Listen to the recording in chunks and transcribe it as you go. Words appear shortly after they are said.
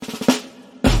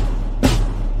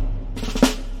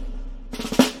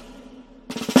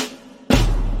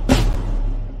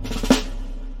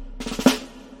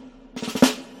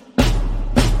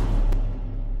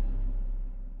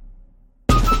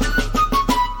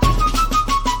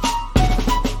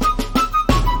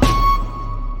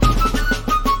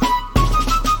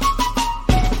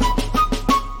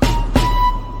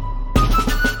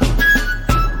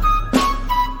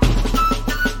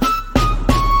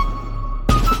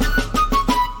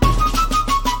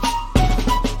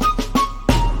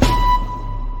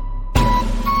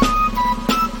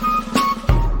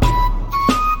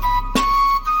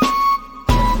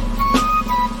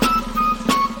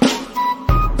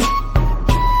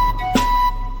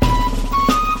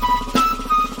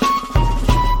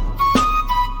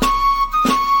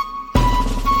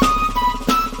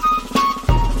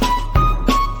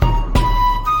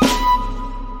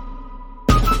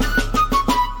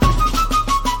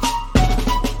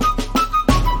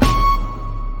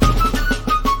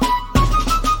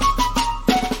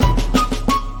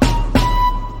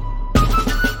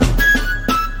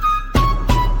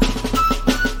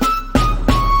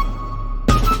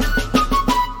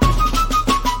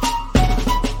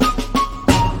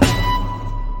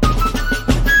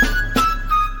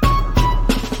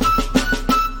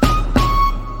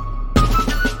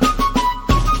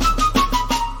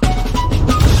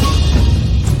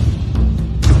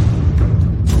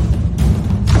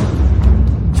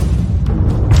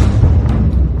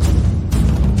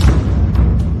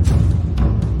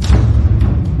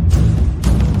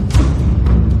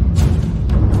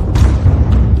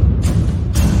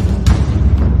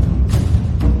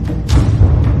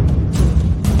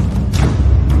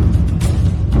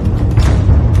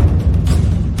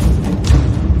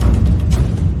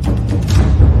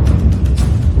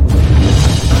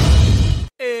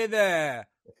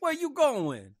where you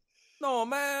going? No,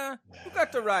 man, you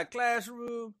got the right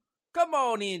classroom. Come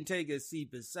on in, take a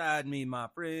seat beside me, my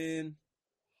friend.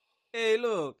 Hey,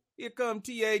 look, here come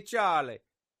T.A. Charlie.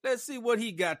 Let's see what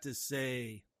he got to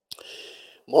say.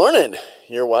 Morning.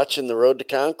 You're watching The Road to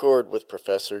Concord with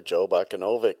Professor Joe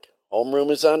Bakanovic. Homeroom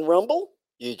is on Rumble.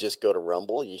 You just go to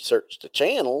Rumble, you search the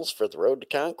channels for The Road to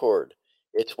Concord.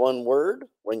 It's one word.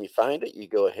 When you find it, you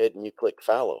go ahead and you click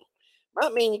follow.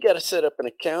 Might mean you got to set up an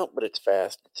account, but it's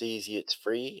fast, it's easy, it's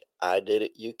free. I did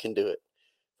it. You can do it.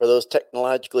 For those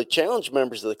technologically challenged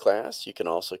members of the class, you can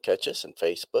also catch us on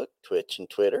Facebook, Twitch, and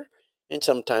Twitter, and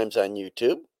sometimes on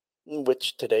YouTube,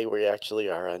 which today we actually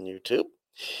are on YouTube.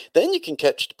 Then you can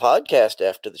catch the podcast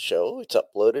after the show. It's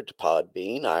uploaded to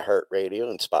Podbean, iHeartRadio,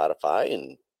 and Spotify,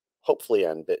 and hopefully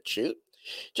on BitChute.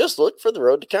 Just look for The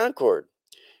Road to Concord.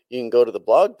 You can go to the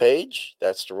blog page.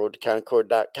 That's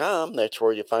theroadtoconcord.com. That's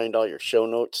where you find all your show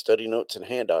notes, study notes, and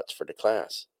handouts for the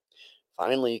class.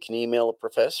 Finally, you can email the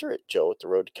professor at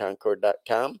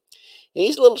joe@theroadtoconcord.com.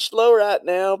 He's a little slow right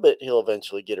now, but he'll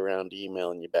eventually get around to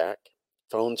emailing you back.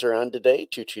 Phones are on today,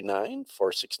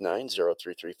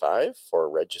 229-469-0335 for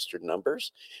registered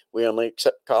numbers. We only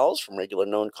accept calls from regular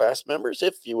known class members.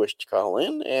 If you wish to call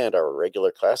in and are a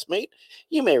regular classmate,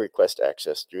 you may request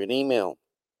access through an email.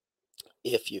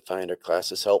 If you find our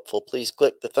classes helpful, please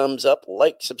click the thumbs up,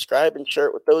 like, subscribe, and share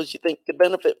it with those you think could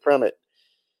benefit from it.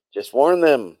 Just warn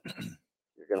them.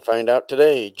 You're going to find out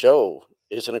today, Joe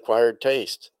is an acquired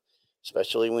taste,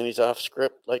 especially when he's off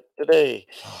script like today.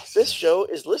 This show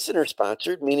is listener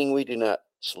sponsored, meaning we do not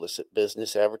solicit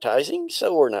business advertising,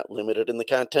 so we're not limited in the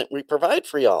content we provide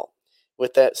for y'all.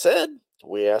 With that said,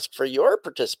 we ask for your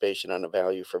participation on a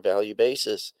value for value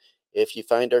basis. If you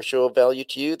find our show of value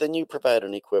to you, then you provide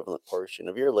an equivalent portion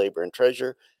of your labor and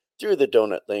treasure through the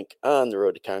donut link on the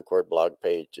Road to Concord blog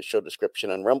page, the show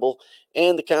description on Rumble,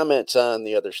 and the comments on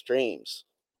the other streams.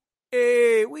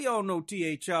 Hey, we all know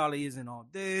T.A. Charlie isn't on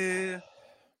there.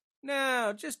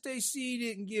 Now, just stay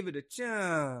seated and give it a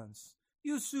chance.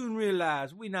 You'll soon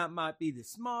realize we not might be the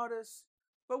smartest,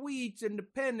 but we each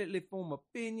independently form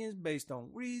opinions based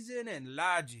on reason and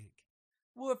logic.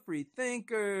 We're free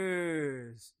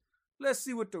thinkers. Let's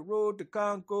see what the Road to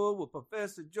Concord with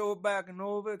Professor Joe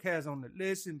Bakanovic has on the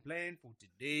lesson plan for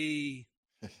today.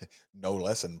 No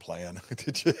lesson plan.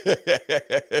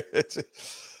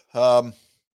 All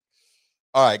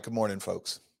right, good morning,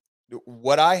 folks.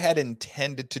 What I had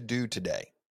intended to do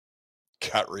today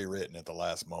got rewritten at the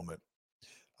last moment.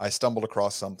 I stumbled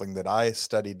across something that I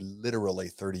studied literally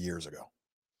 30 years ago,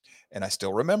 and I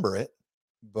still remember it,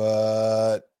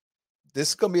 but this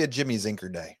is going to be a Jimmy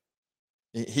Zinker day.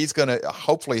 He's going to,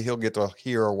 hopefully he'll get to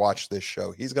hear or watch this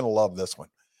show. He's going to love this one.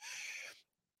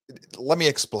 Let me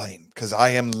explain, because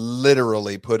I am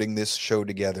literally putting this show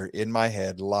together in my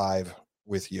head live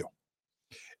with you.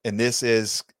 And this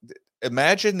is,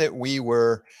 imagine that we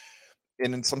were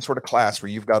in some sort of class where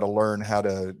you've got to learn how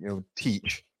to,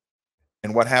 teach.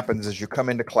 And what happens is you come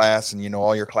into class and,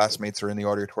 all your classmates are in the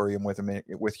auditorium with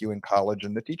you in college,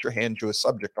 and the teacher hands you a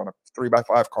subject on a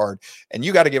 3x5 card, and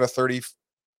you got to give a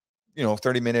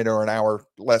 30-minute or an hour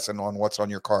lesson on what's on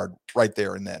your card right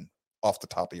there and then off the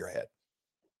top of your head.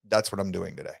 That's what I'm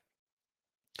doing today.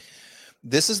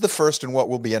 This is the first in what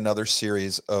will be another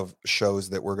series of shows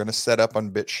that we're going to set up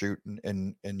on BitChute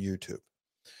and YouTube.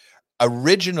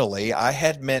 Originally, I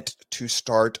had meant to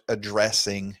start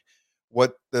addressing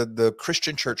what the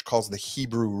Christian church calls the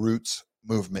Hebrew roots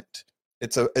movement.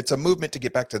 It's a movement to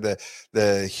get back to the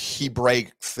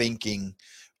Hebraic thinking,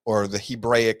 or the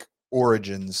Hebraic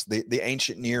origins, the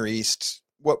ancient Near East,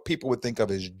 what people would think of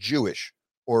as Jewish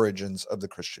origins of the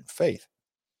Christian faith.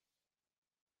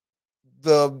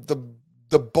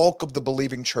 The bulk of the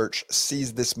believing church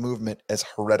sees this movement as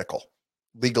heretical,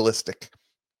 legalistic,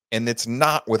 and it's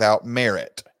not without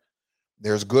merit.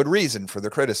 There's good reason for the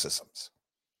criticisms.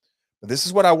 But this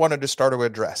is what I wanted to start to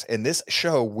address, and this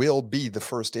show will be the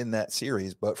first in that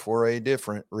series, but for a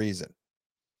different reason.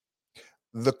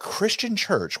 The Christian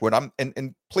church,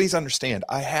 and please understand,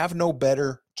 I have no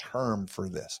better term for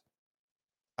this.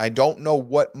 I don't know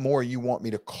what more you want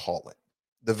me to call it.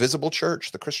 The visible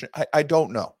church, the Christian, I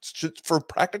don't know. It's just for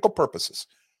practical purposes,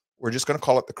 we're just going to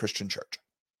call it the Christian church.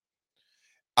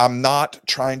 I'm not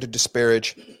trying to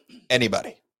disparage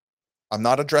anybody. I'm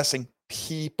not addressing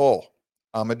people.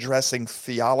 I'm addressing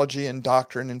theology and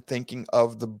doctrine and thinking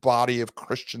of the body of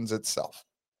Christians itself.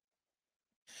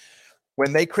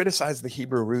 When they criticize the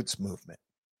Hebrew roots movement,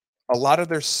 a lot of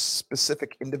their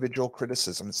specific individual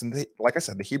criticisms, and like I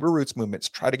said, the Hebrew roots movements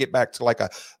try to get back to like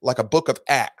a book of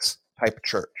Acts type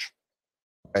church,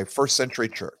 a first century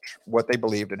church, what they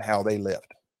believed and how they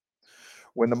lived.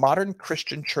 When the modern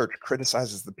Christian church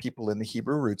criticizes the people in the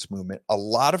Hebrew roots movement, a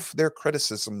lot of their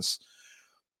criticisms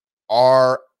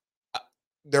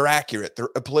they're accurate, they're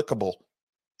applicable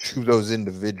to those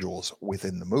individuals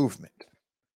within the movement,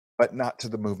 but not to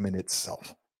the movement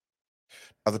itself.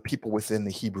 Now, the people within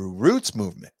the Hebrew roots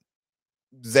movement,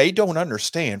 they don't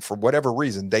understand, for whatever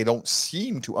reason, they don't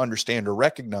seem to understand or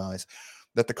recognize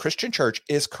that the Christian church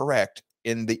is correct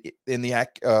in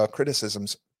the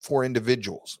criticisms for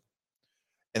individuals.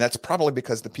 And that's probably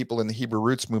because the people in the Hebrew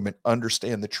roots movement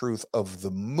understand the truth of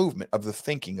the movement, of the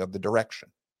thinking, of the direction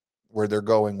where they're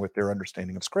going with their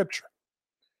understanding of Scripture.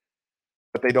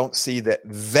 But they don't see that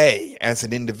they, as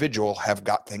an individual, have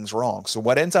got things wrong. So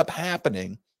what ends up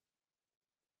happening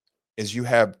is you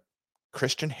have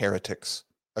Christian heretics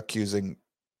accusing,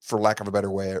 for lack of a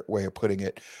better way of putting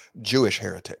it, Jewish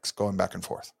heretics going back and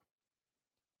forth.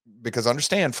 Because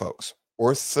understand, folks,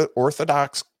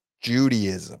 Orthodox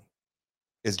Judaism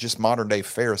is just modern day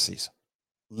Pharisees,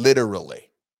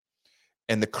 literally.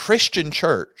 And the Christian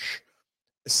church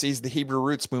sees the Hebrew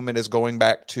roots movement as going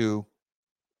back to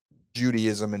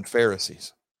Judaism and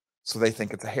Pharisees. So they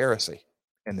think it's a heresy,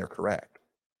 and they're correct.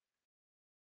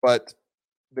 But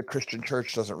the Christian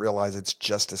church doesn't realize it's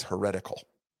just as heretical.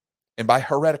 And by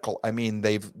heretical, I mean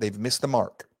they've missed the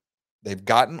mark. They've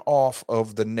gotten off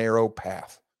of the narrow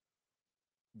path,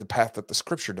 the path that the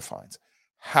Scripture defines.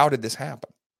 How did this happen?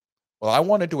 Well, I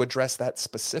wanted to address that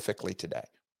specifically today.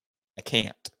 I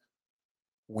can't.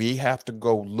 We have to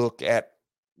go look at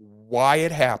why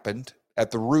it happened, at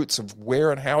the roots of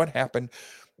where and how it happened.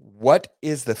 What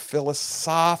is the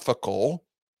philosophical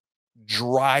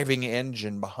driving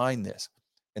engine behind this?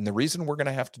 And the reason we're going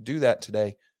to have to do that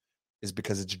today is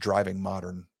because it's driving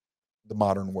the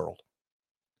modern world.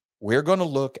 We're going to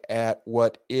look at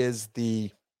what is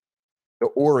the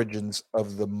origins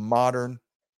of the modern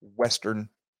Western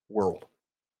world.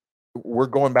 We're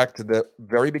going back to the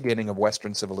very beginning of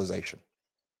Western civilization.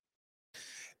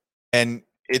 And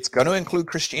it's going to include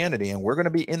Christianity, and we're going to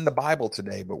be in the Bible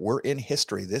today, but we're in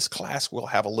history. This class will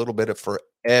have a little bit of for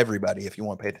everybody if you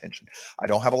want to pay attention. I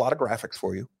don't have a lot of graphics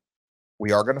for you.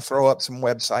 We are going to throw up some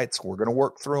websites. We're going to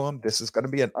work through them. This is going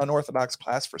to be an unorthodox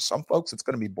class. For some folks, it's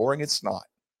going to be boring as snot.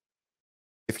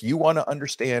 If you want to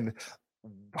understand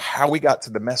how we got to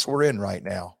the mess we're in right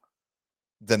now,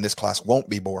 then this class won't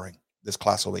be boring. This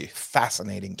class will be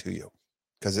fascinating to you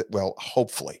because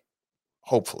hopefully,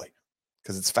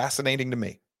 because it's fascinating to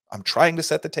me. I'm trying to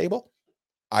set the table.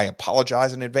 I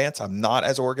apologize in advance. I'm not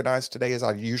as organized today as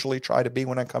I usually try to be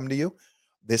when I come to you.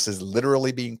 This is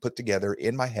literally being put together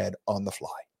in my head on the fly.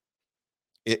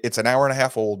 It's an hour and a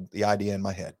half old, the idea in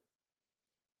my head.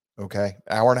 Okay,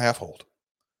 hour and a half old.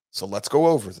 So let's go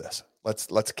over this.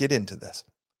 Let's get into this.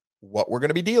 What we're going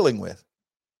to be dealing with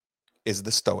is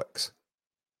the Stoics.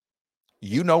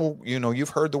 You've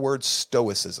heard the word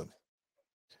Stoicism.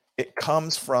 It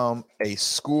comes from a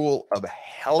school of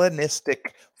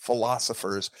Hellenistic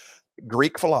philosophers,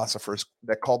 Greek philosophers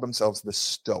that called themselves the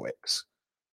Stoics.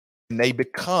 And they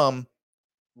become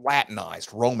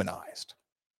Latinized, Romanized.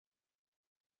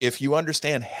 If you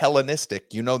understand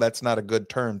Hellenistic, you know that's not a good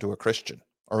term to a Christian,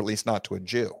 or at least not to a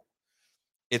Jew.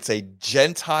 It's a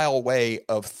Gentile way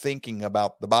of thinking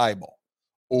about the Bible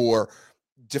or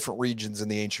different regions in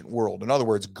the ancient world. In other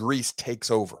words, Greece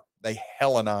takes over. They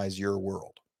Hellenize your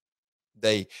world.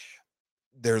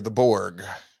 They're the Borg.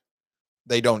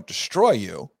 They don't destroy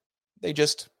you. They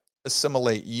just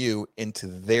assimilate you into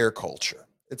their culture.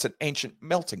 It's an ancient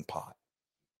melting pot.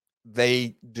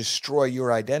 They destroy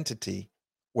your identity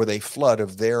with a flood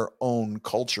of their own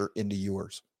culture into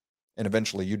yours. And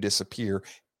eventually you disappear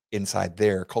inside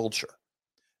their culture.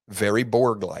 Very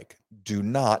Borg-like. Do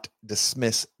not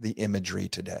dismiss the imagery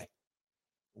today.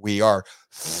 We are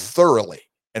thoroughly,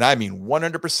 and I mean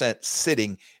 100%,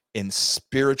 sitting in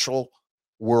spiritual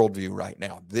worldview right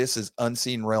now. This is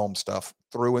unseen realm stuff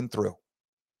through and through.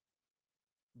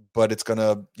 But it's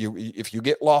if you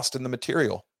get lost in the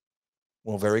material,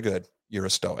 well, very good. You're a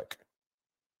Stoic.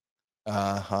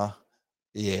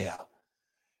 Yeah.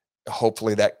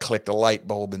 Hopefully that clicked a light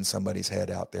bulb in somebody's head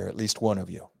out there, at least one of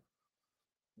you.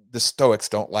 The Stoics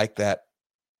don't like that.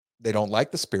 They don't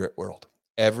like the spirit world.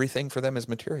 Everything for them is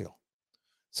material.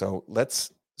 So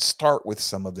let's start with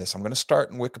some of this. I'm going to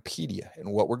start in Wikipedia.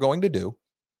 And what we're going to do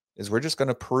is we're just going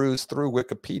to peruse through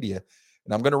Wikipedia.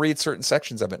 And I'm going to read certain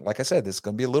sections of it. Like I said, this is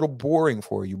going to be a little boring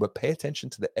for you, but pay attention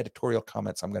to the editorial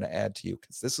comments I'm going to add to you,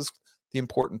 because this is the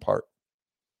important part.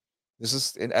 This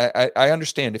is, and I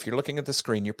understand if you're looking at the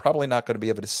screen, you're probably not going to be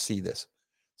able to see this.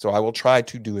 So I will try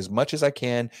to do as much as I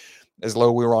can, as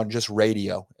though we were on just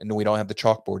radio and we don't have the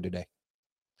chalkboard today.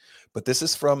 But this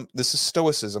is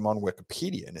Stoicism on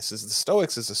Wikipedia. And this is the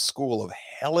Stoics is a school of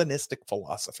Hellenistic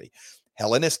philosophy.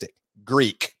 Hellenistic,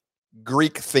 Greek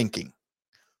thinking.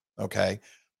 Okay.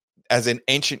 As in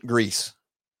ancient Greece,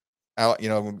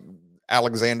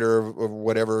 Alexander or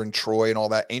whatever, and Troy and all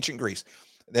that, ancient Greece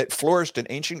that flourished in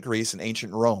ancient Greece and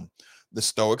ancient Rome. The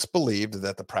Stoics believed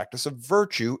that the practice of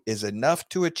virtue is enough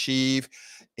to achieve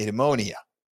eudaimonia.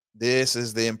 This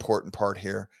is the important part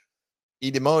here.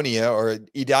 Eudaimonia or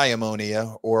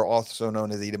eudaimonia, or also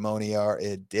known as eudaimonia or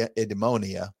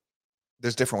eudaimonia.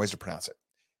 There's different ways to pronounce it.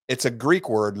 It's a Greek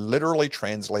word literally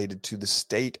translated to the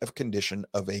state of condition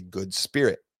of a good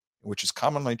spirit, which is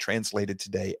commonly translated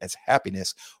today as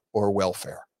happiness or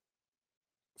welfare.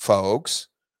 Folks,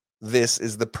 this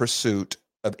is the pursuit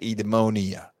of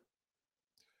eudaimonia.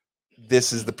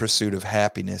 This is the pursuit of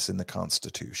happiness in the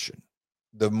Constitution,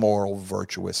 the moral,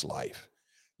 virtuous life.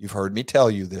 You've heard me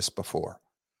tell you this before.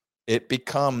 It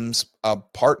becomes a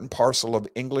part and parcel of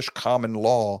English common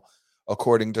law,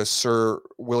 according to Sir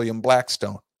William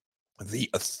Blackstone, the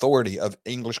authority of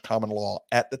English common law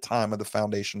at the time of the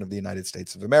foundation of the United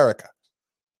States of America.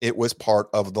 It was part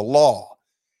of the law.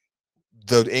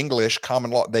 The English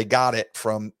common law, they got it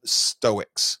from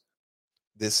Stoics.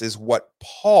 This is what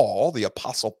Paul, the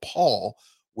Apostle Paul,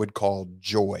 would call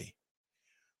joy.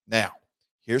 Now,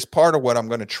 here's part of what I'm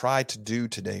going to try to do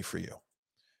today for you.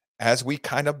 As we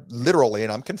kind of literally,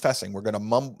 and I'm confessing, we're going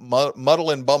to muddle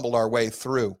and bumble our way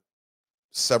through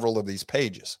several of these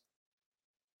pages.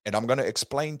 And I'm going to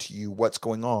explain to you what's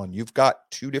going on. You've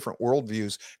got two different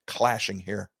worldviews clashing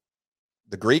here,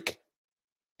 the Greek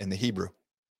and the Hebrew.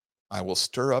 I will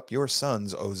stir up your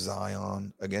sons, O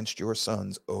Zion, against your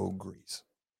sons, O Greece.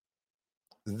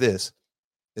 This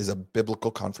is a biblical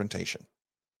confrontation.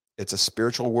 It's a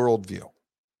spiritual worldview.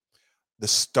 The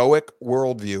Stoic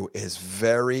worldview is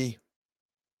very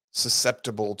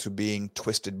susceptible to being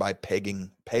twisted by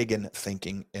pagan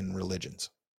thinking in religions.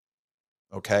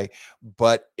 Okay?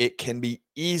 But it can be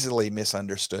easily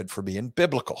misunderstood for being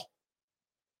biblical.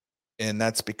 And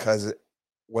that's because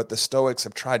what the Stoics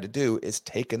have tried to do is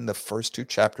taken the first two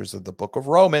chapters of the book of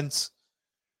Romans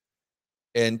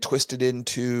and twist it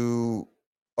into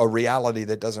a reality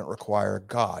that doesn't require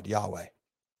God, Yahweh.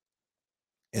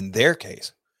 In their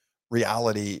case,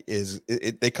 reality is,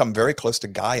 they come very close to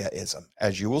Gaiaism,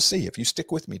 as you will see. If you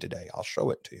stick with me today, I'll show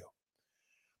it to you.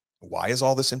 Why is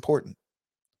all this important?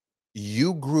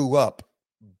 You grew up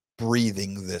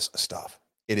breathing this stuff.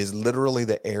 It is literally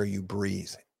the air you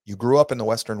breathe. You grew up in the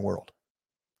Western world.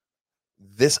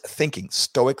 This thinking,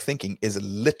 Stoic thinking, is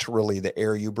literally the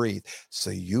air you breathe, so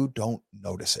you don't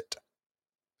notice it.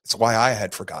 It's why I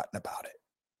had forgotten about it.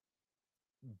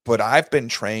 But I've been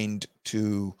trained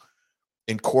to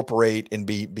incorporate and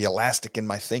be elastic in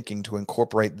my thinking, to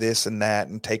incorporate this and that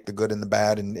and take the good and the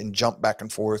bad and jump back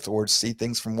and forth, or see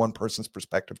things from one person's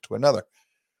perspective to another.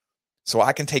 So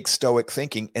I can take Stoic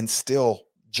thinking and still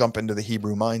jump into the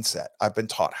Hebrew mindset. I've been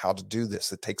taught how to do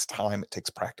this. It takes time. It takes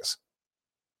practice.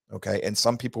 Okay. And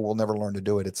some people will never learn to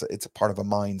do it. It's a part of a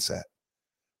mindset.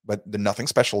 But there's nothing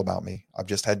special about me. I've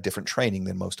just had different training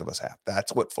than most of us have.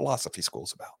 That's what philosophy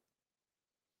school's about.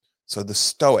 So the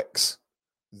Stoics,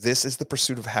 this is the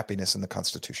pursuit of happiness in the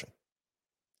Constitution.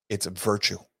 It's a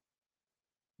virtue,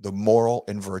 the moral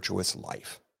and virtuous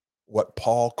life, what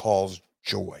Paul calls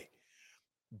joy.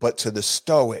 But to the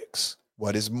Stoics,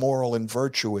 what is moral and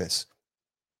virtuous,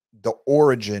 the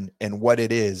origin and what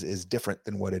it is different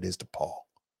than what it is to Paul.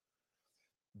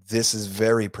 This is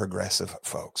very progressive,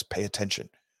 folks. Pay attention.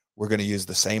 We're going to use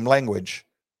the same language,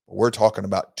 but we're talking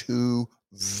about two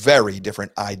very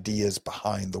different ideas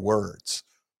behind the words.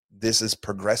 This is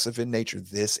progressive in nature.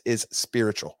 This is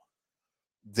spiritual.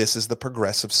 This is the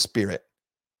progressive spirit.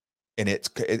 And it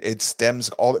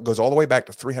goes all the way back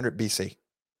to 300 BC.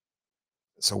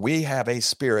 So we have a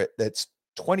spirit that's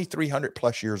 2,300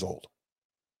 plus years old,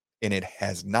 and it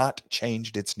has not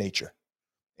changed its nature.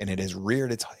 And it has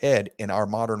reared its head in our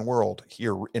modern world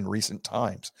here in recent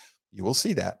times. You will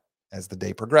see that as the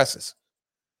day progresses,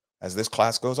 as this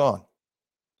class goes on.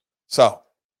 So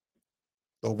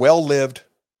the well-lived,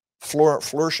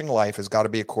 flourishing life has got to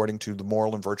be according to the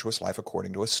moral and virtuous life,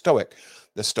 according to a Stoic.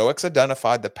 The Stoics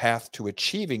identified the path to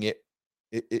achieving it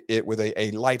with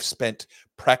a life spent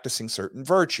practicing certain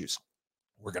virtues.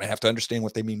 We're going to have to understand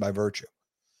what they mean by virtue.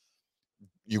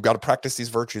 You've got to practice these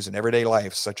virtues in everyday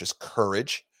life, such as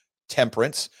courage,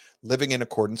 temperance, living in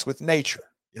accordance with nature,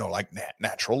 like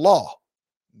natural law.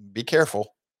 Be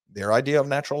careful. Their idea of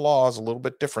natural law is a little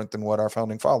bit different than what our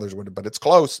founding fathers would have, but it's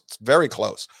close. It's very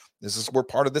close. This is where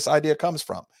part of this idea comes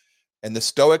from. And the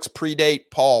Stoics predate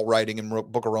Paul writing in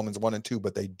book of Romans 1 and 2,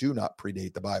 but they do not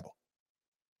predate the Bible.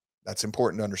 That's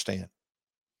important to understand.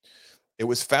 It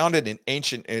was founded in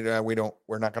ancient,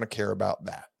 we're not going to care about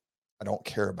that. I don't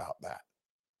care about that.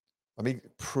 Let me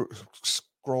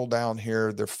scroll down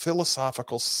here. Their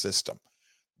philosophical system.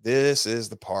 This is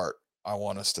the part I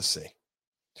want us to see.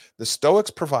 The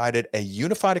Stoics provided a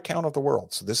unified account of the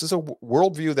world. So this is a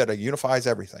worldview that unifies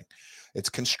everything. It's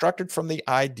constructed from the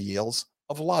ideals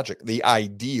of logic, the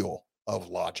ideal of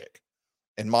logic,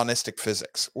 and monistic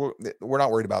physics. We're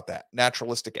not worried about that.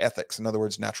 Naturalistic ethics, in other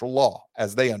words, natural law,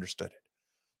 as they understood it.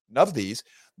 And of these,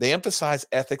 they emphasize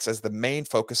ethics as the main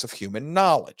focus of human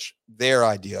knowledge, their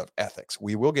idea of ethics.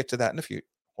 We will get to that in a few.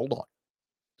 Hold on.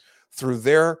 Through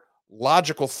their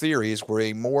logical theories were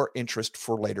a more interest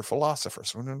for later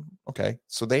philosophers. Okay,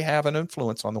 so they have an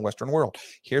influence on the Western world.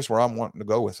 Here's where I'm wanting to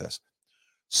go with this.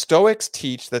 Stoics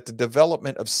teach that the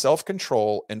development of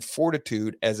self-control and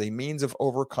fortitude as a means of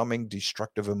overcoming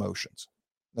destructive emotions.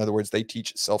 In other words, they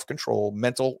teach self-control,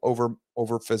 mental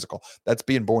over physical. That's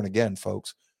being born again,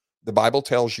 folks. The Bible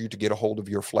tells you to get a hold of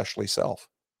your fleshly self.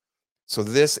 So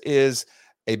this is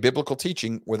a biblical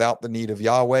teaching without the need of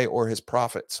Yahweh or his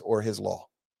prophets or his law.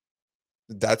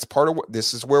 That's part of what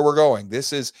this is where we're going.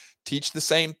 This is teach the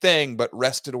same thing, but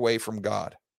wrested away from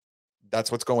God.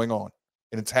 That's what's going on.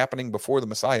 And it's happening before the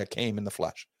Messiah came in the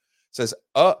flesh. It says,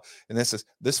 and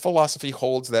this philosophy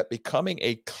holds that becoming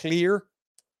a clear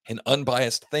and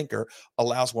unbiased thinker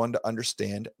allows one to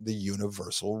understand the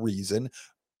universal reason,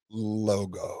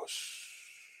 logos.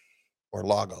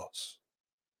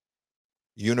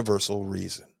 Universal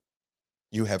reason.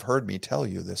 You have heard me tell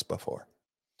you this before.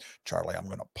 Charlie, I'm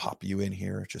going to pop you in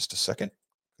here just a second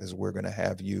because we're going to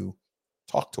have you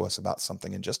talk to us about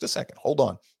something in just a second. Hold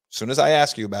on. As soon as I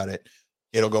ask you about it,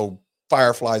 it'll go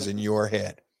fireflies in your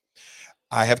head.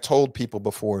 I have told people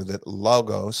before that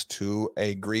logos to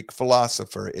a Greek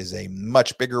philosopher is a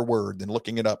much bigger word than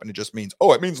looking it up and it just means,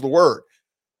 it means the word.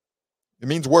 It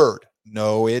means word.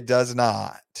 No, it does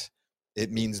not.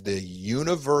 It means the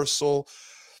universal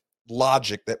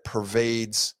logic that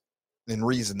pervades and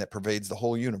reason that pervades the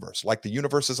whole universe. Like the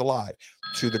universe is alive.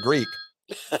 To the Greek,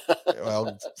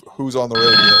 well, who's on the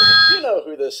radio? You know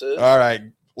who this is. All right.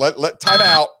 Let time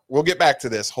out. We'll get back to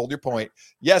this. Hold your point.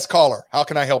 Yes, caller. How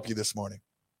can I help you this morning?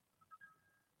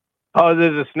 Oh,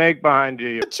 there's a snake behind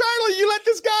you. Charlie, you let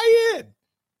this guy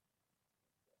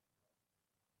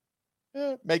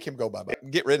in. Make him go bye-bye.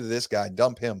 Get rid of this guy.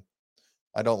 Dump him.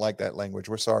 I don't like that language.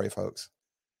 We're sorry, folks.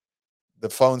 The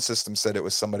phone system said it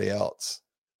was somebody else,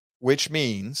 which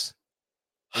means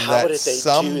that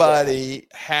somebody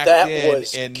hacked in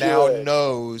and now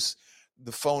knows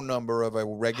the phone number of a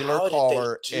regular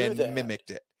caller and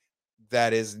mimicked it.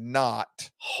 That is not.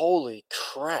 Holy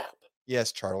crap.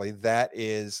 Yes, Charlie, that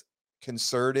is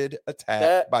concerted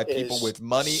attack by people with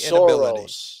money and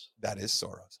ability. That is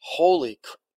Soros. Holy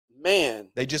man.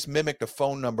 They just mimicked a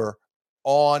phone number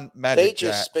on Magic They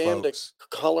just spammed a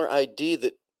caller ID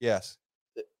that. Yes.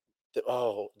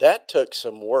 That took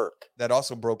some work. That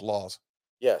also broke laws.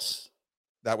 Yes.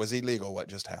 That was illegal, what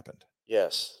just happened.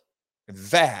 Yes.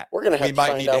 That we're going to have to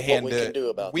find out what we can do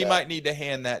about that. We might need to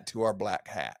hand that to our black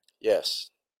hat. Yes.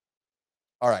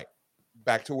 All right.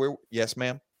 Back to where. Yes,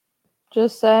 ma'am.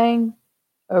 Just saying,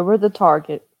 over the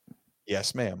target.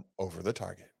 Yes, ma'am. Over the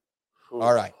target. Ooh.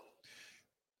 All right.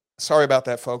 Sorry about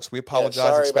that, folks. We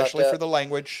apologize, especially for the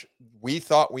language. We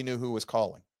thought we knew who was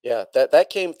calling. Yeah, that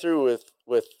came through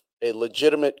with a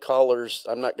legitimate caller's.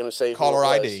 I'm not going to say caller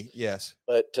ID. Yes,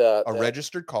 but a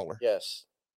registered caller. Yes,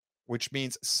 which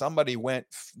means somebody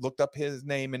looked up his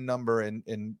name and number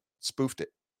and spoofed it.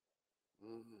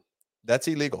 Mm-hmm. That's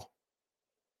illegal.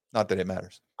 Not that it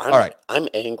matters. All right. I'm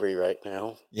angry right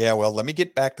now. Yeah, well, let me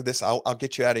get back to this. I'll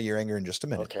get you out of your anger in just a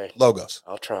minute. Okay. Logos.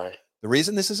 I'll try. The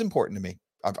reason this is important to me,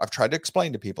 I've tried to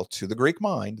explain to people, to the Greek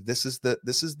mind, this is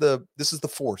the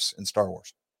force in Star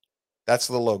Wars. That's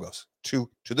the logos. To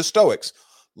the Stoics,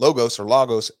 logos or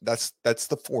logos, that's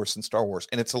the force in Star Wars,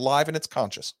 and it's alive and it's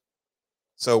conscious.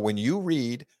 So when you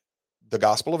read the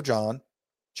Gospel of John,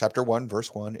 chapter 1,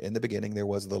 verse 1, in the beginning there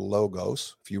was the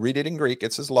logos. If you read it in Greek,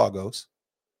 it says logos.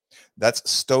 That's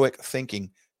Stoic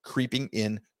thinking creeping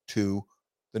into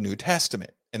the New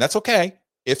Testament. And that's okay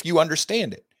if you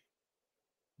understand it.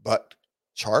 But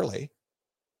Charlie,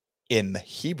 in the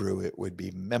Hebrew, it would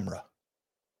be memra.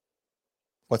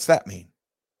 What's that mean?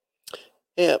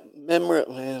 Yeah, memra.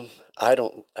 Man, I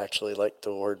don't actually like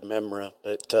the word memra,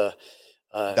 but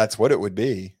that's what it would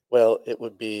be. Well, it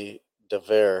would be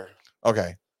dever.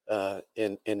 Okay.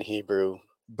 In Hebrew.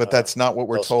 But that's not what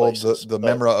we're told. The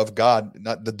memra of God,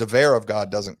 not the dever of God,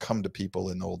 doesn't come to people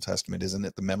in the Old Testament, isn't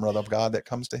it? The memra of God that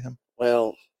comes to him.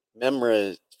 Well,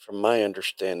 memra from my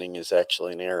understanding, is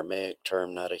actually an Aramaic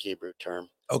term, not a Hebrew term.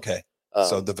 Okay.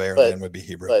 So devar but- then would be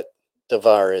Hebrew. But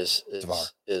devar is Devar.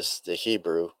 the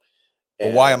Hebrew.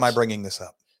 Well, why am I And bringing this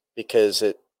up? because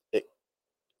it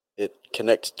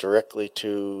connects directly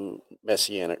to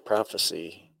messianic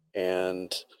prophecy,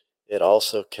 and it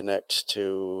also connects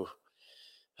to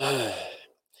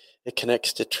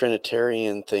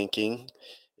Trinitarian thinking.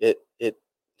 It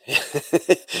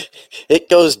it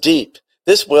goes deep.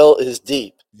 This well is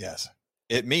deep. Yes.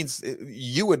 It means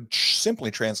you would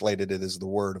simply translate it as the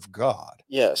word of God.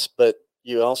 Yes, but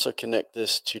you also connect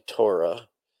this to Torah.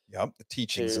 Yep, the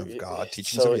teachings of God,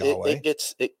 teachings so of Yahweh.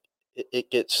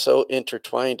 It gets so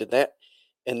intertwined in that,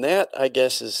 and that, I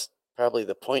guess, is probably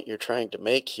the point you're trying to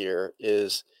make here.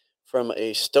 Is from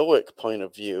a Stoic point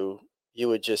of view, you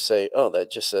would just say, "Oh,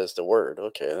 that just says the word."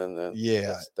 Okay, and then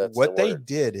Yeah, that's what the they word.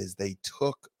 did is they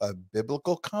took a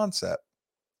biblical concept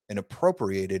and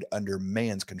appropriated under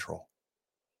man's control.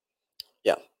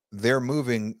 Yeah. They're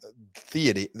moving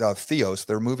theos,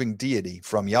 they're moving deity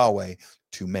from Yahweh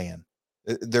to man.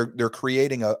 They're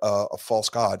creating a false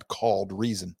god called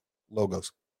reason,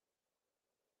 logos.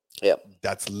 Yeah.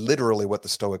 That's literally what the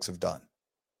Stoics have done.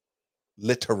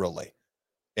 Literally.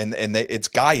 And it's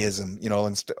Gaiism,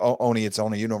 only it's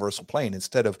on a universal plane.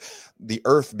 Instead of the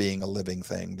earth being a living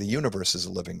thing, the universe is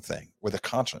a living thing with a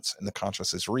conscience, and the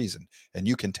conscience is reason, and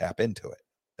you can tap into it.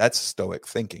 That's Stoic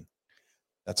thinking.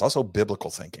 That's also biblical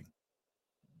thinking.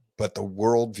 But the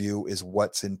worldview is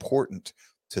what's important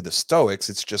to the Stoics.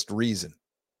 It's just reason.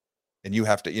 And you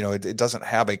have to, it doesn't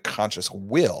have a conscious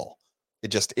will. It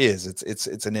just is.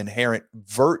 It's an inherent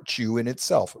virtue in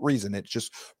itself. Reason. It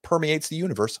just permeates the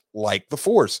universe like the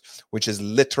Force, which is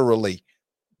literally,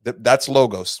 that's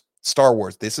Logos. Star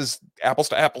Wars. This is apples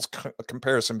to apples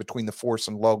comparison between the Force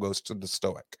and Logos to the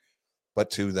Stoic.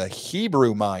 But to the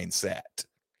Hebrew mindset,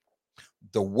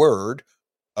 the word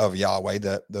of Yahweh,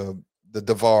 the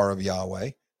devar of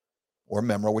Yahweh, or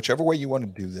memra, whichever way you want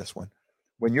to do this one.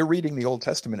 When you're reading the Old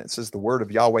Testament, it says the word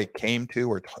of Yahweh came to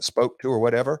or spoke to or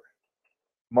whatever.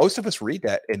 Most of us read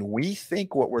that and we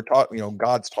think what we're talking,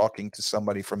 God's talking to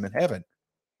somebody from in heaven.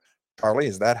 Charlie,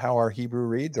 is that how our Hebrew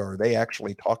reads, or are they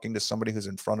actually talking to somebody who's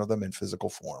in front of them in physical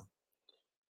form?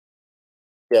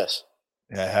 Yes.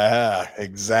 Yeah,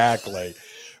 exactly.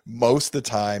 Most of the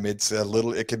time it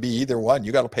could be either one.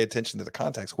 You got to pay attention to the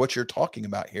context. What you're talking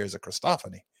about here is a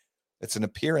Christophany. It's an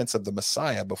appearance of the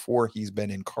Messiah before he's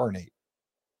been incarnate.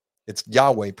 It's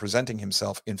Yahweh presenting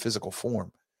himself in physical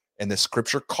form. And the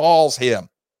scripture calls him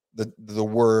the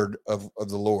word of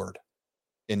the Lord.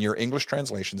 In your English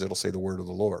translations, it'll say the word of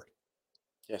the Lord.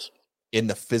 Yes. In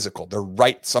the physical. They're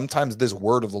right. Sometimes this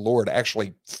word of the Lord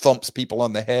actually thumps people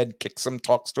on the head, kicks them,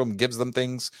 talks to them, gives them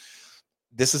things.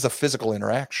 This is a physical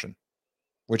interaction,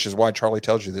 which is why Charlie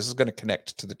tells you this is going to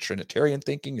connect to the Trinitarian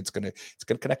thinking. It's going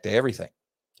to connect to everything.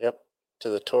 Yep. To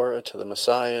the Torah, to the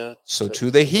Messiah. So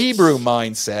to the Hebrew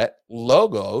mindset,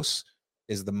 Logos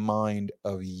is the mind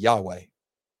of Yahweh.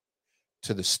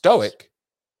 To the Stoic,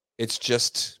 it's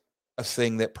just a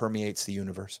thing that permeates the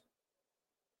universe.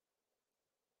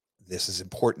 This is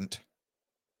important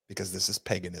because this is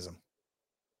paganism.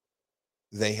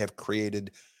 They have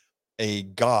created a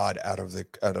god out of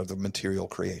the material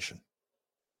creation.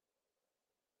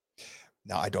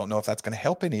 Now, I don't know if that's going to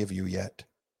help any of you yet.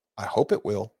 I hope it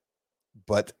will,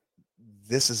 but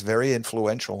this is very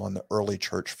influential on the early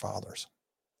church fathers,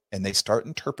 and they start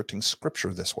interpreting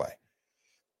scripture this way.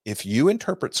 If you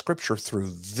interpret scripture through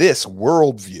this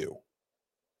worldview,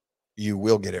 you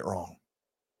will get it wrong.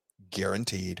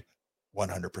 Guaranteed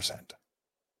 100%.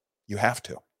 You have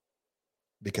to,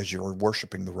 because you're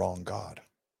worshiping the wrong God.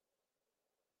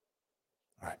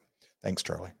 All right. Thanks,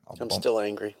 Charlie. I'm still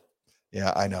angry.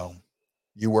 Yeah, I know.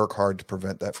 You work hard to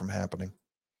prevent that from happening.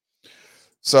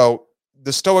 So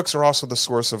the Stoics are also the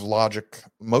source of logic.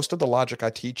 Most of the logic I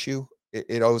teach you,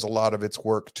 it owes a lot of its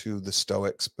work to the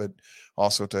Stoics, but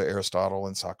also to Aristotle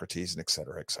and Socrates and et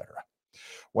cetera, et cetera.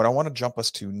 What I want to jump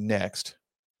us to next,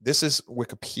 this is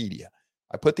Wikipedia.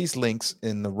 I put these links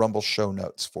in the Rumble show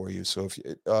notes for you. So if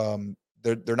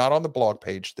they're not on the blog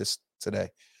page today.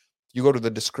 You go to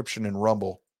the description in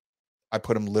Rumble, I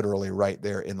put them literally right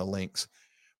there in the links.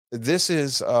 This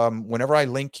is whenever I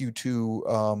link you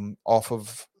to off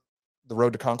of the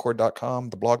roadtoconcord.com,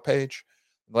 the blog page,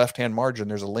 left-hand margin,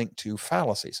 there's a link to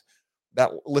fallacies.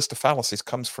 That list of fallacies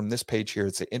comes from this page here.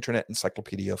 It's the Internet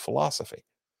Encyclopedia of Philosophy.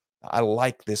 I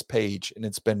like this page, and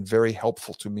it's been very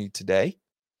helpful to me today.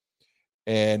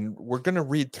 And we're going to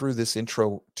read through this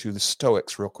intro to the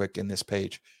Stoics real quick in this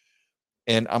page.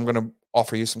 And I'm going to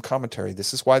offer you some commentary.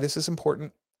 This is why this is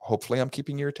important. Hopefully I'm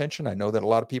keeping your attention. I know that a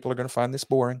lot of people are going to find this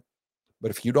boring,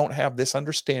 But if you don't have this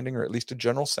understanding, or at least a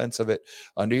general sense of it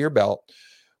under your belt,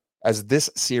 as this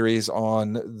series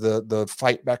on the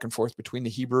fight back and forth between the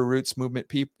Hebrew roots movement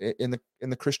people in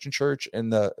the Christian church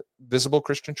and the visible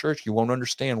Christian church, you won't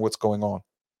understand what's going on.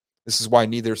 This is why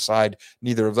neither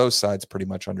of those sides pretty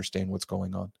much understand what's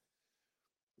going on.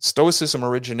 Stoicism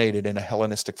originated in a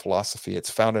Hellenistic philosophy.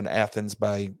 It's found in Athens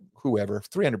by whoever,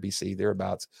 300 BC,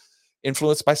 thereabouts,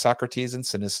 influenced by Socrates and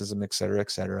Cynicism, et cetera,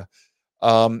 et cetera.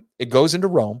 It goes into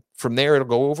Rome. From there, it'll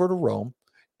go over to Rome.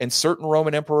 And certain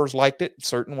Roman emperors liked it.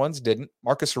 Certain ones didn't.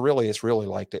 Marcus Aurelius really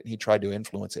liked it, and he tried to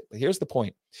influence it. But here's the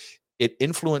point. It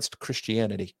influenced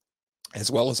Christianity,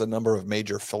 as well as a number of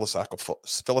major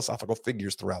philosophical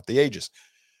figures throughout the ages,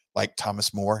 like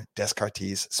Thomas More,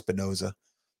 Descartes, Spinoza.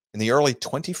 In the early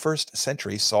 21st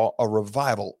century, saw a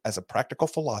revival as a practical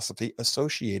philosophy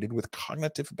associated with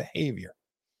cognitive behavior.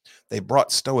 They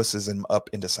brought Stoicism up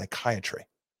into psychiatry.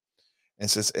 And it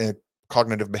says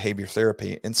cognitive behavior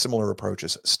therapy and similar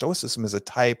approaches. Stoicism is a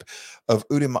type of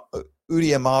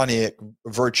eudaimonic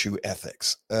virtue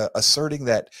ethics, asserting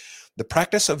that the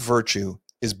practice of virtue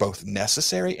is both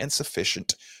necessary and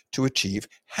sufficient to achieve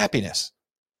happiness.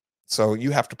 So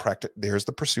you have to practice. There's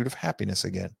the pursuit of happiness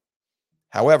again.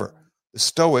 However, the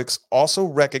Stoics also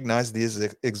recognize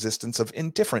the existence of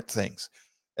indifferent things.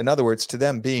 In other words, to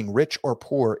them, being rich or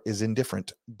poor is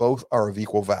indifferent. Both are of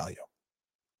equal value,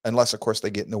 unless, of course, they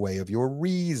get in the way of your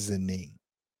reasoning.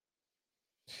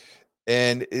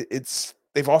 And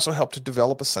they've also helped to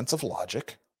develop a sense of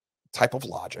logic, type of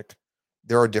logic.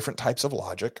 There are different types of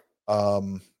logic.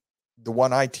 The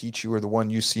one I teach you, or the one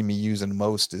you see me using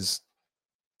most,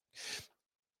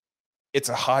 it's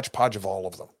a hodgepodge of all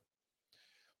of them.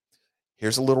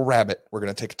 Here's a little rabbit. We're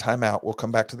going to take a time out. We'll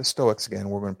come back to the Stoics again.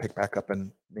 We're going to pick back up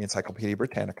in the Encyclopedia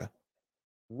Britannica.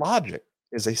 Logic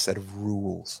is a set of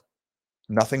rules,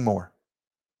 nothing more.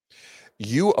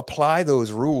 You apply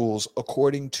those rules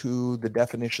according to the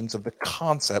definitions of the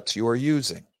concepts you are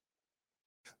using.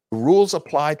 The rules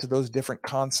apply to those different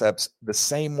concepts the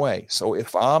same way. So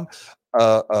if I'm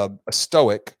a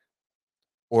Stoic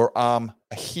or I'm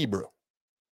a Hebrew,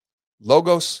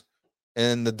 Logos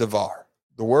and the Devar,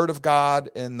 the word of God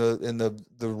and the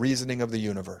reasoning of the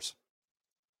universe.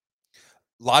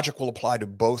 Logic will apply to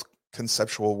both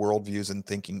conceptual worldviews and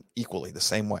thinking equally, the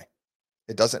same way.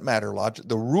 It doesn't matter.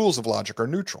 The rules of logic are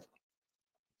neutral.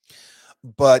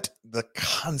 But the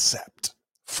concept,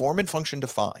 form and function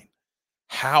define,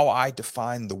 how I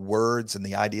define the words and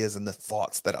the ideas and the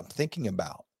thoughts that I'm thinking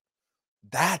about,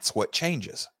 that's what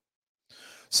changes.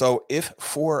 So if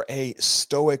for a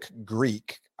Stoic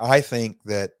Greek, I think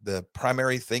that the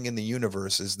primary thing in the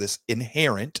universe is this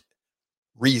inherent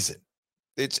reason.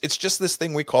 It's just this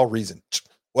thing we call reason,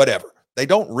 whatever. They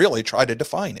don't really try to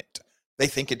define it. They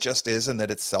think it just is, and that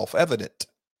it's self-evident.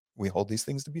 We hold these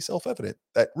things to be self-evident,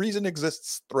 that reason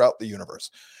exists throughout the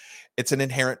universe. It's an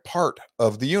inherent part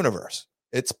of the universe.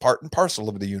 It's part and parcel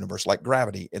of the universe, like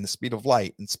gravity and the speed of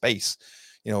light and space,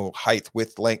 height,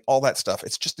 width, length, all that stuff.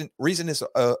 It's just reason is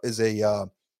a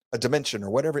dimension or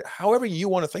whatever, however you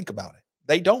want to think about it.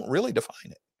 They don't really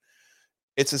define it.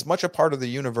 It's as much a part of the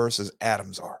universe as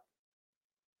atoms are.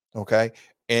 Okay.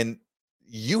 And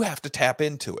you have to tap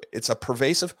into it. It's a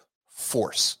pervasive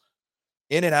force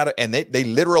in and out of, and they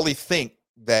literally think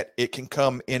that it can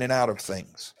come in and out of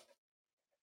things.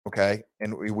 Okay.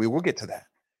 And we will get to that.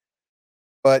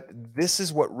 But this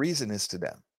is what reason is to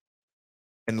them.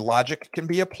 And logic can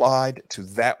be applied to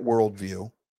that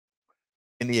worldview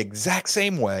in the exact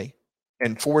same way.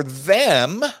 And for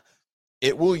them,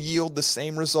 it will yield the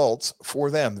same results for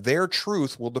them. Their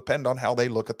truth will depend on how they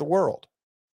look at the world.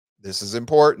 This is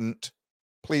important.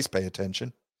 Please pay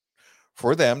attention.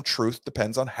 For them, truth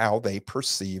depends on how they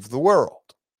perceive the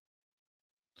world.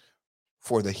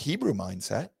 For the Hebrew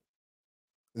mindset,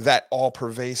 that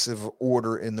all-pervasive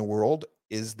order in the world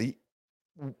is the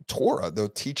Torah, the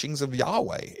teachings of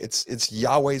Yahweh. It's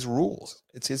Yahweh's rules.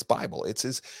 It's his Bible.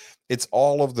 It's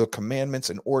all of the commandments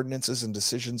and ordinances and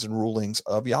decisions and rulings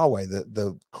of Yahweh,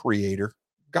 the creator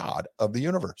God of the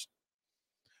universe.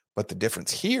 But the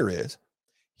difference here is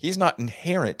he's not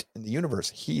inherent in the universe.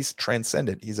 He's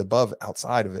transcendent. He's above,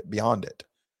 outside of it, beyond it.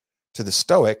 To the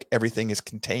Stoic, everything is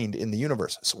contained in the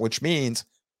universe, which means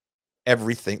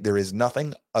everything, there is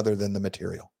nothing other than the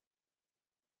material.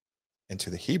 And to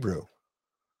the Hebrew,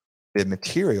 the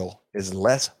material is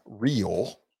less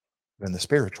real than the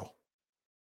spiritual.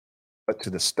 But to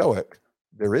the Stoic,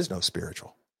 there is no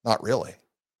spiritual. Not really.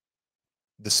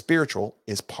 The spiritual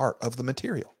is part of the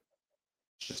material.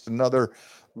 It's just another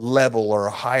level or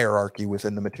a hierarchy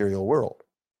within the material world.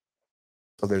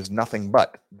 So there's nothing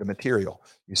but the material.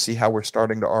 You see how we're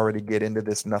starting to already get into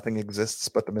this nothing exists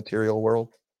but the material world?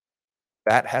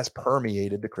 That has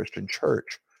permeated the Christian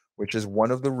church, which is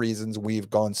one of the reasons we've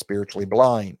gone spiritually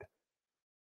blind.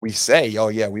 We say, oh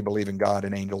yeah, we believe in God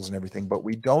and angels and everything, but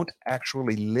we don't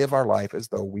actually live our life as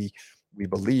though we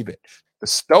believe it. The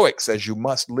Stoic says you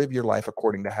must live your life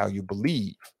according to how you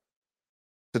believe.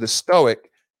 To the Stoic,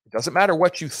 it doesn't matter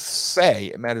what you say,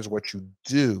 it matters what you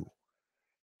do.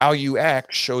 How you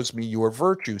act shows me your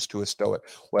virtues to a Stoic.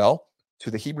 Well, to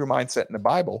the Hebrew mindset in the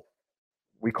Bible,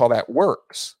 we call that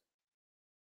works.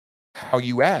 How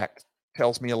you act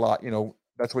tells me a lot.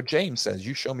 That's what James says.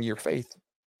 You show me your faith,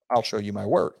 I'll show you my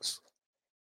works.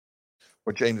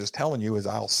 What James is telling you is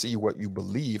I'll see what you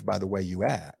believe by the way you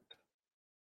act.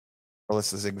 Well,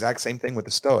 it's the exact same thing with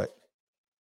the Stoic.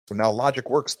 So now logic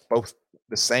works both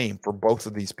the same for both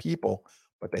of these people,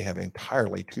 but they have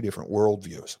entirely two different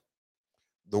worldviews.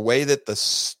 The way that the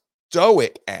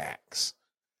Stoic acts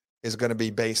is going to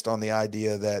be based on the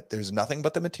idea that there's nothing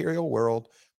but the material world,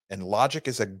 and logic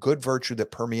is a good virtue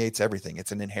that permeates everything.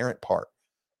 It's an inherent part,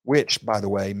 which, by the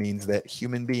way, means that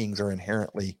human beings are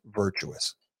inherently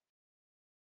virtuous.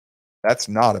 That's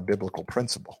not a biblical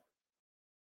principle.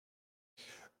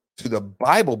 To the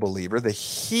Bible believer, the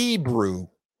Hebrew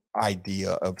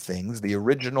idea of things, the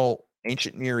original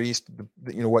ancient Near East,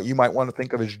 what you might want to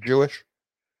think of as Jewish,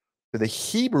 to the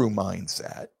Hebrew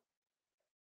mindset,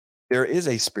 there is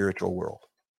a spiritual world.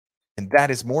 And that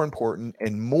is more important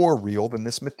and more real than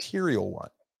this material one.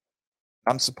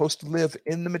 I'm supposed to live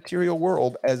in the material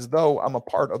world as though I'm a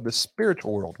part of the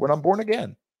spiritual world. When I'm born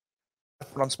again,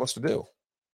 that's what I'm supposed to do.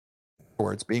 In other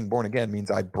words, being born again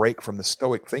means I break from the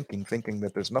Stoic thinking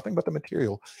that there's nothing but the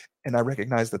material, and I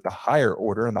recognize that the higher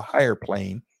order and the higher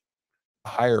plane,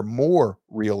 the higher, more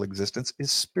real existence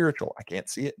is spiritual. I can't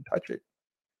see it and touch it.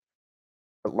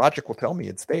 But logic will tell me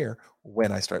it's there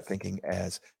when I start thinking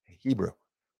as a Hebrew.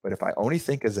 But if I only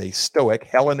think as a Stoic,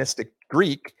 Hellenistic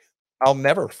Greek, I'll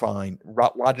never find,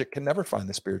 logic can never find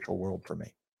the spiritual world for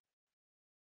me.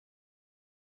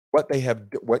 What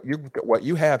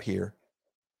you have here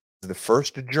is the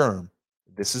first germ.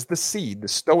 This is the seed. The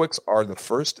Stoics are the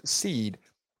first seed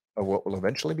of what will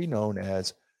eventually be known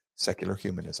as secular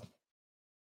humanism.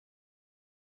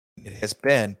 It has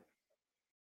been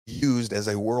used as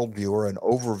a worldview or an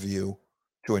overview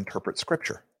to interpret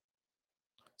scripture.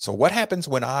 So what happens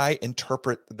when I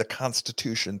interpret the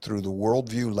Constitution through the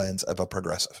worldview lens of a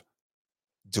progressive?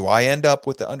 Do I end up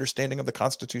with the understanding of the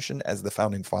Constitution as the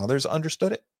founding fathers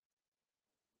understood it?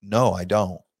 No, I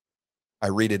don't. I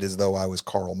read it as though I was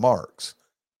Karl Marx,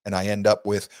 and I end up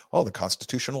with, the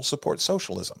Constitution will support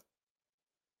socialism.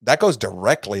 That goes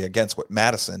directly against what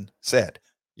Madison said.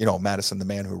 Madison, the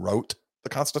man who wrote the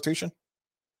Constitution.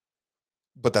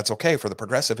 But that's okay. For the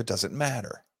progressive, it doesn't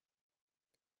matter.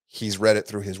 He's read it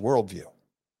through his worldview.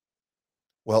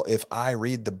 Well, if I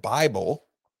read the Bible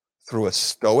through a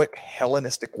Stoic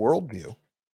Hellenistic worldview,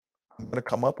 I'm going to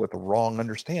come up with wrong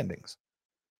understandings.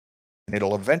 And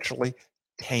it'll eventually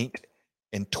taint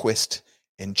and twist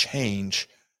and change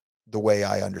the way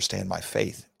I understand my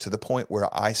faith to the point where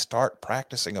I start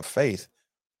practicing a faith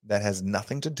that has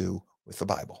nothing to do with the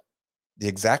Bible. The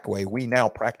exact way we now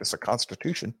practice a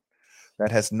constitution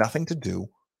that has nothing to do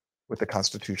with the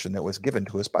Constitution that was given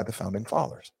to us by the founding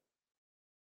fathers.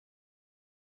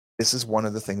 This is one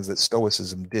of the things that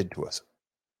Stoicism did to us.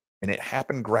 And it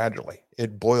happened gradually.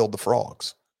 It boiled the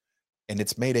frogs. And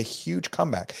it's made a huge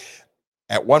comeback.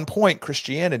 At one point,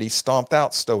 Christianity stomped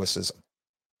out Stoicism.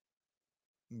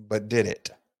 But did it?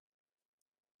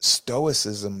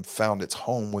 Stoicism found its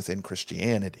home within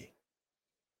Christianity.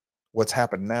 What's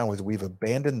happened now is we've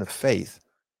abandoned the faith,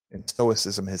 and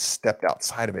Stoicism has stepped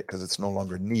outside of it because it's no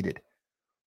longer needed.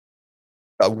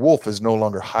 A wolf is no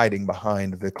longer hiding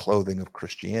behind the clothing of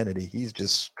Christianity. He's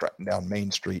just strutting down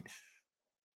Main Street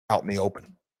out in the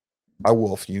open. By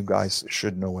wolf, you guys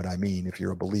should know what I mean. If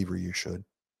you're a believer, you should.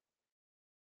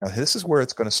 Now, this is where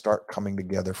it's going to start coming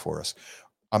together for us.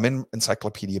 I'm in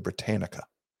Encyclopedia Britannica.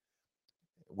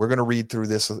 We're going to read through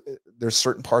this. There's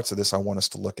certain parts of this I want us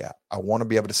to look at. I want to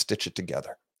be able to stitch it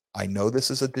together. I know this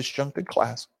is a disjuncted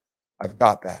class. I've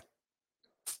got that.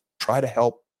 Try to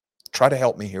help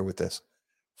me here with this.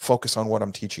 Focus on what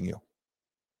I'm teaching you.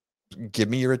 Give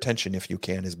me your attention if you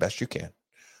can, as best you can.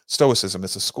 Stoicism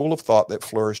is a school of thought that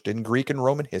flourished in Greek and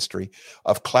Roman history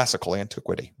of classical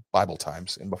antiquity, Bible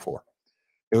times and before.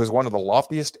 It was one of the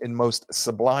loftiest and most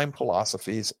sublime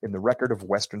philosophies in the record of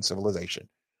Western civilization.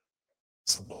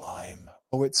 Sublime.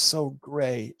 Oh, it's so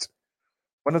great.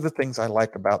 One of the things I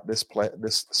like about this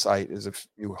site is if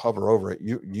you hover over it,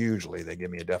 usually they give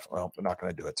me a well, they're not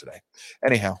going to do it today.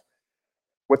 Anyhow,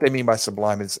 What they mean by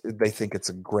sublime is they think it's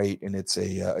a great and it's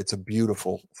a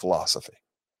beautiful philosophy.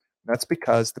 That's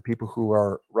because the people who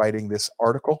are writing this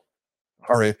article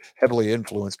are heavily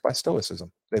influenced by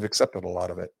Stoicism. They've accepted a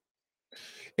lot of it.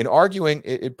 In arguing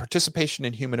participation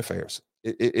in human affairs,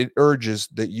 it urges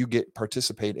that you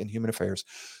participate in human affairs.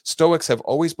 Stoics have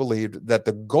always believed that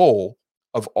the goal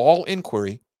of all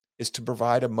inquiry is to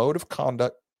provide a mode of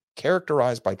conduct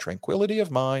characterized by tranquility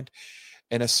of mind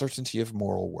and a certainty of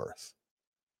moral worth.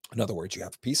 In other words, you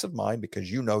have peace of mind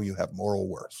because you know you have moral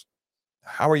worth.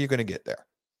 How are you going to get there?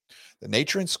 The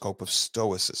nature and scope of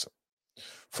Stoicism.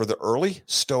 For the early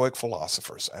Stoic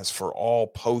philosophers, as for all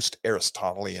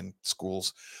post-Aristotelian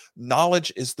schools,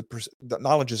 knowledge is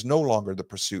no longer the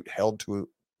pursuit held to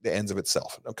the ends of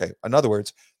itself. Okay, in other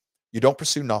words, you don't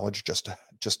pursue knowledge just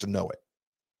to know it.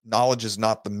 Knowledge is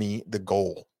not the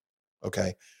goal.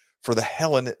 Okay, for the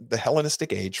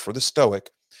Hellenistic age, for the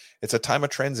Stoic, it's a time of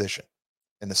transition.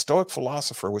 And the Stoic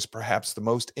philosopher was perhaps the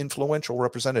most influential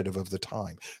representative of the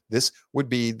time. This would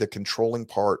be the controlling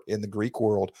part in the Greek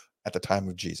world at the time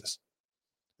of Jesus.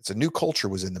 It's a new culture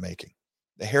was in the making.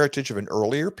 The heritage of an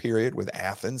earlier period with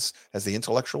Athens as the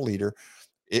intellectual leader,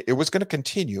 it was going to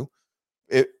continue,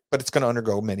 but it's going to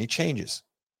undergo many changes.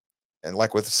 And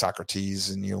like with Socrates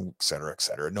and, et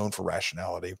cetera, known for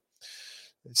rationality.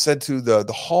 It said to the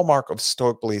hallmark of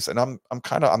Stoic beliefs, and I'm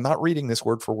not reading this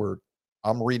word for word.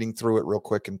 I'm reading through it real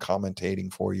quick and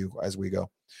commentating for you as we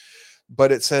go.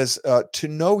 But it says, to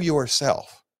know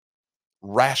yourself,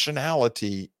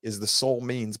 rationality is the sole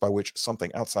means by which something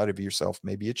outside of yourself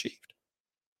may be achieved.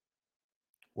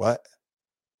 What?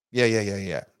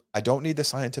 Yeah. I don't need the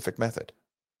scientific method.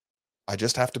 I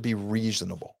just have to be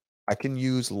reasonable. I can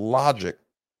use logic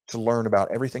to learn about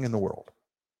everything in the world.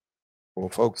 Well,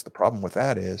 folks, the problem with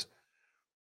that is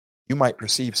you might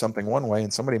perceive something one way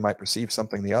and somebody might perceive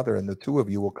something the other, and the two of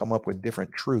you will come up with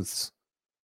different truths.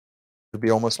 It'd be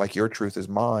almost like your truth is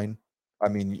mine. I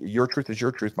mean, your truth is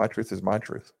your truth. My truth is my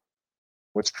truth.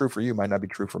 What's true for you might not be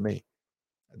true for me.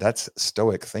 That's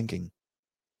Stoic thinking.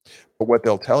 But what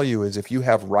they'll tell you is if you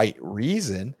have right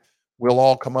reason, we'll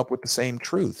all come up with the same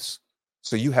truths.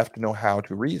 So you have to know how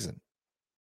to reason.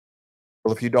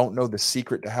 Well, if you don't know the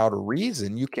secret to how to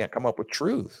reason, you can't come up with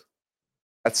truth.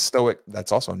 That's Stoic.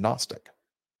 That's also Gnostic.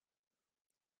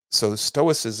 So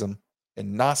Stoicism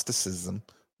and Gnosticism,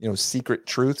 secret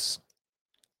truths,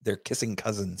 they're kissing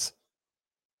cousins.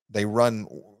 They run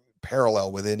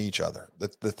parallel within each other.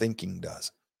 The thinking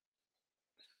does.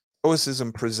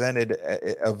 Stoicism presented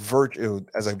a virtue,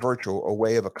 a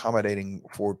way of accommodating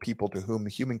for people to whom the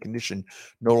human condition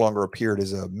no longer appeared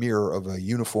as a mirror of a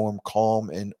uniform, calm,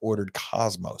 and ordered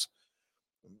cosmos.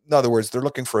 In other words, they're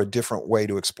looking for a different way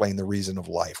to explain the reason of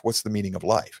life. What's the meaning of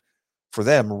life? For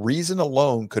them, reason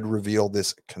alone could reveal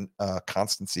this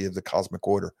constancy of the cosmic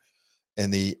order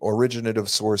and the originative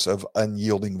source of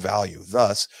unyielding value.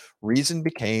 Thus, reason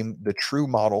became the true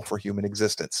model for human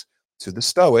existence. To the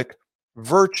Stoic,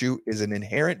 virtue is an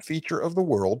inherent feature of the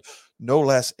world, no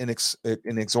less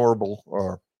inexorable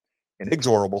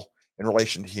in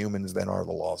relation to humans than are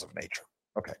the laws of nature.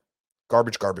 Okay.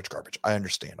 Garbage. I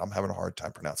understand. I'm having a hard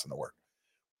time pronouncing the word.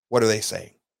 What are they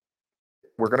saying?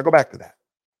 We're going to go back to that.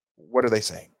 What are they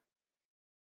saying?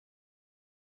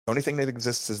 The only thing that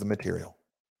exists is the material.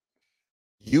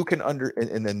 You can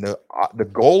and then the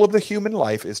goal of the human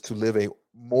life is to live a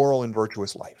moral and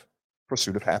virtuous life.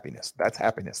 Pursuit of happiness. That's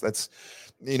happiness. That's,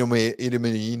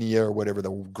 eudaimonia or whatever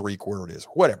the Greek word is.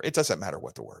 Whatever. It doesn't matter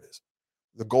what the word is.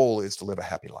 The goal is to live a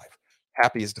happy life.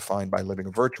 Happy is defined by living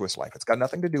a virtuous life. It's got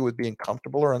nothing to do with being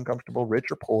comfortable or uncomfortable, rich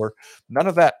or poor. None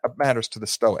of that matters to the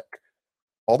Stoic.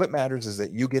 All that matters is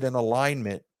that you get in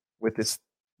alignment with this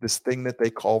thing that they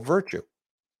call virtue.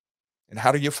 And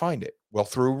how do you find it? Well,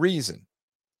 through reason.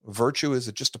 Virtue is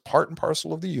just a part and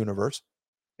parcel of the universe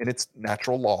in its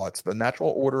natural law. It's the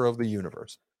natural order of the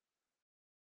universe.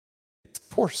 It's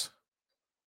force.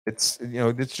 It's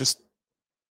just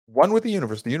one with the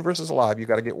universe. The universe is alive. You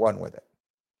got to get one with it.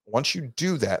 Once you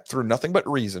do that through nothing but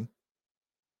reason,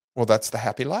 well, that's the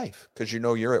happy life because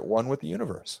you're at one with the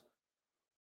universe.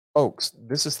 Folks,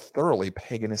 this is thoroughly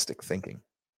paganistic thinking,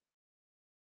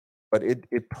 but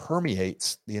it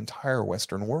permeates the entire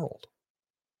Western world.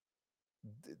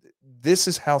 This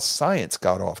is how science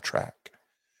got off track.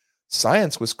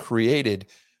 Science was created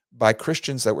by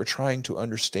Christians that were trying to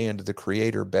understand the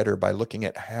Creator better by looking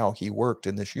at how he worked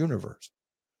in this universe.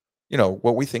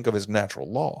 What we think of as natural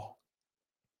law.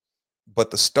 But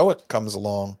the Stoic comes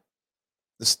along.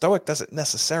 The Stoic doesn't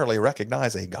necessarily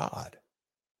recognize a God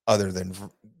other than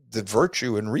the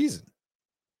virtue and reason.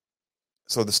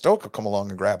 So the Stoic will come along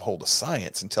and grab hold of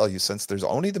science and tell you, since there's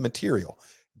only the material,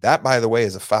 That, by the way,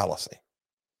 is a fallacy.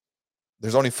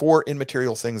 There's only 4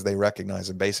 immaterial things they recognize,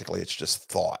 and basically it's just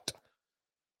thought.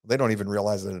 They don't even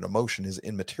realize that an emotion is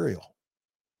immaterial.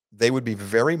 They would be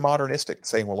very modernistic,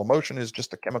 saying, well, emotion is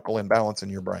just a chemical imbalance in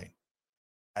your brain.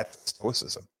 That's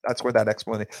Stoicism. That's where that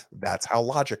explanation, that's how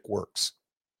logic works.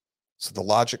 So the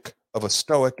logic of a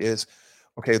Stoic is,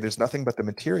 okay, there's nothing but the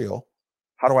material.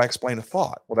 How do I explain a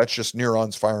thought? Well, that's just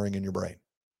neurons firing in your brain.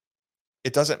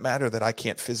 It doesn't matter that I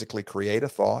can't physically create a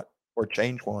thought or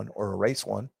change one or erase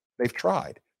one. They've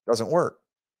tried. Doesn't work,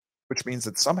 which means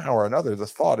that somehow or another, the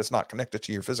thought is not connected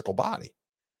to your physical body.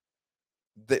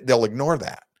 They'll ignore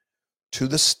that. To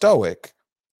the Stoic,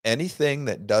 anything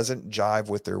that doesn't jive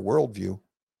with their worldview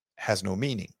has no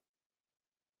meaning.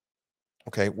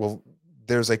 Okay, well,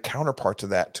 there's a counterpart to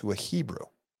that to a Hebrew.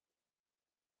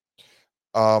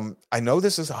 I know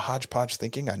this is a hodgepodge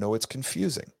thinking. I know it's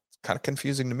confusing. It's kind of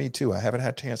confusing to me too. I haven't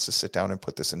had a chance to sit down and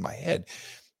put this in my head.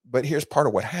 But here's part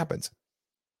of what happens.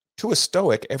 To a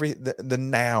Stoic, the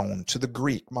noun, to the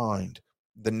Greek mind,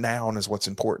 the noun is what's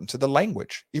important. To the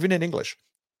language, even in English,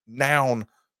 noun,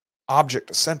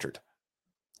 object centered.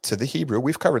 To the Hebrew,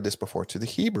 we've covered this before. To the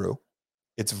Hebrew,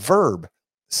 it's verb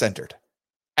centered,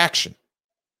 action.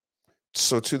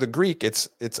 So to the Greek, it's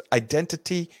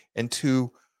identity, and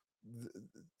to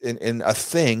in a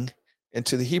thing, and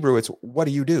to the Hebrew, it's what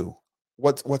do you do?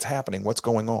 What's happening? What's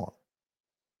going on?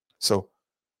 So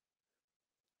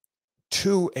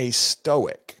to a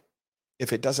Stoic,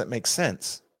 if it doesn't make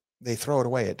sense, they throw it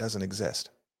away. It doesn't exist.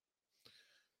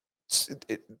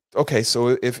 Okay,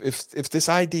 so if this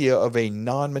idea of a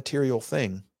non-material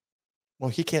thing, well,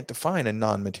 he can't define a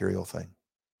non-material thing,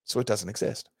 so it doesn't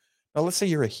exist. Now, let's say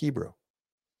you're a Hebrew.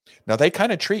 Now, they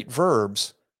kind of treat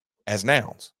verbs as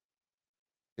nouns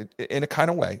in a kind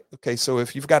of way. Okay, so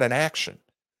if you've got an action,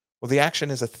 well, the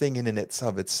action is a thing in and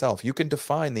of itself. You can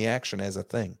define the action as a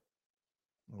thing.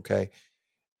 Okay,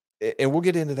 and we'll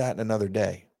get into that in another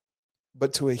day.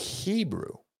 But to a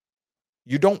Hebrew,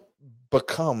 you don't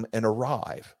become and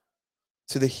arrive.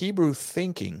 To the Hebrew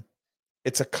thinking,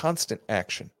 it's a constant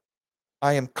action.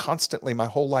 I am constantly, my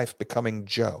whole life, becoming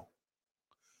Joe.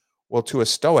 Well, to a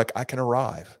Stoic, I can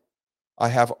arrive.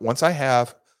 Once I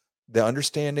have the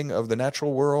understanding of the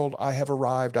natural world, I have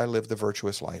arrived. I live the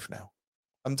virtuous life now.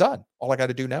 I'm done. All I got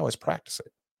to do now is practice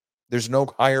it. There's no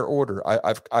higher order.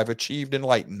 I've achieved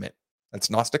enlightenment. That's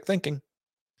Gnostic thinking.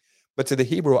 But to the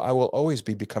Hebrew, I will always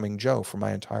be becoming Joe for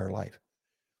my entire life.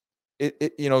 To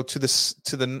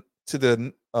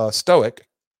the Stoic,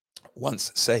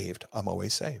 once saved, I'm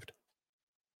always saved.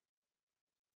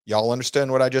 Y'all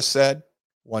understand what I just said?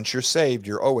 Once you're saved,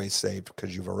 you're always saved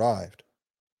because you've arrived.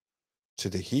 To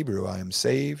the Hebrew, I am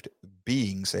saved,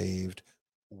 being saved,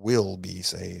 will be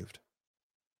saved.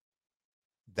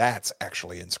 That's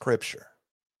actually in Scripture.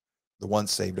 The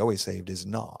once saved, always saved is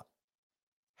not.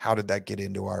 How did that get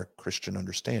into our Christian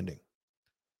understanding?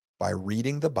 By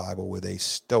reading the Bible with a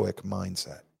Stoic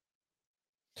mindset.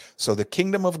 So the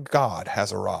kingdom of God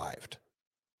has arrived.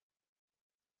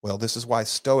 Well, this is why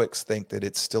Stoics think that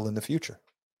it's still in the future,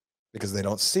 because they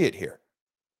don't see it here.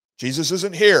 Jesus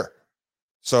isn't here.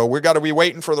 So we've got to be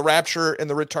waiting for the rapture and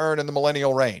the return and the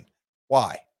millennial reign.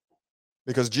 Why?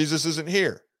 Because Jesus isn't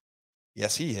here.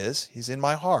 Yes, he is. He's in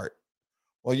my heart.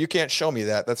 Well, you can't show me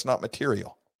that. That's not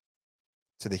material.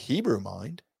 To the Hebrew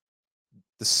mind,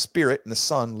 the Spirit and the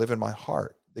Son live in my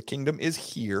heart. The kingdom is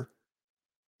here,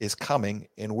 is coming,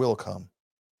 and will come,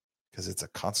 because it's a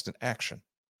constant action.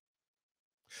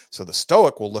 So the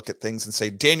Stoic will look at things and say,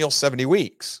 Daniel 70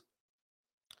 weeks.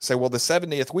 Say, well, the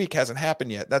 70th week hasn't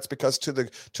happened yet. That's because to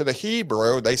the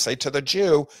Hebrew, they say to the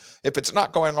Jew, if it's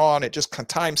not going on, it just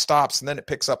time stops and then it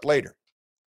picks up later.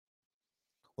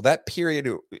 Well, that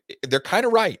period, they're kind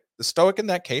of right. The Stoic in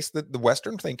that case, the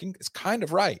Western thinking is kind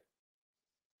of right,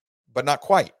 but not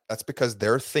quite. That's because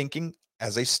they're thinking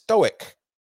as a Stoic.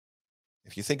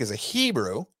 If you think as a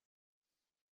Hebrew,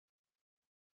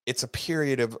 it's a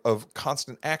period of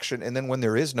constant action. And then when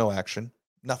there is no action,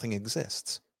 nothing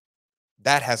exists.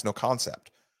 That has no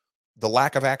concept. The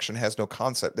lack of action has no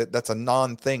concept. That's a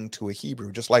non-thing to a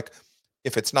Hebrew. Just like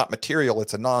if it's not material,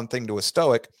 it's a non-thing to a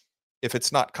Stoic. If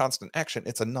it's not constant action,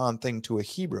 it's a non-thing to a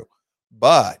Hebrew.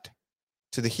 But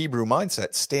to the Hebrew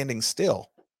mindset, standing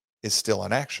still is still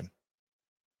an action.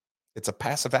 It's a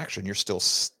passive action. You're still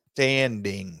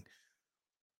standing.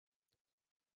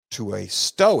 To a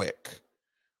Stoic,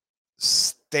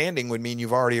 standing would mean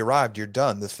you've already arrived. You're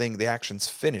done. The action's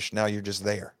finished. Now you're just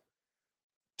there.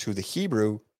 To the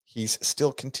Hebrew, he's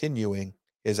still continuing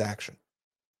his action.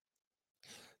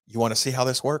 You want to see how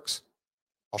this works?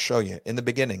 I'll show you. In the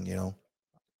beginning,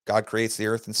 God creates the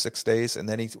earth in 6 days, and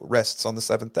then he rests on the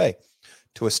seventh day.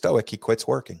 To a Stoic, he quits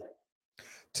working.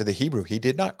 To the Hebrew, he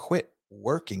did not quit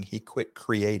working, he quit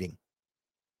creating.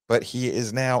 But he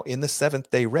is now in the seventh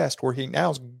day rest where he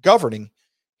now is governing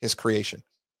his creation.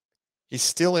 He's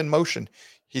still in motion.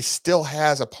 He still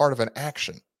has a part of an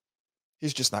action.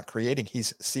 He's just not creating.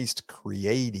 He's ceased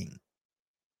creating.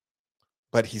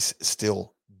 But he's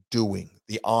still doing.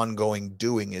 The ongoing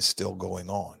doing is still going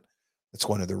on. It's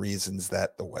one of the reasons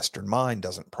that the Western mind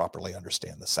doesn't properly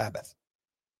understand the Sabbath.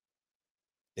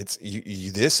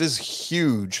 This is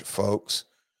huge, folks,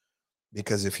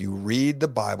 because if you read the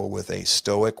Bible with a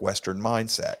Stoic Western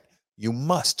mindset, you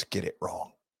must get it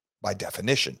wrong by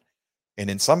definition. And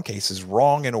in some cases,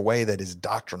 wrong in a way that is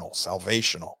doctrinal,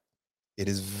 salvational. It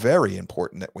is very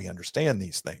important that we understand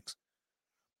these things.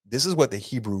 This is what the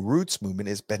Hebrew roots movement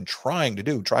has been trying to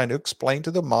do, trying to explain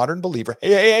to the modern believer,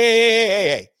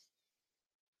 hey.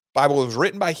 Bible was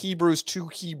written by Hebrews to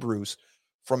Hebrews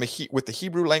with the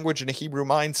Hebrew language and a Hebrew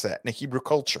mindset and a Hebrew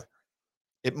culture.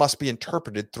 It must be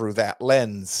interpreted through that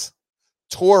lens.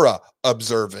 Torah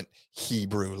observant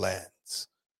Hebrew lens.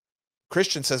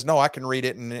 Christian says, no, I can read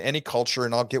it in any culture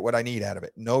and I'll get what I need out of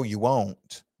it. No, you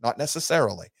won't. Not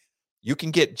necessarily. You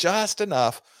can get just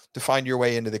enough to find your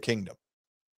way into the kingdom.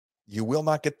 You will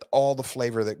not get all the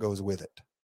flavor that goes with it.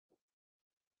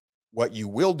 What you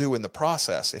will do in the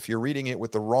process, if you're reading it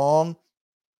with the wrong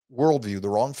worldview, the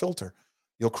wrong filter,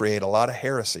 you'll create a lot of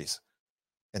heresies.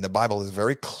 And the Bible is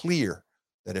very clear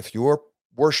that if you're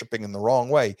worshiping in the wrong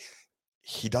way,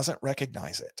 he doesn't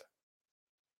recognize it.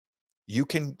 You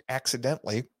can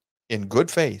accidentally, in good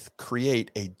faith,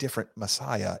 create a different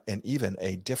Messiah and even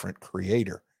a different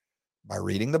creator by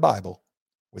reading the Bible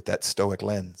with that Stoic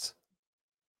lens.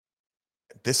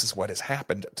 This is what has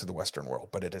happened to the Western world,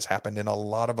 but it has happened in a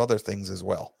lot of other things as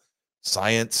well.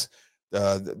 Science,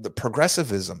 the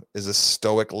progressivism is a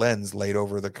Stoic lens laid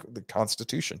over the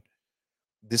Constitution.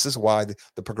 This is why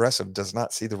the progressive does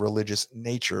not see the religious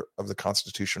nature of the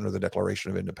Constitution or the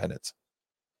Declaration of Independence.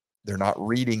 They're not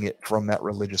reading it from that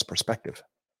religious perspective.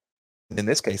 And in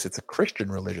this case, it's a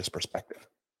Christian religious perspective.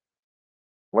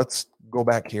 Let's go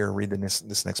back here and read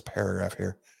this next paragraph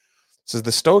here. It says,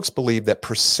 the Stoics believe that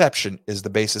perception is the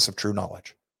basis of true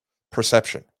knowledge.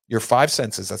 Perception. Your five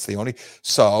senses, that's the only.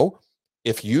 So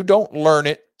if you don't learn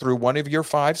it through one of your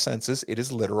five senses, it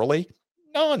is literally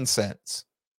nonsense.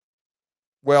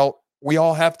 Well, we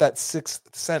all have that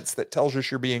sixth sense that tells us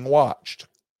you're being watched.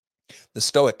 The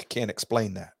Stoic can't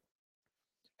explain that.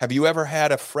 Have you ever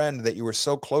had a friend that you were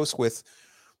so close with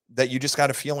that you just got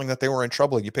a feeling that they were in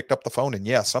trouble? You picked up the phone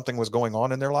and something was going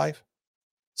on in their life,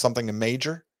 something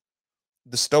major.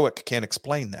 The Stoic can't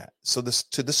explain that. So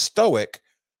to the Stoic,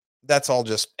 that's all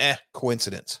just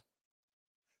coincidence.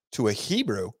 To a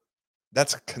Hebrew,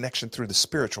 that's a connection through the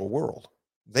spiritual world.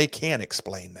 They can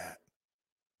explain that.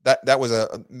 That was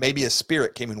maybe a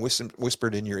spirit came and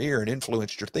whispered in your ear and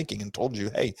influenced your thinking and told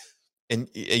you, hey, and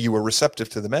you were receptive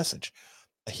to the message.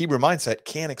 A Hebrew mindset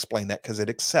can't explain that because it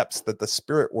accepts that the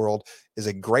spirit world is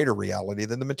a greater reality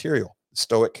than the material.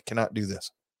 Stoic cannot do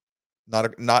this.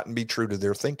 Not be true to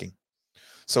their thinking.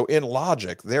 So in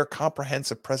logic, their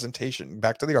comprehensive presentation,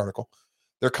 back to the article,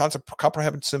 their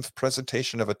comprehensive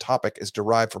presentation of a topic is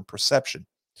derived from perception,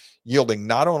 yielding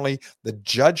not only the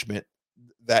judgment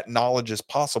that knowledge is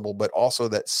possible, but also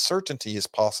that certainty is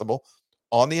possible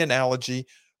on the analogy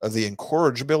of the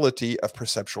incorrigibility of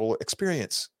perceptual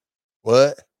experience.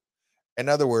 What? In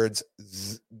other words,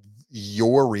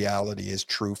 your reality is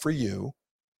true for you.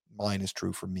 Mine is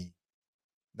true for me.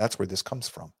 That's where this comes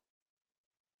from.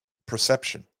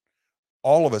 Perception.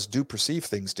 All of us do perceive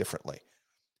things differently.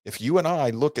 If you and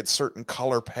I look at certain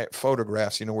color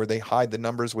photographs, where they hide the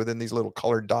numbers within these little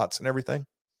colored dots and everything,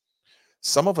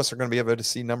 some of us are going to be able to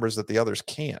see numbers that the others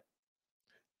can't.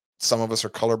 Some of us are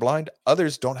colorblind.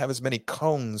 Others don't have as many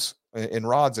cones and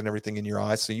rods and everything in your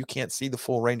eyes, so you can't see the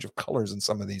full range of colors in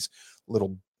some of these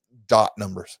little dot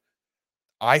numbers.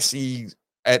 I see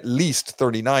at least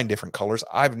 39 different colors.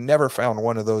 I've never found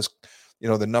one of those,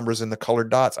 the numbers in the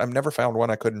colored dots. I've never found one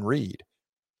I couldn't read.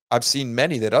 I've seen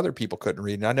many that other people couldn't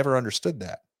read, and I never understood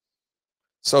that.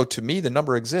 So to me, the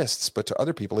number exists, but to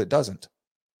other people, it doesn't.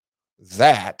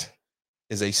 That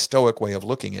is a Stoic way of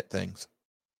looking at things.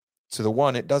 To the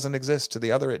one, it doesn't exist. To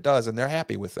the other, it does, and they're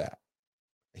happy with that.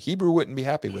 The Hebrew wouldn't be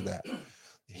happy with that.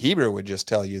 The Hebrew would just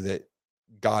tell you that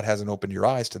God hasn't opened your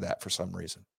eyes to that for some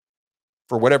reason.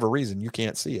 For whatever reason, you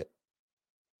can't see it.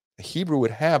 The Hebrew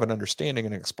would have an understanding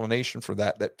and explanation for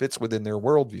that fits within their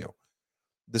worldview.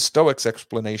 The Stoics'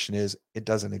 explanation is it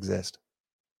doesn't exist,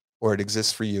 or it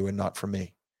exists for you and not for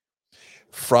me.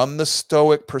 From the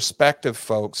Stoic perspective,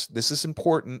 folks, this is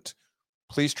important.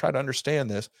 Please try to understand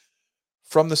this.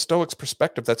 From the Stoics'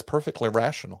 perspective, that's perfectly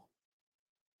rational.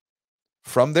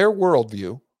 From their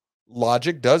worldview,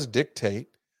 logic does dictate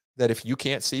that if you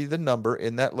can't see the number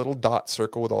in that little dot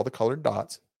circle with all the colored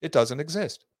dots, it doesn't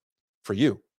exist for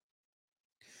you.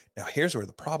 Now, here's where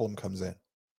the problem comes in.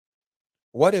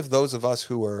 What if those of us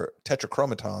who are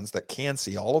tetrachromatons that can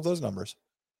see all of those numbers,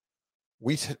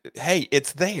 hey,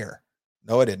 it's there.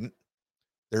 No, it didn't.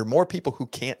 There are more people who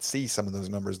can't see some of those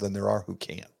numbers than there are who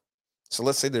can. So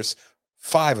let's say there's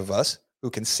 5 of us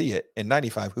who can see it and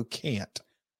 95 who can't.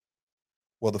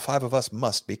 Well, the 5 of us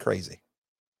must be crazy.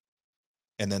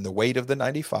 And then the weight of the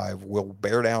 95 will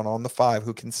bear down on the 5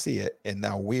 who can see it. And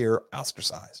now we're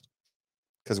ostracized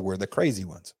because we're the crazy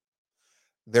ones.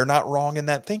 They're not wrong in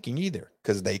that thinking either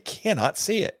because they cannot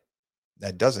see it.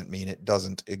 That doesn't mean it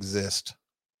doesn't exist.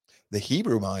 The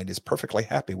Hebrew mind is perfectly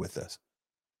happy with this.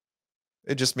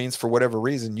 It just means for whatever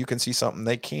reason, you can see something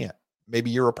they can't. Maybe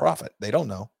you're a prophet. They don't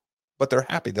know, but they're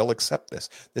happy. They'll accept this.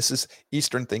 This is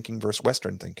Eastern thinking versus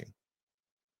Western thinking.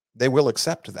 They will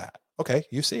accept that. Okay,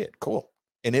 you see it. Cool.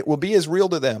 And it will be as real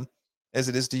to them as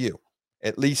it is to you,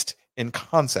 at least in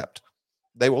concept.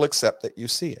 They will accept that you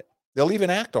see it. They'll even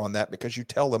act on that because you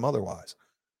tell them otherwise.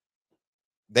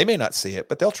 They may not see it,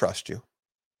 but they'll trust you.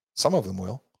 Some of them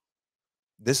will.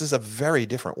 This is a very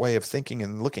different way of thinking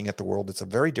and looking at the world. It's a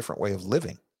very different way of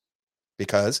living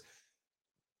because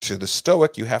to the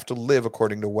Stoic, you have to live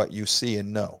according to what you see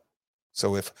and know.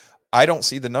 So if I don't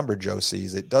see the number Joe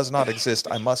sees, it does not exist.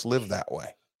 I must live that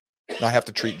way. And I have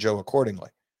to treat Joe accordingly.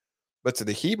 But to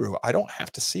the Hebrew, I don't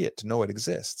have to see it to know it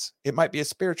exists. It might be a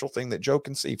spiritual thing that Joe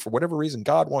can see. For whatever reason,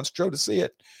 God wants Joe to see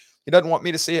it. He doesn't want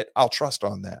me to see it. I'll trust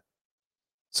on that.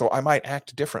 So I might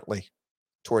act differently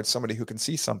towards somebody who can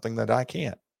see something that I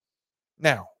can't.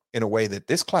 Now, in a way that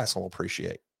this class will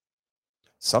appreciate,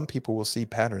 some people will see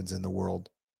patterns in the world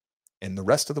and the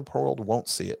rest of the world won't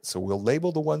see it. So we'll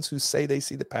label the ones who say they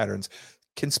see the patterns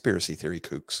conspiracy theory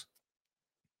kooks.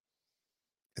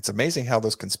 It's amazing how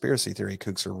those conspiracy theory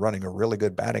kooks are running a really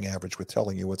good batting average with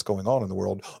telling you what's going on in the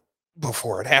world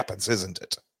before it happens, isn't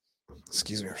it?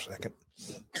 Excuse me for a second.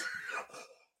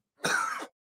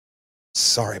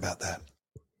 Sorry about that.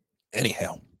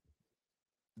 Anyhow,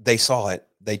 they saw it.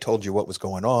 They told you what was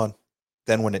going on.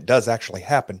 Then when it does actually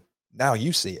happen, now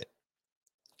you see it.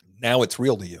 Now it's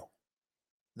real to you.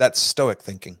 That's Stoic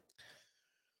thinking.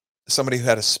 Somebody who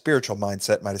had a spiritual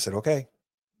mindset might have said, okay,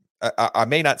 I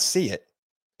may not see it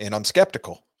and I'm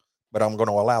skeptical, but I'm going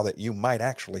to allow that you might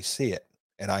actually see it.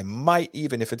 And I might,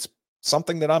 even if it's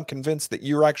something that I'm convinced that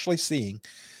you're actually seeing,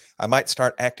 I might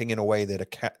start acting in a way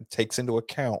that takes into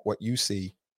account what you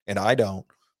see and I don't,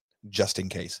 just in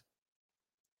case.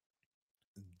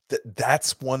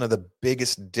 That's one of the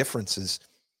biggest differences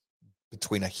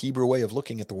between a Hebrew way of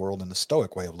looking at the world and the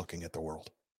Stoic way of looking at the world.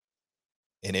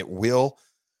 And it will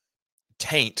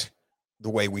taint the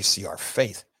way we see our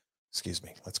faith. Excuse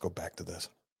me. Let's go back to this.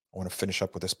 I want to finish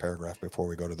up with this paragraph before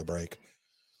we go to the break.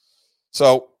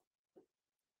 So,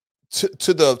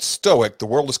 to the Stoic, the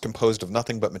world is composed of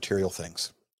nothing but material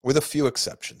things, with a few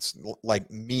exceptions. Like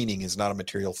meaning is not a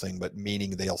material thing, but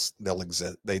meaning they'll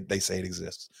exist. They say it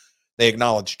exists. They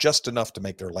acknowledge just enough to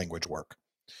make their language work.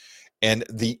 And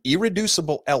the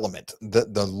irreducible element,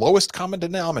 the lowest common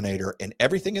denominator in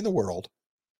everything in the world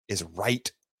is right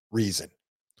reason,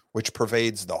 which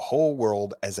pervades the whole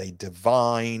world as a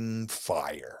divine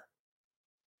fire.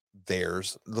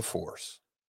 There's the force.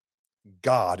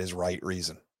 God is right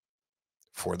reason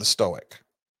for the Stoic.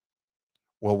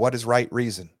 Well, what is right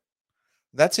reason?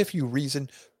 That's if you reason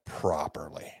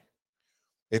properly.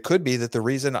 It could be that the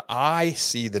reason I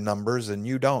see the numbers and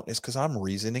you don't is because I'm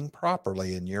reasoning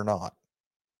properly and you're not.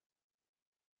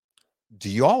 Do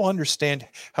you all understand?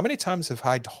 How many times have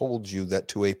I told you that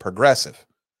to a progressive,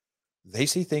 they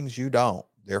see things you don't,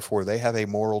 therefore they have a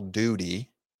moral duty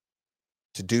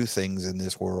to do things in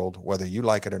this world, whether you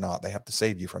like it or not. They have to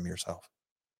save you from yourself.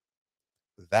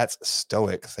 That's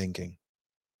Stoic thinking.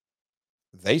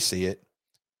 They see it,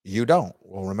 you don't.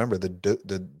 Well, remember,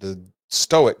 the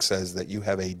Stoic says that you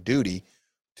have a duty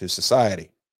to society.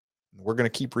 We're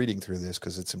going to keep reading through this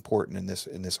because it's important in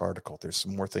this article. There's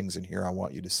some more things in here I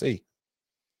want you to see.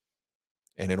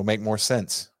 And it'll make more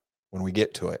sense when we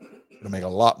get to it. It'll make a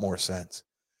lot more sense.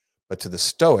 But to the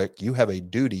Stoic, you have a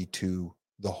duty to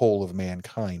the whole of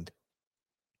mankind.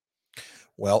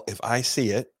 Well, if I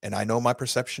see it and I know my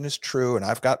perception is true and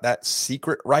I've got that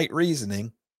secret right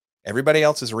reasoning, everybody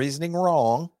else is reasoning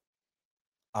wrong,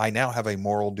 I now have a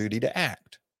moral duty to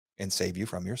act and save you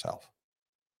from yourself.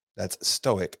 That's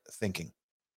Stoic thinking.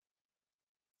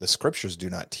 The scriptures do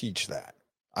not teach that.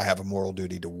 I have a moral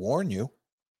duty to warn you,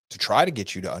 to try to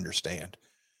get you to understand.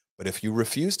 But if you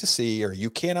refuse to see, or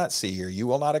you cannot see, or you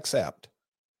will not accept,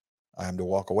 I am to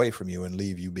walk away from you and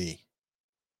leave you be.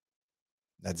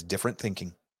 That's different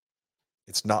thinking.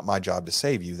 It's not my job to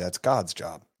save you. That's God's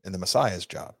job and the Messiah's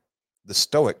job. The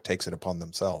Stoic takes it upon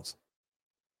themselves.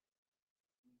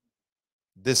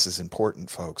 This is important,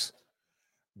 folks,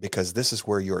 because this is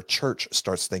where your church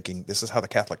starts thinking. This is how the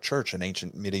Catholic Church in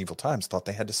ancient medieval times thought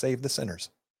they had to save the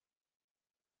sinners.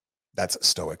 That's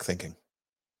Stoic thinking.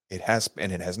 It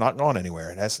has not gone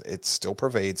anywhere. It still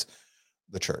pervades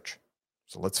the church.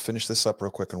 So let's finish this up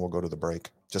real quick and we'll go to the break.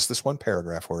 Just this one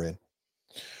paragraph we're in.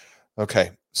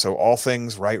 Okay, so all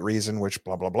things, right reason, which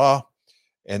blah, blah, blah.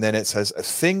 And then it says,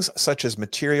 things such as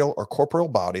material or corporeal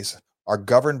bodies are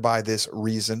governed by this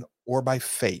reason or by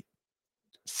fate.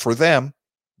 For them,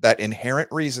 that inherent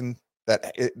reason,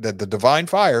 that the divine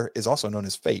fire is also known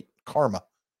as fate, karma.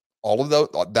 All of those,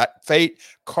 that fate,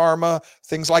 karma,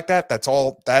 things like that,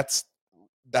 that's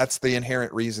the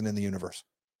inherent reason in the universe.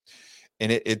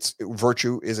 And its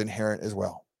virtue is inherent as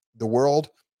well. The world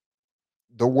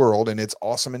in its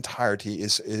awesome entirety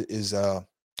is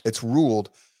it's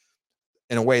ruled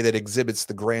in a way that exhibits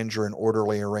the grandeur and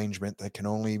orderly arrangement that can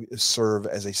only serve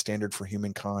as a standard for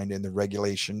humankind in the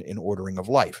regulation and ordering of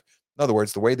life. In other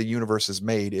words, the way the universe is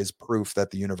made is proof that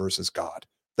the universe is God.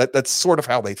 That's sort of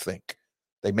how they think.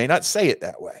 They may not say it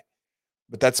that way,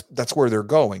 but that's where they're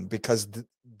going, because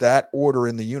that order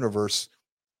in the universe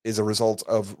is a result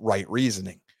of right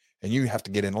reasoning, and you have to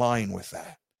get in line with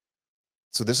that.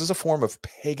 So this is a form of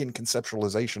pagan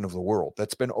conceptualization of the world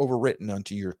that's been overwritten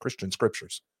onto your Christian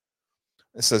scriptures.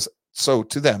 It says, so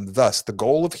to them, thus, the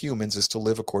goal of humans is to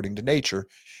live according to nature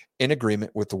in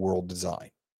agreement with the world design.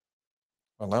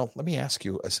 Well, now, let me ask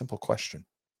you a simple question.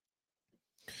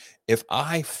 If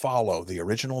I follow the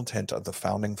original intent of the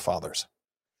founding fathers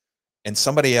and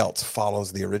somebody else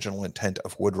follows the original intent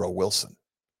of Woodrow Wilson,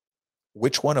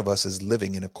 which one of us is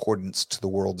living in accordance to the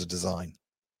world's design?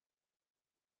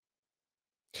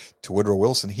 To Woodrow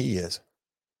Wilson, he is.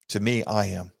 To me, I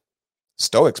am.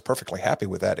 Stoic's perfectly happy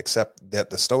with that, except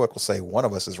that the Stoic will say one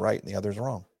of us is right and the other is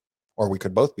wrong. Or we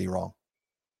could both be wrong.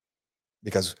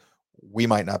 Because we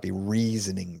might not be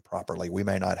reasoning properly. We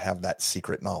may not have that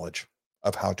secret knowledge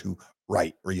of how to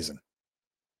right reason.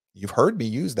 You've heard me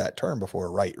use that term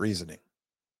before, right reasoning.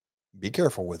 Be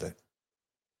careful with it.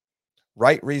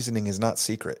 Right reasoning is not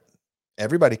secret.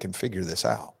 Everybody can figure this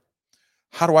out.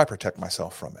 How do I protect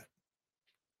myself from it?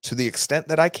 To the extent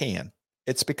that I can,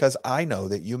 it's because I know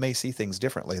that you may see things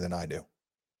differently than I do.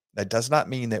 That does not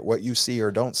mean that what you see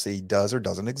or don't see does or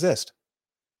doesn't exist.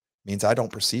 It means I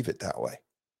don't perceive it that way.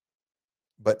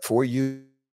 But for you,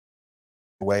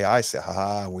 the way I see,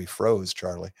 we froze,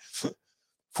 Charlie.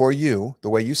 For you, the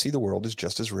way you see the world is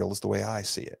just as real as the way I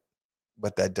see it.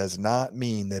 But that does not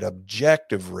mean that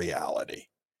objective reality,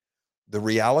 the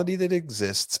reality that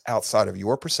exists outside of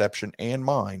your perception and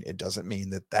mine, it doesn't mean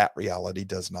that that reality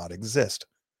does not exist.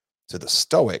 To the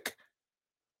Stoic,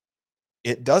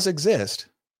 it does exist,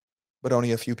 but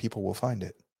only a few people will find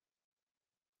it.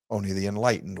 Only the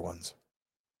enlightened ones.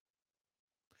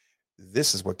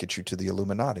 This is what gets you to the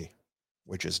Illuminati,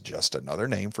 which is just another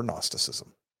name for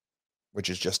Gnosticism, which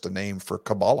is just a name for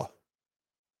Kabbalah.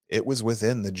 It was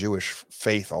within the Jewish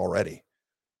faith already,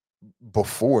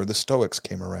 before the Stoics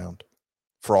came around.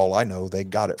 For all I know, they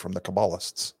got it from the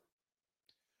Kabbalists.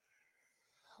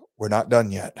 We're not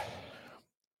done yet.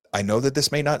 I know that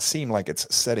this may not seem like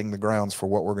it's setting the grounds for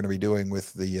what we're going to be doing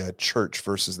with the church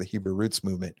versus the Hebrew roots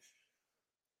movement.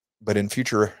 But in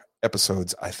future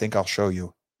episodes, I think I'll show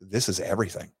you this is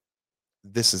everything.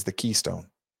 This is the keystone,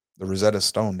 the Rosetta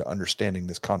Stone to understanding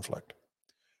this conflict.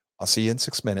 I'll see you in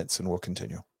 6 minutes and we'll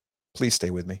continue. Please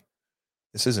stay with me.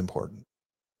 This is important.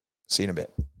 See you in a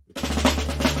bit.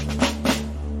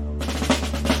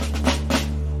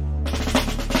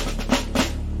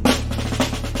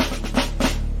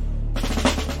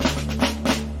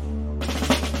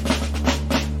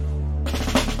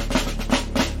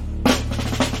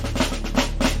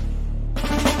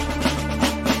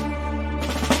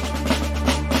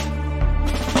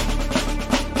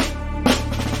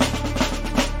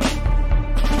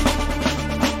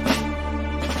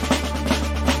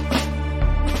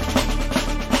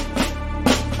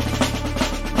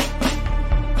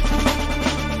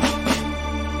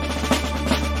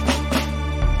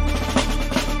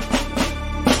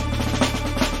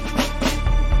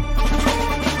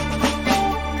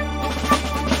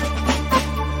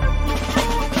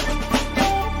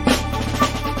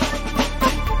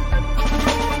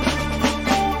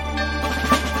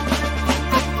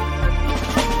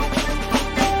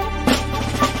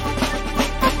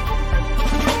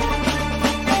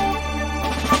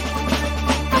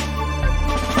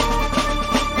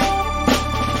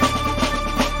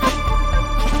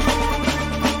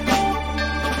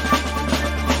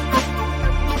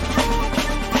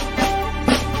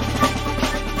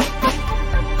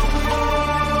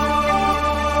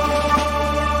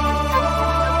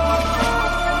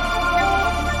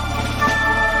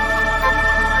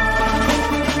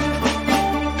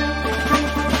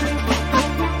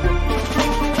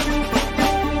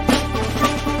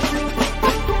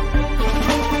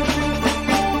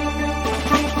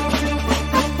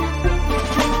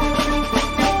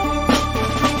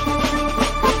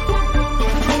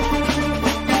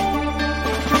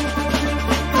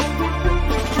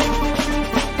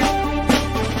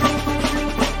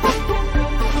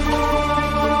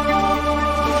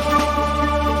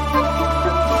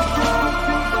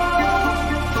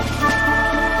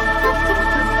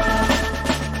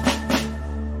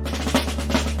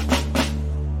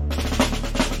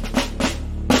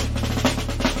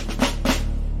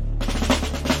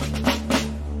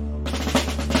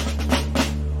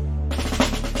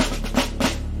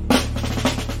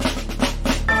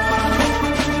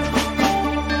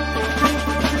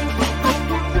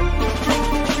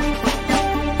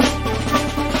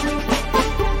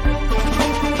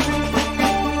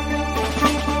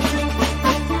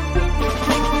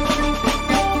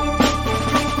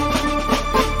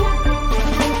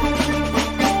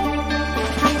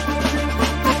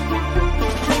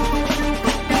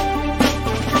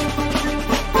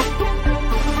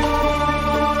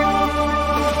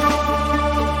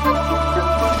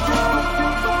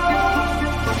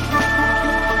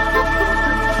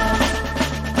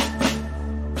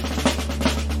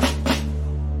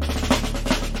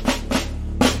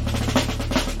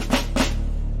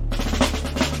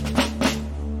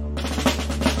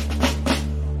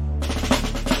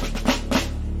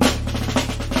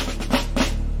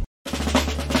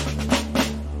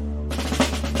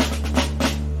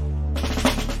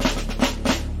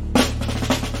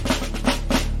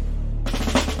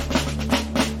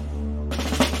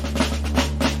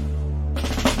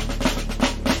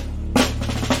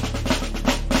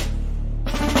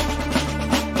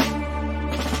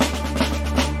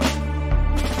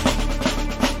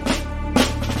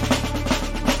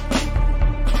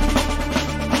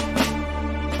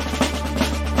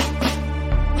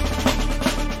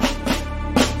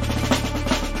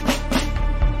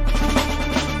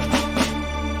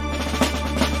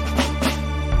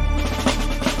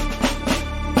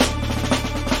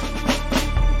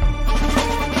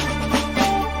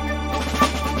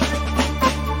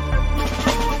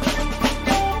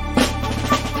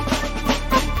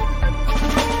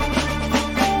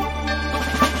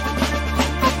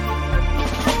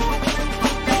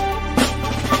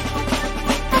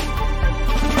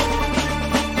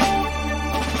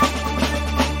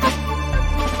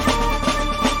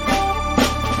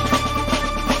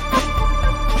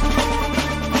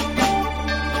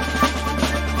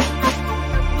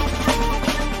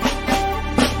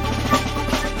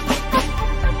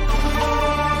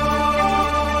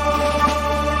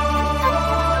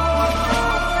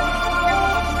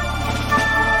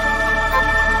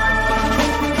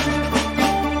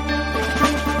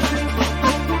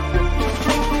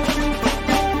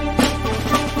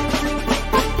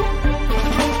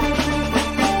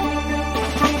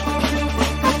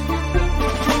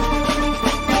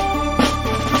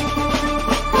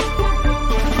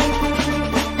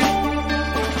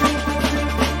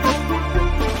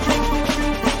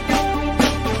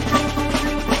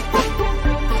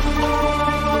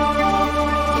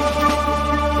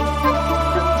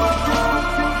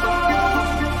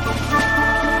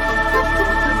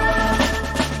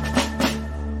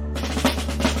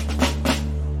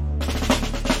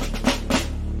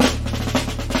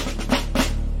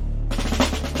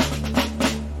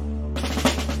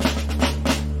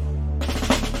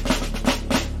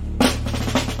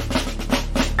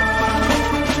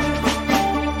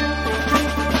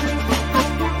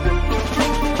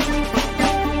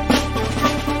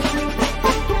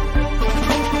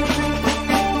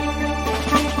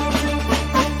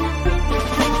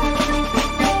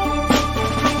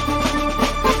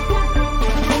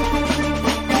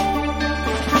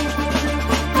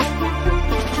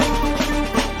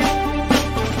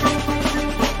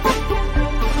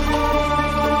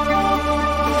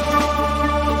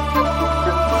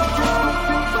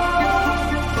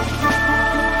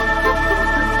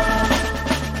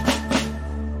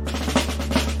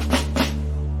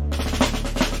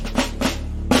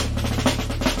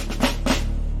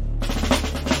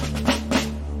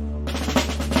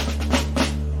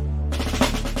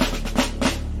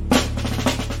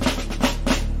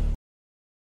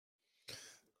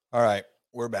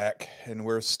 we're back, and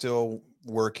we're still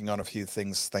working on a few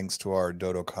things thanks to our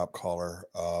Dodo Cop caller.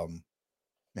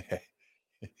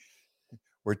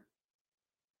 We're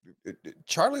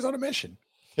Charlie's on a mission.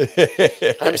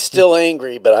 I'm still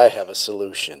angry, but I have a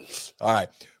solution. All right.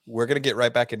 We're going to get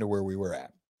right back into where we were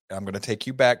at. I'm going to take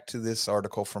you back to this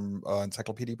article from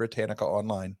Encyclopedia Britannica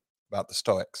online about the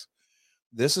Stoics.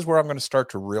 This is where I'm going to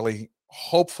start to really,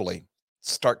 hopefully,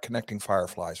 start connecting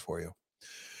fireflies for you.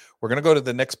 We're going to go to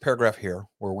the next paragraph here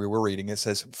where we were reading. It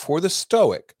says, for the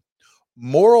Stoic,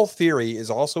 moral theory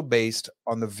is also based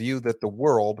on the view that the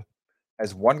world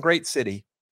as one great city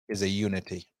is a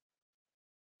unity.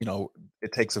 You know,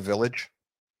 it takes a village.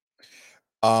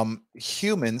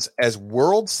 Humans as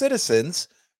world citizens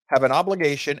have an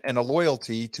obligation and a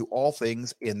loyalty to all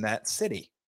things in that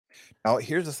city. Now,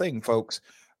 here's the thing, folks.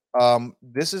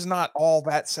 This is not all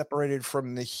that separated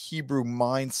from the Hebrew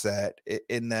mindset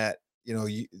in that, you know,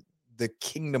 the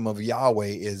kingdom of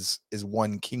Yahweh is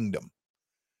one kingdom.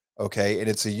 Okay. And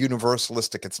it's a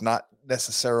universalistic, it's not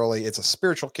necessarily, it's a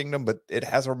spiritual kingdom, but it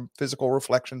has a physical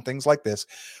reflection, things like this.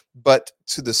 But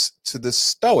to the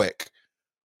Stoic,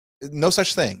 no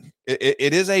such thing.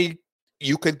 It is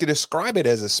you could describe it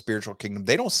as a spiritual kingdom.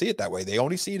 They don't see it that way. They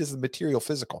only see it as the material,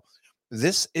 physical.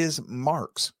 This is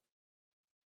Marx.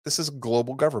 This is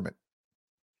global government.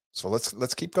 So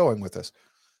let's keep going with this.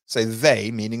 Say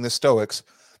they, meaning the Stoics,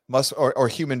 must, or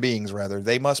human beings rather,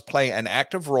 they must play an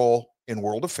active role in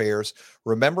world affairs,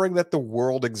 remembering that the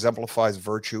world exemplifies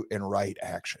virtue and right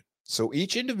action. So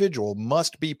each individual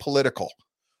must be political,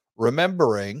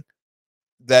 remembering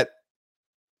that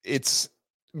it's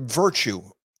virtue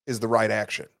is the right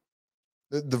action.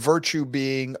 The virtue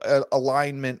being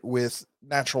alignment with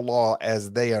natural law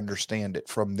as they understand it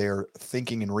from their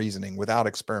thinking and reasoning without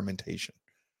experimentation.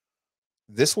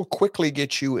 This will quickly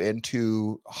get you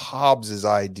into Hobbes's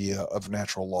idea of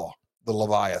natural law, the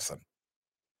Leviathan.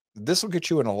 This will get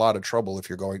you in a lot of trouble if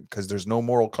you're going, because there's no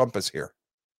moral compass here.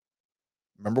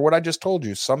 Remember what I just told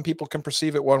you. Some people can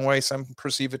perceive it one way, some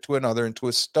perceive it to another, and to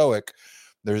a Stoic,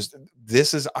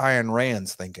 this is Ayn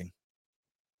Rand's thinking.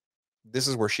 This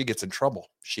is where she gets in trouble.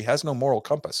 She has no moral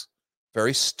compass.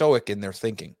 Very Stoic in their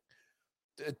thinking.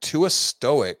 To a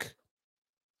Stoic,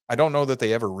 I don't know that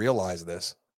they ever realize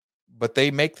this, but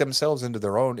they make themselves into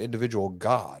their own individual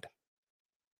God.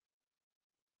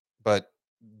 But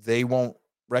they won't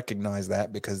recognize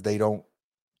that because they don't,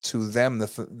 to them,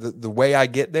 the way I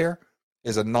get there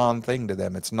is a non-thing to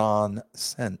them. It's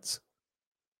nonsense.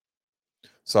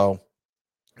 So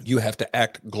you have to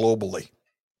act globally.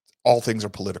 All things are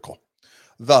political.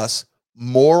 Thus,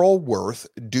 moral worth,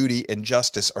 duty, and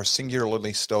justice are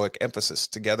singularly Stoic emphasis,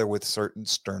 together with certain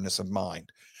sternness of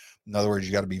mind. In other words,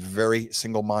 you got to be very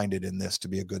single-minded in this to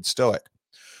be a good Stoic.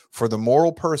 For the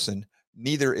moral person,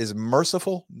 neither is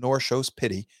merciful nor shows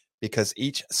pity, because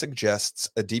each suggests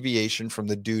a deviation from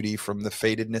the duty, from the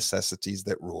fated necessities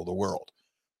that rule the world.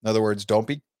 In other words, don't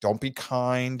be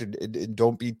kind, and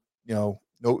don't be,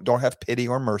 don't have pity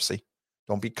or mercy.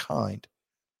 Don't be kind,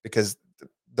 because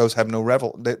those have no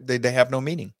they have no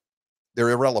meaning. They're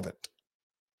irrelevant.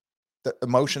 The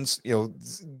emotions,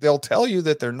 they'll tell you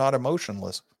that they're not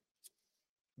emotionless,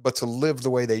 but to live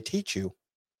the way they teach you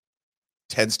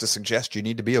tends to suggest you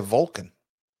need to be a Vulcan.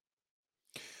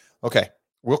 Okay,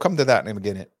 we'll come to that in a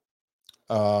minute.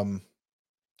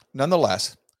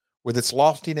 Nonetheless, with its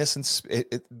loftiness, and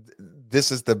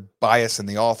this is the bias in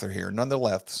the author here.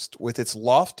 Nonetheless, with its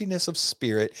loftiness of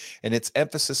spirit and its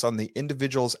emphasis on the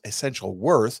individual's essential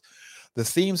worth, the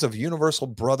themes of universal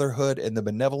brotherhood and the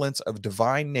benevolence of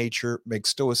divine nature make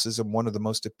Stoicism one of the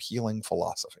most appealing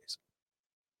philosophies.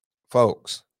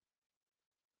 Folks,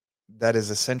 that is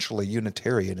essentially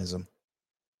Unitarianism.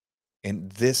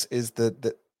 And this is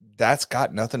that's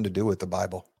got nothing to do with the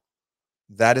Bible.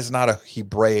 That is not a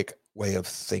Hebraic way of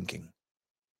thinking.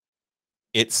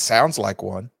 It sounds like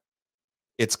one.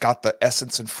 It's got the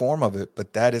essence and form of it,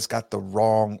 but that has got the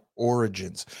wrong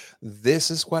origins.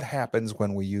 This is what happens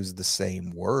when we use the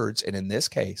same words. And in this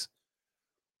case,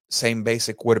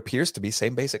 what appears to be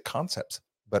same basic concepts,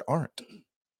 but aren't.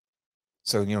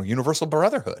 So, universal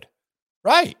brotherhood.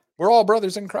 Right. We're all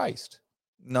brothers in Christ.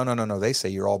 No. They say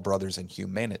you're all brothers in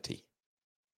humanity.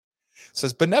 It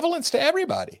says benevolence to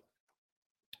everybody.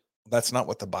 That's not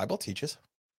what the Bible teaches.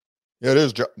 It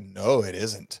is. No, it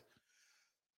isn't.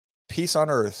 Peace on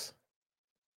earth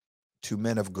to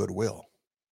men of goodwill.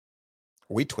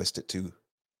 We twist it to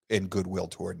in goodwill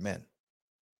toward men.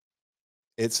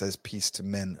 It says peace to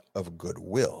men of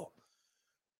goodwill.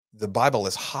 The Bible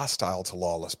is hostile to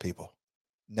lawless people.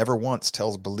 Never once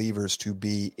tells believers to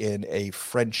be in a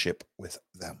friendship with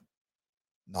them.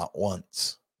 Not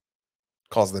once.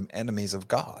 calls them enemies of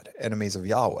God, enemies of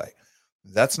Yahweh.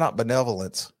 That's not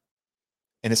benevolence.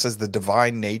 And it says the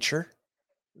divine nature,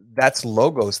 that's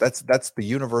logos. That's the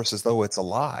universe as though it's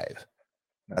alive.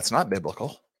 That's not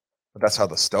biblical, but that's how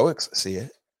the Stoics see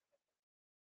it.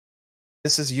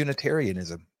 This is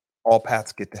Unitarianism. All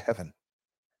paths get to heaven.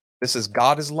 This is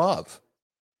God is love.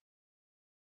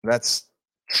 That's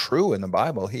true in the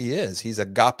Bible. He is. He's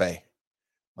agape.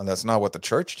 And that's not what the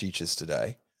church teaches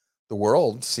today. The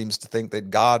world seems to think that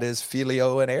God is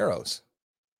phileo and eros.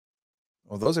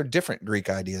 Well, those are different Greek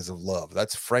ideas of love.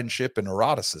 That's friendship and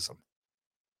eroticism.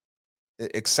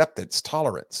 Acceptance,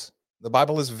 tolerance. The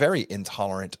Bible is very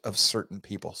intolerant of certain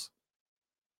peoples.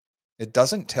 It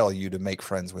doesn't tell you to make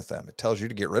friends with them. It tells you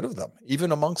to get rid of them.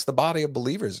 Even amongst the body of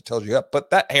believers, it tells you, put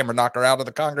that hammer knocker out of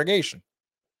the congregation.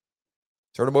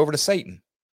 Turn them over to Satan.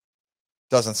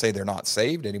 Doesn't say they're not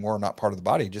saved anymore, not part of the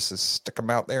body. It just says stick them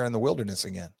out there in the wilderness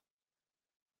again.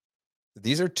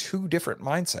 These are two different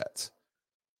mindsets.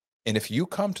 And if you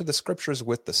come to the scriptures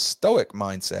with the Stoic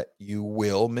mindset, you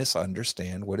will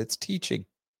misunderstand what it's teaching.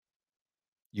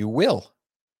 You will.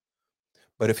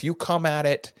 But if you come at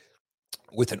it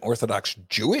with an Orthodox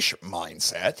Jewish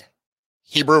mindset,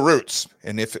 Hebrew roots,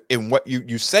 and if in what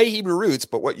you say Hebrew roots,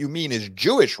 but what you mean is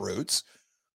Jewish roots,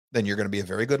 then you're going to be a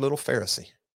very good little Pharisee.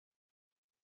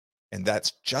 And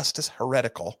that's just as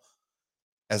heretical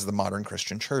as the modern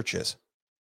Christian church is,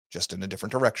 just in a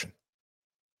different direction.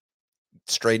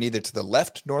 Stray neither to the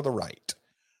left nor the right.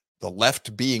 The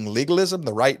left being legalism,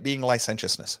 the right being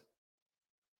licentiousness.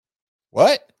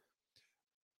 What?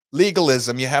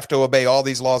 Legalism, you have to obey all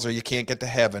these laws or you can't get to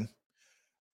heaven.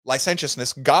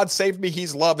 Licentiousness, God saved me,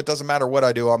 he's love, it doesn't matter what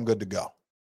I do, I'm good to go.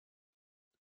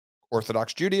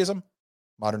 Orthodox Judaism,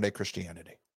 modern day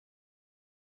Christianity.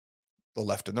 The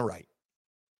left and the right.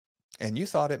 And you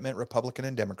thought it meant Republican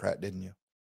and Democrat, didn't you?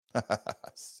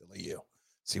 Silly you.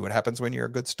 See what happens when you're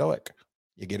a good Stoic.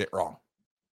 You get it wrong.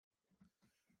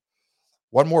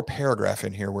 One more paragraph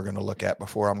in here we're going to look at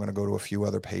before I'm going to go to a few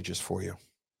other pages for you.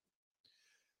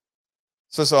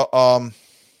 So,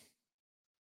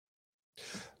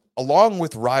 along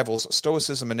with rivals,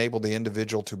 Stoicism enabled the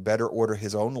individual to better order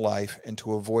his own life and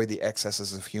to avoid the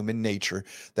excesses of human nature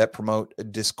that promote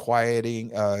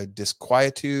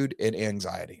disquietude and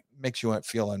anxiety. Makes you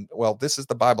feel, well, this is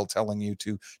the Bible telling you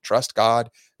to trust God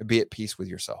and be at peace with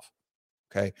yourself.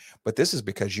 Okay. But this is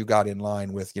because you got in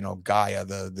line with, Gaia,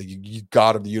 the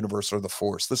God of the universe or the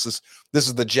force. This is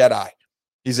the Jedi.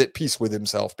 He's at peace with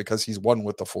himself because he's one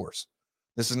with the force.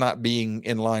 This is not being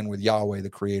in line with Yahweh, the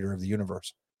creator of the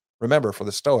universe. Remember, for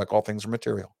the Stoic, all things are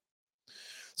material.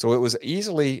 So it was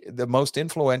easily the most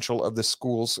influential of the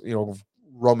schools,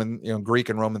 Roman, Greek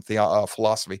and Roman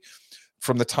philosophy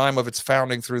from the time of its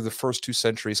founding through the first 2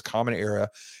 centuries Common Era,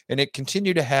 and it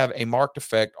continued to have a marked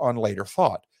effect on later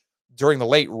thought. During the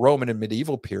late Roman and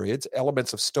medieval periods,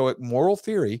 elements of Stoic moral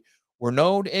theory were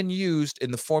known and used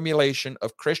in the formulation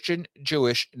of Christian,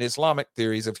 Jewish, and Islamic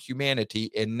theories of humanity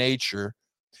and nature,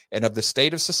 and of the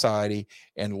state of society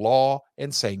and law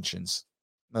and sanctions.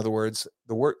 In other words,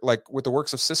 the work, like with the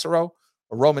works of Cicero,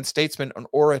 a Roman statesman, an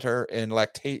orator, and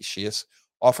Lactantius,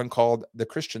 often called the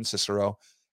Christian Cicero,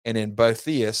 and in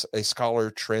Boethius, a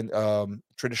scholar,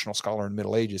 traditional scholar in the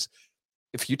Middle Ages.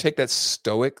 If you take that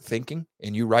Stoic thinking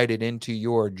and you write it into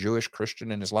your Jewish,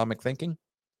 Christian, and Islamic thinking,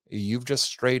 you've just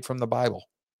strayed from the Bible.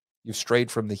 You've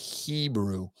strayed from the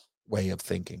Hebrew way of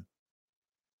thinking.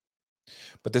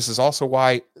 But this is also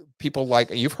why people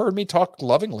you've heard me talk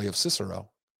lovingly of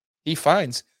Cicero. He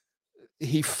finds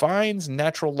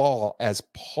natural law as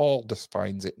Paul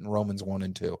defines it in Romans 1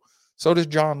 and 2. So does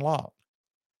John Locke.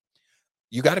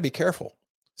 You got to be careful.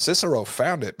 Cicero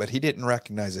found it, but he didn't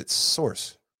recognize its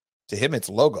source. To him, it's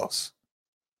logos.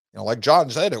 Like John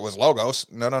said, it was logos.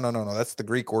 No. That's the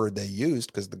Greek word they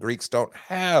used because the Greeks don't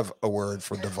have a word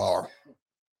for devar.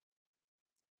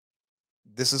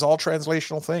 This is all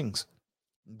translational things.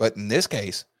 But in this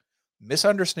case,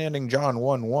 misunderstanding John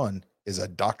 1:1 is a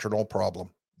doctrinal problem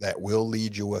that will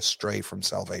lead you astray from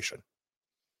salvation.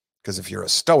 Because if you're a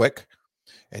Stoic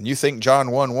and you think John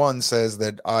 1:1 says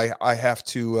that I have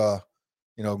to,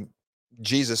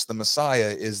 Jesus, the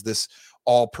Messiah, is this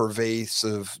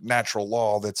all-pervasive natural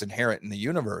law that's inherent in the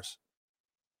universe,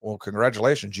 well,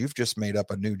 congratulations, you've just made up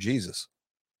a new Jesus.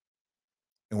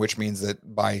 And which means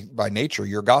that by nature,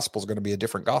 your gospel is going to be a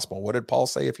different gospel. What did Paul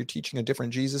say? If you're teaching a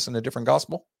different Jesus and a different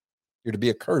gospel, you're to be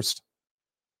accursed.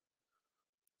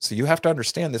 So you have to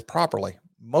understand this properly.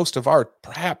 Most of our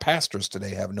pastors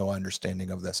today have no understanding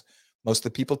of this. Most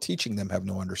of the people teaching them have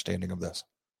no understanding of this.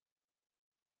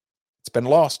 It's been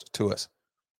lost to us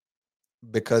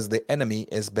because the enemy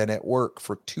has been at work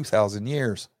for 2,000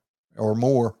 years. or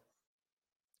more,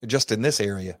 just in this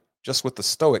area, just with the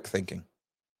Stoic thinking.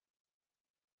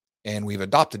 And we've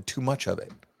adopted too much of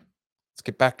it. Let's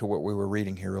get back to what we were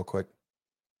reading here real quick.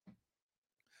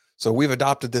 So we've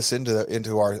adopted this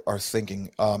into our thinking.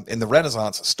 In the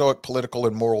Renaissance, Stoic political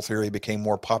and moral theory became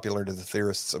more popular to the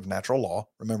theorists of natural law.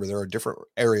 Remember, there are different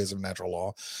areas of natural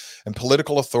law. And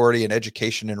political authority and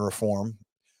education and reform.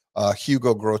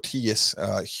 Hugo Grotius,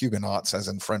 Huguenots, as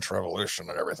in French Revolution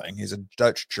and everything. He's a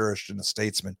Dutch jurist and a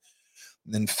statesman.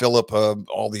 And then Philip,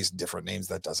 all these different names,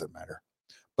 that doesn't matter.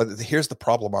 But here's the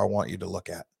problem I want you to look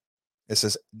at. It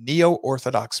says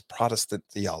neo-Orthodox Protestant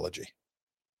theology.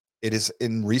 It is,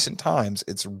 in recent times,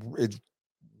 it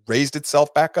raised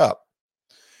itself back up,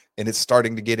 and it's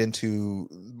starting to get into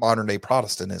modern-day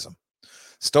Protestantism.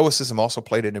 Stoicism also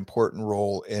played an important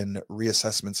role in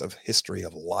reassessments of history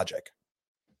of logic.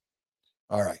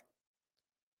 All right.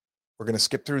 We're going to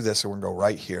skip through this, and we're going to go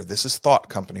right here. This is Thought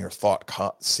Company, or Thought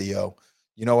Co.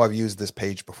 You know, I've used this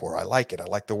page before. I like it. I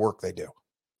like the work they do.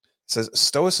 It says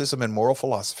Stoicism and moral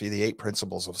philosophy, the 8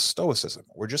 principles of Stoicism.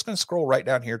 We're just going to scroll right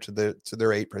down here to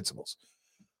their 8 principles.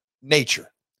 Nature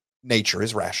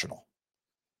is rational.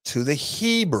 To the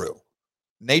Hebrew,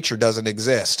 nature doesn't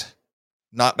exist.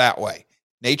 Not that way.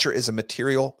 Nature is a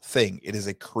material thing. It is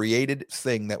a created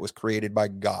thing that was created by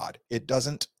God. It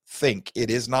doesn't think. It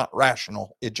is not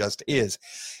rational. It just is.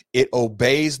 It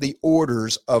obeys the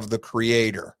orders of the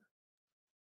Creator.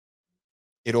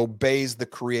 It obeys the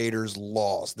Creator's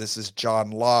laws. This is John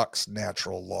Locke's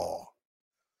natural law.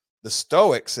 The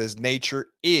Stoic says nature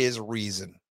is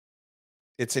reason.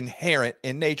 It's inherent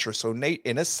in nature. So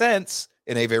in a sense,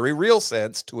 in a very real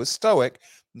sense, to a Stoic,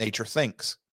 nature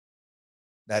thinks.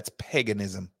 That's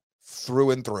paganism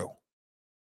through and through.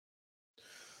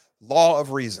 Law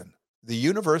of reason. The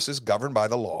universe is governed by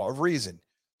the law of reason.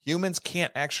 Humans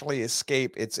can't actually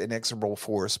escape its inexorable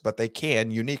force, but they can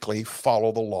uniquely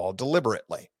follow the law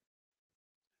deliberately.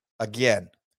 Again,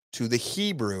 to the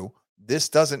Hebrew, this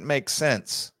doesn't make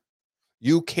sense.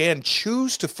 You can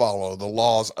choose to follow the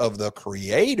laws of the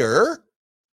Creator,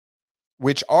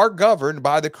 which are governed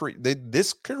by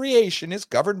this creation is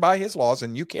governed by his laws,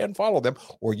 and you can follow them,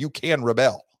 or you can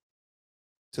rebel.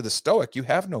 To the Stoic, you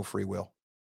have no free will.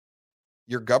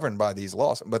 You're governed by these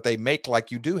laws, but they make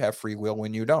like you do have free will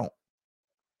when you don't.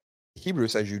 Hebrew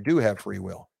says you do have free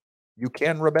will. You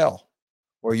can rebel,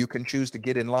 or you can choose to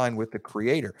get in line with the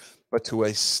Creator. But to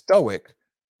a Stoic,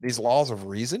 these laws of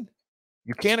reason,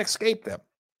 you can't escape them.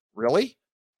 Really?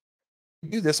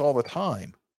 You do this all the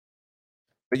time.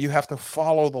 But you have to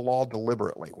follow the law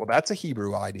deliberately. Well, that's a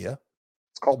Hebrew idea.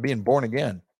 It's called being born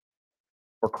again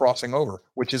or crossing over,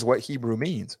 which is what Hebrew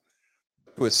means.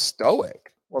 To a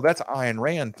Stoic, well, that's Ayn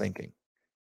Rand thinking.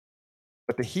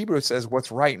 But the Hebrew says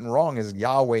what's right and wrong is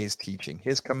Yahweh's teaching,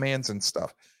 his commands and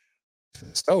stuff. To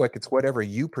the Stoic, it's whatever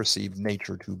you perceive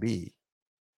nature to be.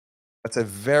 That's a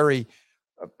very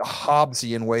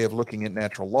Hobbesian way of looking at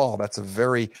natural law. That's a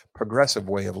very progressive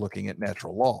way of looking at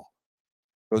natural law.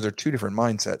 Those are 2 different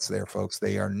mindsets there, folks.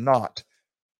 They are not.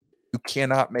 You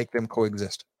cannot make them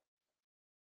coexist.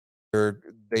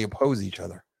 They oppose each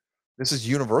other. This is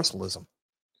universalism.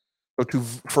 So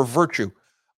for virtue,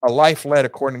 a life led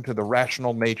according to the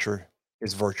rational nature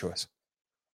is virtuous.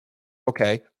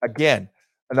 Okay, again,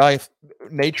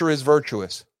 nature is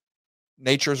virtuous.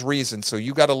 Nature's reason. So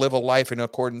you got to live a life in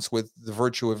accordance with the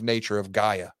virtue of nature of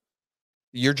Gaia.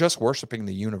 You're just worshiping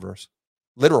the universe.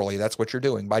 Literally, that's what you're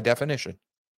doing by definition.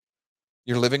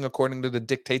 You're living according to the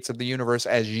dictates of the universe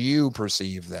as you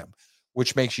perceive them,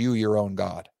 which makes you your own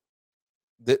God.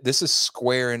 This is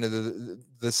square into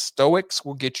the Stoics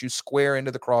will get you square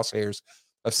into the crosshairs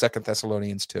of 2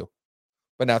 Thessalonians 2.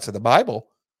 But now to the Bible,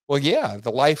 well, yeah,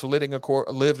 the life living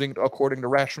according to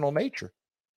rational nature.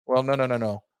 Well,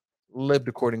 no. Lived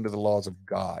according to the laws of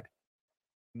God.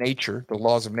 Nature, the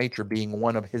laws of nature being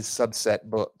one of his subset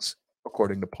books,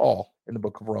 according to Paul in the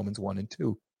book of Romans 1 and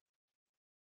 2.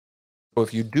 So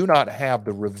if you do not have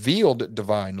the revealed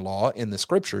divine law in the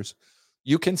scriptures,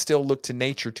 you can still look to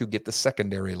nature to get the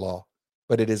secondary law.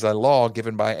 But it is a law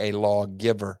given by a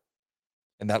lawgiver.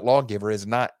 And that lawgiver is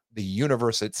not the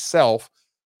universe itself,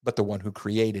 but the one who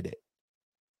created it.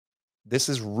 This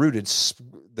is rooted,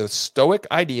 the Stoic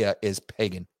idea is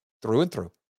pagan through and through.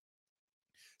 It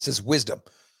says wisdom.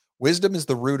 Wisdom is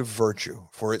the root of virtue,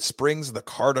 for it springs the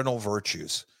cardinal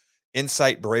virtues,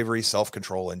 insight, bravery,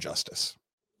 self-control, and justice,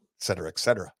 etc.,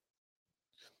 etc.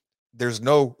 There's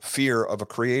no fear of a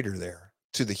creator there.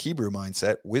 To the Hebrew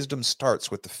mindset, wisdom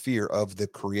starts with the fear of the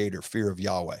Creator, fear of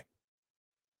Yahweh.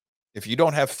 If you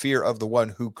don't have fear of the one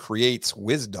who creates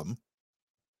wisdom,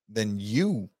 then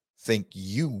you think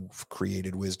you've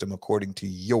created wisdom according to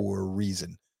your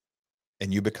reason,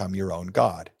 and you become your own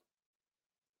God.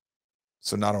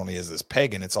 So not only is this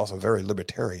pagan, it's also very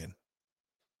libertarian.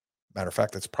 Matter of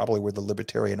fact, that's probably where the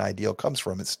libertarian ideal comes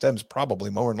from. It stems probably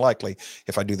more than likely,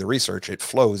 if I do the research, it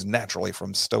flows naturally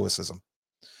from Stoicism.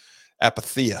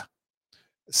 Apatheia.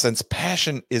 Since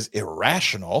passion is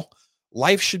irrational,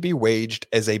 life should be waged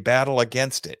as a battle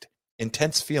against it.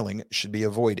 Intense feeling should be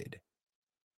avoided.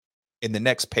 In the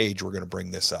next page, we're going to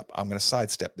bring this up. I'm going to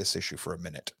sidestep this issue for a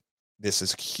minute. This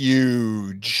is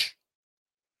huge.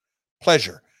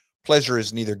 Pleasure. Pleasure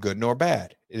is neither good nor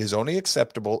bad. It is only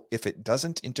acceptable if it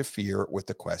doesn't interfere with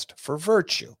the quest for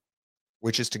virtue,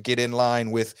 which is to get in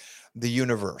line with the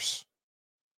universe,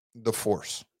 the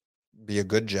Force, be a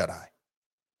good Jedi.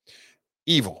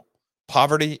 Evil.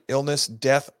 Poverty, illness,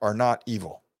 death are not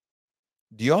evil.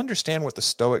 Do you understand what the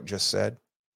Stoic just said?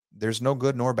 There's no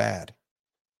good nor bad.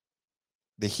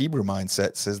 The Hebrew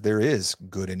mindset says there is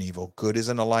good and evil. Good is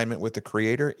in alignment with the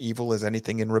Creator. Evil is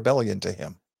anything in rebellion to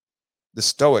Him. The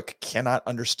Stoic cannot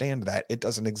understand that. It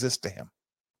doesn't exist to him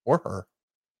or her.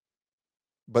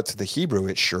 But to the Hebrew,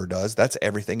 it sure does. That's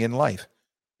everything in life.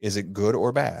 Is it good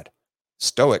or bad?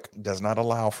 Stoic does not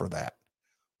allow for that,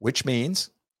 which means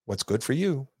what's good for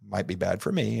you might be bad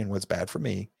for me, and what's bad for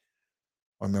me,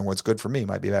 I mean, what's good for me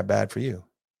might be bad for you.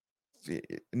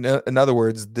 In other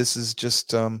words, this is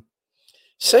just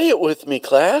Say it with me,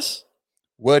 class.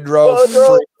 Woodrow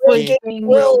freaking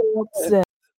Wilson.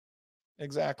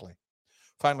 Exactly.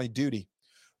 Finally, duty.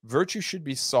 Virtue should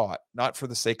be sought, not for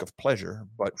the sake of pleasure,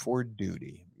 but for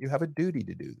duty. You have a duty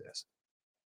to do this.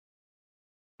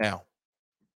 Now,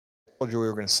 I told you we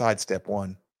were going to sidestep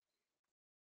one.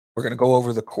 We're going to go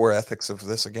over the core ethics of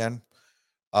this again.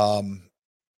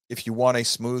 If you want a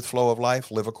smooth flow of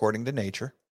life, live according to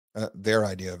nature. Their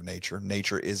idea of nature.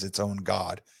 Nature is its own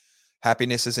God.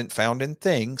 Happiness isn't found in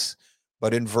things,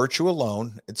 but in virtue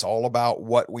alone. It's all about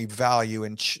what we value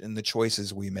in the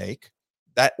choices we make.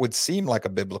 That would seem like a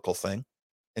biblical thing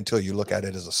until you look at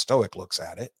it as a Stoic looks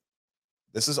at it.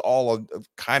 This is all a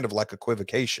kind of like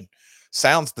equivocation.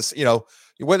 Sounds this,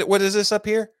 what is this up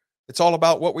here? It's all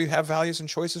about what we have values and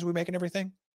choices we make and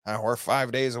everything. We're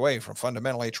 5 days away from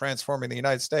fundamentally transforming the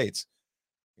United States.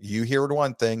 You heard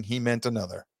one thing, he meant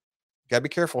another. You gotta be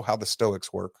careful how the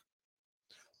Stoics work.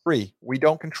 3, we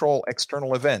don't control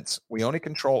external events. We only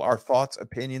control our thoughts,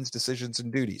 opinions, decisions,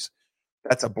 and duties.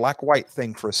 That's a black-white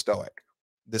thing for a Stoic.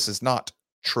 This is not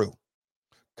true.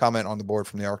 Comment on the board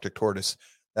from the Arctic Tortoise.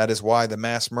 That is why the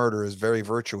mass murder is very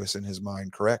virtuous in his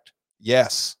mind, correct?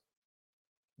 Yes.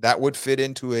 That would fit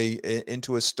into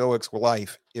a Stoic's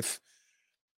life if,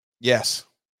 yes,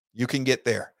 you can get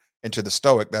there. And to the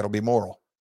Stoic, that'll be moral.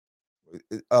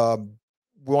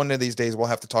 One of these days, we'll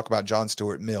have to talk about John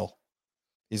Stuart Mill.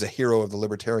 He's a hero of the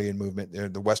libertarian movement,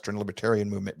 the Western libertarian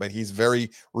movement, but he's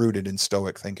very rooted in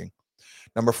Stoic thinking.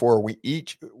 Number 4, we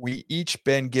each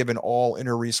been given all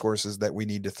inner resources that we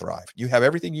need to thrive. You have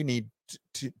everything you need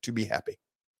to be happy.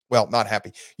 Well, not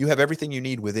happy. You have everything you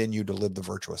need within you to live the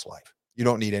virtuous life. You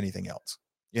don't need anything else.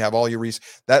 You have all your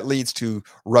that leads to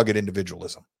rugged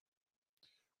individualism.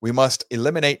 We must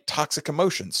eliminate toxic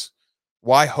emotions.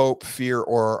 Why hope, fear,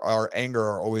 or our anger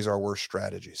are always our worst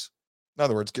strategies. In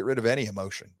other words, get rid of any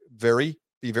emotion.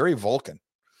 Be very Vulcan.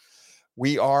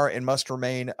 We are and must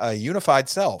remain a unified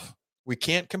self. We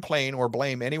can't complain or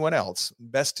blame anyone else.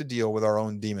 Best to deal with our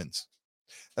own demons.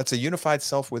 That's a unified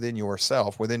self within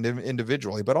yourself, within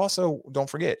individually, but also don't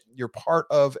forget, you're part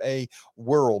of a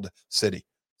world city.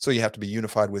 So you have to be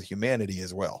unified with humanity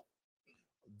as well.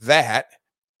 That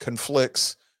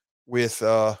conflicts with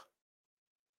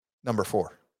number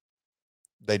 4.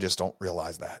 They just don't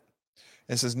realize that.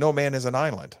 And it says, no man is an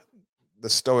island. The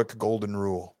Stoic golden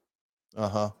rule.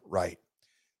 Right.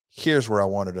 Here's where I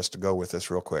wanted us to go with this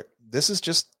real quick. This is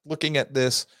just looking at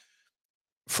this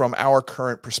from our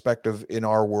current perspective in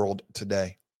our world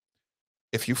today.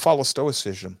 If you follow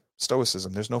Stoicism,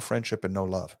 there's no friendship and no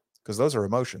love, because those are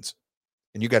emotions,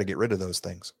 and you got to get rid of those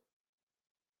things.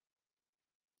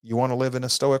 You want to live in a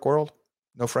Stoic world?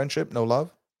 No friendship, no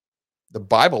love? The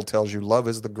Bible tells you love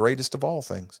is the greatest of all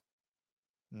things.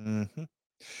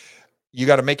 You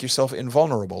got to make yourself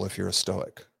invulnerable if you're a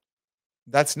Stoic.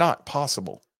 That's not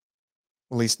possible,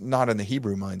 at least not in the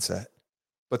Hebrew mindset.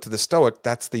 But to the Stoic,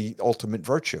 that's the ultimate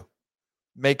virtue.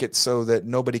 Make it so that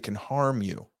nobody can harm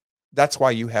you. That's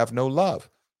why you have no love,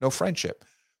 no friendship.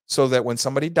 So that when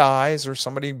somebody dies or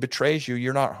somebody betrays you,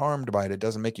 you're not harmed by it. It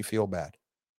doesn't make you feel bad.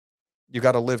 You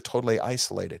got to live totally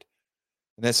isolated.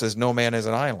 And it says no man is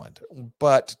an island.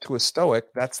 But to a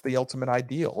Stoic, that's the ultimate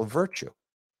ideal of virtue.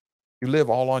 You live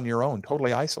all on your own,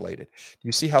 totally isolated. Do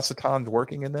you see how Satan's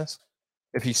working in this?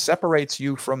 If he separates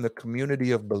you from the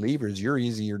community of believers, you're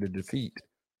easier to defeat.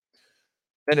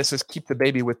 Then it says, keep the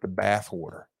baby with the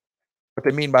bathwater. What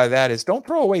they mean by that is don't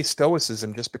throw away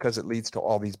stoicism just because it leads to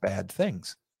all these bad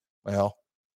things. Well,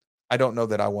 I don't know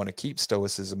that I want to keep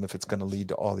stoicism if it's going to lead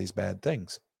to all these bad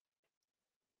things.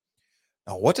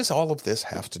 Now, what does all of this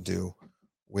have to do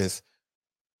with,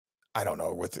 I don't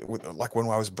know, with like when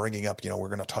I was bringing up, we're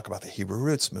going to talk about the Hebrew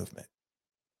roots movement.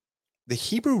 The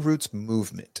Hebrew roots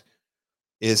movement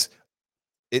is,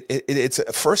 it's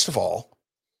first of all,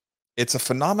 it's a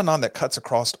phenomenon that cuts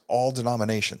across all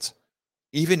denominations,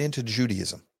 even into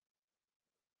Judaism.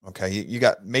 Okay, you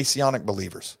got Messianic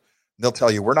believers. They'll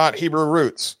tell you, we're not Hebrew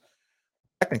roots.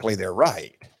 Technically, they're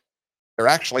right. They're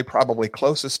actually probably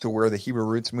closest to where the Hebrew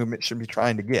roots movement should be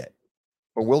trying to get.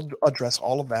 But we'll address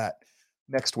all of that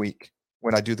next week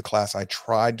when I do the class I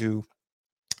tried to,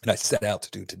 and I set out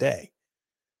to do today.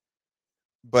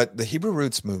 But the Hebrew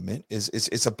roots movement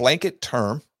is a blanket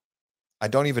term. I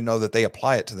don't even know that they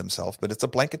apply it to themselves, but it's a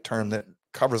blanket term that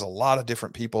covers a lot of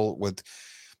different people with,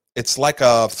 it's like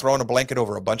throwing a blanket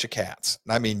over a bunch of cats.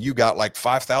 I mean, you got like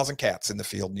 5,000 cats in the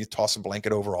field and you toss a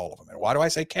blanket over all of them. And why do I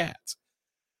say cats?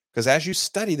 Because as you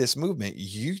study this movement,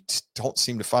 you don't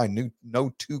seem to find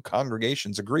no two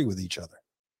congregations agree with each other.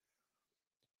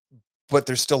 But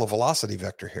there's still a velocity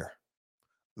vector here.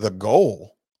 The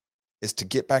goal is to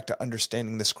get back to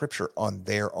understanding the scripture on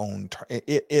their own,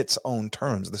 its own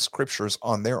terms, the scriptures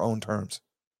on their own terms.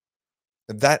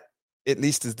 That at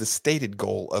least is the stated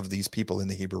goal of these people in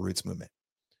the Hebrew roots movement.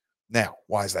 Now,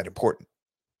 why is that important?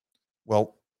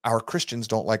 Well, our Christians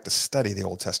don't like to study the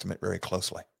Old Testament very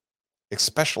closely,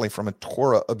 especially from a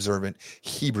Torah observant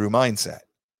Hebrew mindset.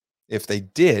 If they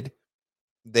did,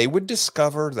 they would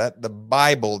discover that the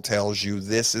Bible tells you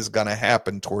this is going to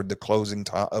happen toward the closing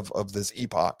of this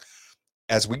epoch.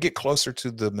 As we get closer to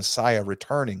the Messiah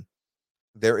returning,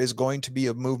 there is going to be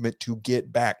a movement to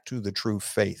get back to the true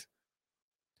faith.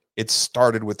 It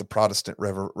started with the Protestant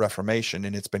Reformation,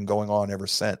 and it's been going on ever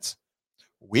since.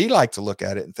 We like to look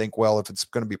at it and think, well, if it's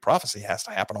going to be prophecy, it has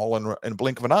to happen all in a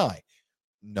blink of an eye.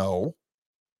 No,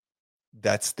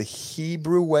 that's the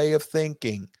Hebrew way of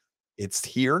thinking. It's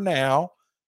here now,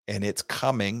 and it's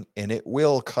coming, and it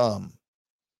will come.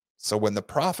 So when the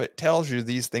prophet tells you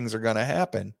these things are going to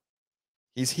happen,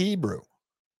 he's Hebrew.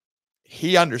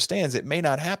 He understands it may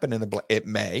not happen it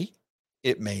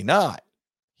may not.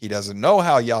 He doesn't know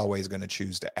how Yahweh is going to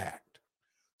choose to act.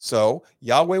 So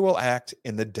Yahweh will act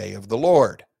in the day of the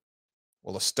Lord.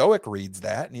 Well, a Stoic reads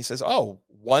that and he says, oh,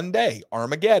 one day,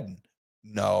 Armageddon.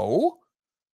 No,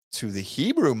 to the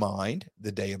Hebrew mind,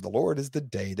 the day of the Lord is the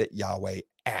day that Yahweh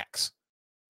acts.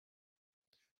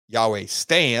 Yahweh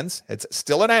stands. It's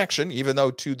still in action, even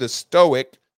though to the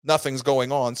Stoic, nothing's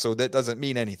going on, so that doesn't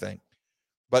mean anything.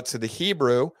 But to the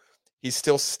Hebrew, he's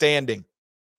still standing.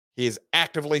 He is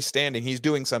actively standing. He's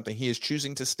doing something. He is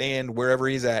choosing to stand wherever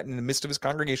he's at in the midst of his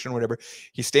congregation or whatever.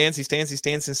 He stands.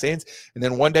 And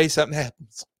then one day something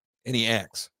happens and he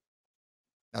acts.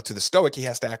 Now to the Stoic, he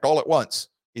has to act all at once.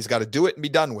 He's got to do it and be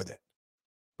done with it.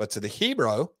 But to the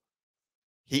Hebrew,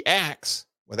 he acts.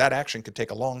 Well, that action could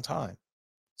take a long time.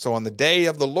 So on the day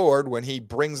of the Lord, when he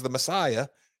brings the Messiah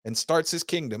and starts his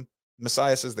kingdom,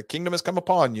 Messiah says, the kingdom has come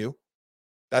upon you.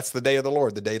 That's the day of the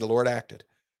Lord, the day the Lord acted.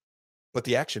 But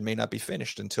the action may not be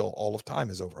finished until all of time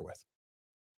is over with.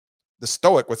 The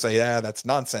Stoic would say, that's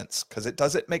nonsense, because it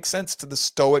doesn't make sense to the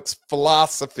Stoic's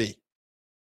philosophy.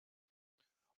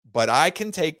 But I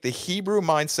can take the Hebrew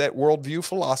mindset, worldview,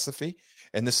 philosophy,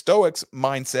 and the Stoics'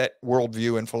 mindset,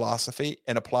 worldview, and philosophy,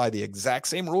 and apply the exact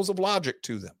same rules of logic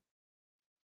to them.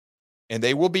 And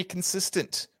they will be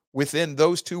consistent within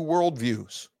those two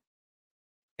worldviews.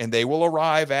 And they will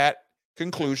arrive at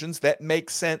conclusions that make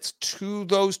sense to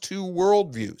those two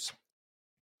worldviews.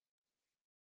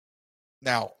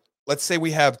 Now, let's say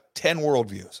we have 10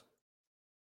 worldviews.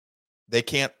 They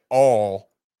can't all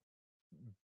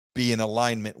be in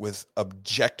alignment with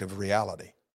objective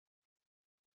reality.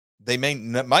 They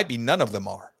might be none of them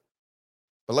are.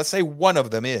 But let's say one of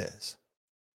them is.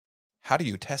 How do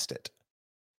you test it?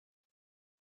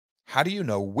 How do you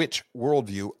know which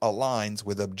worldview aligns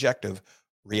with objective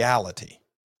reality?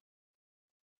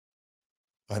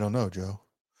 I don't know, Joe.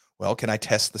 Well, can I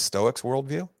test the Stoics'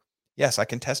 worldview? Yes, I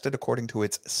can test it according to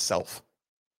its self.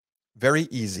 Very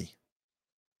easy.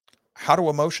 How do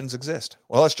emotions exist?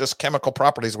 Well, it's just chemical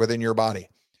properties within your body.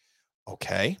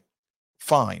 Okay,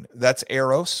 fine. That's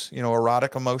eros,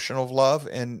 erotic, emotional love,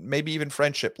 and maybe even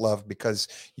friendship love because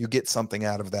you get something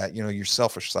out of that, your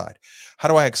selfish side. How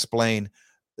do I explain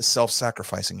the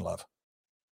self-sacrificing love?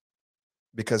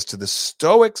 Because to the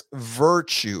Stoics,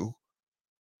 virtue,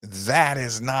 that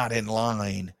is not in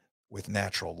line with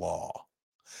natural law.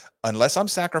 Unless I'm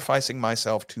sacrificing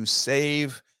myself to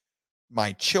save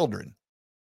my children,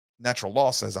 natural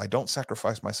law says I don't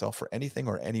sacrifice myself for anything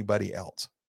or anybody else.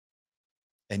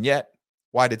 And yet,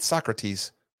 why did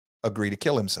Socrates agree to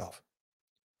kill himself?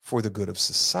 For the good of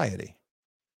society.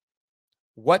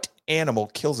 What animal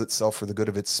kills itself for the good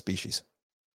of its species?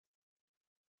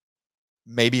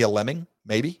 Maybe a lemming,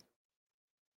 maybe.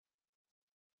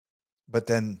 But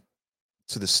then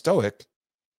to the Stoic,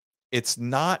 it's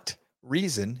not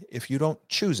reason if you don't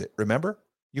choose it. Remember,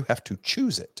 you have to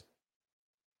choose it.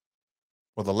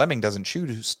 Well, the lemming doesn't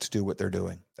choose to do what they're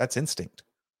doing. That's instinct.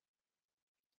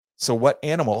 So what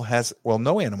animal has, well,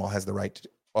 no animal has the right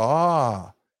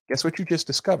to, guess what you just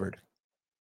discovered?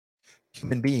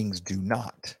 Human beings do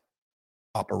not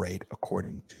operate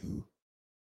according to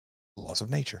laws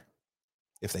of nature.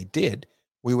 If they did,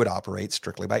 we would operate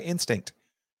strictly by instinct,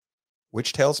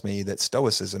 which tells me that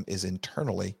Stoicism is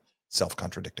internally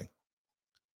self-contradicting.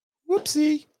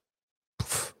 Whoopsie.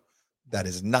 Poof. That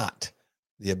is not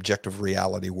the objective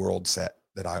reality worldview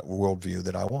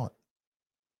that I want.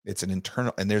 It's an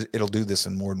internal, and it'll do this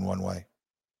in more than one way.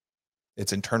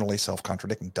 It's internally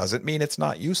self-contradicting. Doesn't mean it's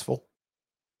not useful,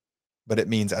 but it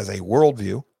means as a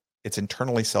worldview, it's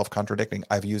internally self-contradicting.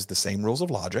 I've used the same rules of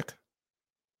logic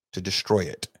to destroy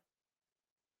it.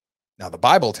 Now, the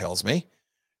Bible tells me,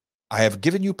 I have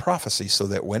given you prophecy so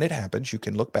that when it happens, you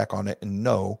can look back on it and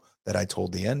know that I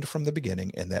told the end from the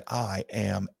beginning and that I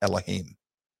am Elohim.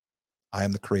 I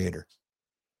am the creator.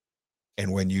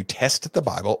 And when you test the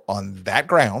Bible on that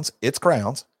grounds,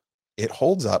 it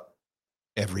holds up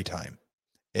every time,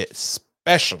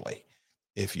 especially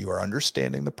if you are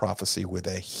understanding the prophecy with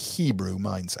a Hebrew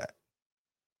mindset.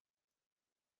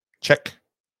 Check.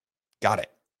 Got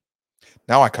it.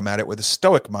 Now I come at it with a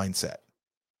Stoic mindset.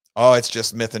 Oh, it's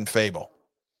just myth and fable.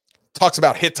 Talks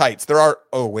about Hittites.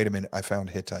 Wait a minute. I found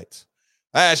Hittites.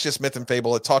 It's just myth and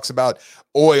fable. It talks about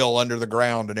oil under the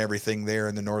ground and everything there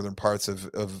in the northern parts of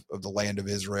the land of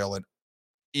Israel. And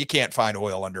you can't find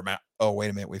oil under mountains. Oh, wait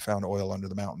a minute. We found oil under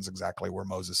the mountains exactly where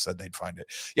Moses said they'd find it.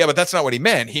 Yeah, but that's not what he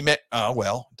meant. He meant,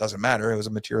 it doesn't matter. It was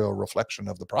a material reflection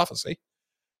of the prophecy.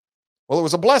 Well, it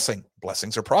was a blessing.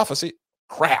 Blessings are prophecy.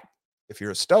 Crap. If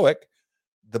you're a Stoic,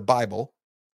 the Bible,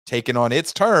 taken on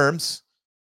its terms,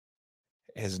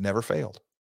 has never failed.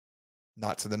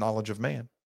 Not to the knowledge of man.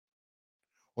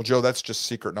 Well, Joe, that's just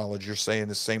secret knowledge. You're saying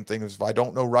the same thing as if I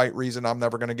don't know right reason, I'm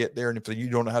never going to get there. And if you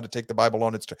don't know how to take the Bible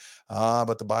on its terms,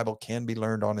 but the Bible can be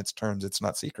learned on its terms. It's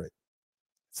not secret.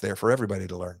 It's there for everybody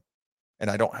to learn. And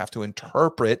I don't have to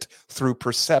interpret through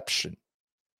perception.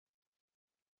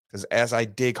 Because as I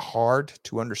dig hard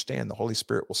to understand, the Holy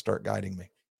Spirit will start guiding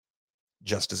me,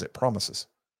 just as it promises.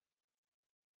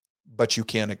 But you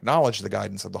can't acknowledge the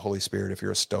guidance of the Holy Spirit if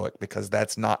you're a Stoic, because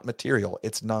that's not material.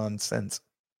 It's nonsense.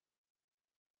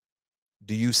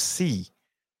 Do you see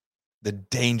the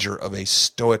danger of a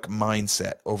Stoic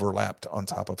mindset overlapped on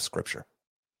top of Scripture?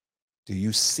 Do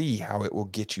you see how it will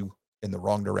get you in the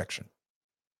wrong direction?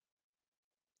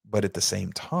 But at the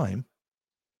same time,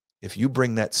 if you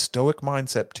bring that Stoic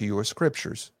mindset to your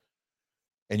Scriptures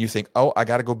and you think, I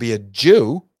got to go be a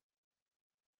Jew,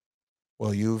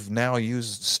 well, you've now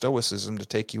used Stoicism to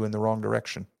take you in the wrong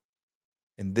direction.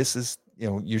 And this is,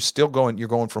 you're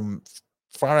going from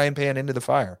frying pan into the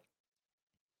fire.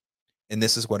 And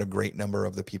this is what a great number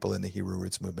of the people in the Hebrew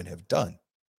Roots movement have done.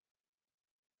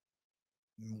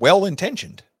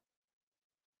 Well-intentioned,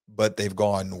 but they've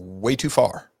gone way too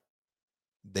far.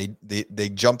 They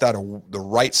jumped out of the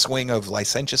right swing of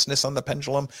licentiousness on the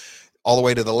pendulum all the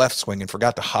way to the left swing and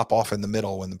forgot to hop off in the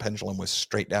middle when the pendulum was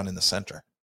straight down in the center.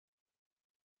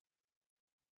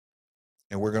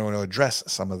 And we're going to address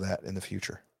some of that in the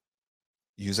future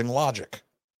using logic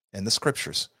and the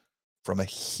Scriptures from a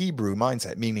Hebrew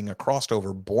mindset, meaning a crossed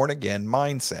over born-again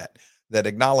mindset that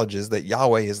acknowledges that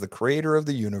Yahweh is the creator of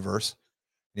the universe.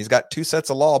 And he's got two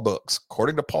sets of law books,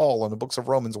 according to Paul in the books of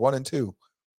Romans 1 and 2.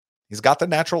 He's got the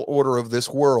natural order of this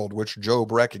world, which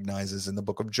Job recognizes in the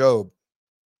book of Job.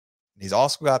 And he's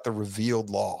also got the revealed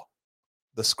law,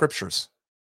 the Scriptures,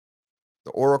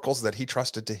 the oracles that he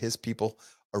trusted to his people,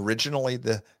 originally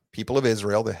the people of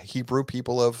Israel, the Hebrew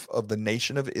people of the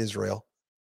nation of Israel,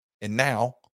 and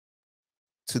now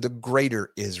to the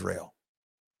greater Israel,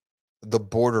 the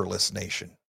borderless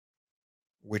nation,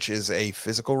 which is a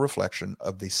physical reflection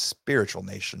of the spiritual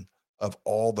nation of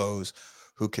all those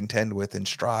who contend with and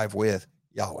strive with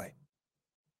Yahweh.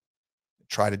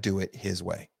 Try to do it his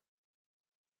way.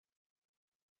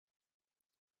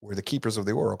 We're the keepers of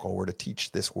the oracle. We're to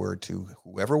teach this word to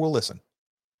whoever will listen.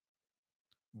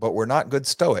 But we're not good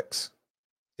Stoics.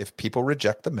 If people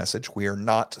reject the message, we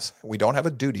don't have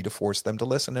a duty to force them to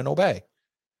listen and obey.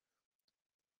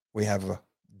 We have a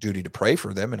duty to pray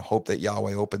for them and hope that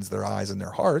Yahweh opens their eyes and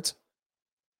their hearts.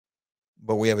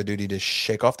 But we have a duty to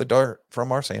shake off the dirt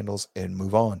from our sandals and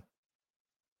move on.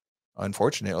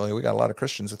 Unfortunately, we got a lot of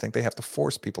Christians who think they have to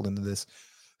force people into this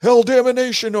hell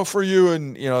damnation for you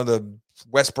and, the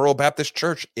Westboro Baptist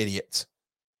Church idiots.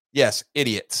 Yes,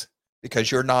 idiots,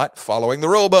 because you're not following the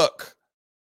rule book.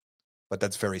 But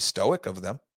that's very Stoic of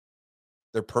them.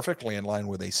 They're perfectly in line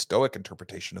with a Stoic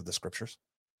interpretation of the scriptures.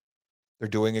 They're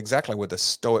doing exactly what the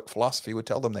Stoic philosophy would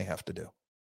tell them they have to do.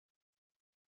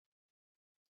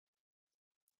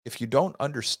 If you don't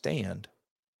understand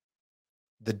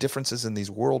the differences in these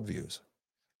worldviews,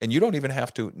 and you don't even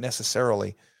have to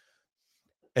necessarily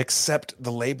accept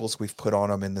the labels we've put on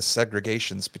them and the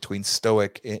segregations between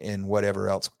Stoic and whatever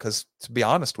else, because to be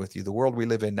honest with you, the world we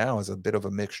live in now is a bit of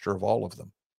a mixture of all of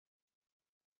them.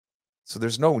 So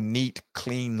there's no neat,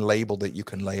 clean label that you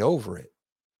can lay over it.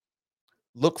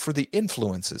 Look for the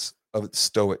influences of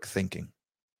Stoic thinking.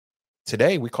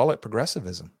 Today, we call it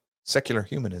progressivism, secular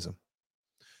humanism.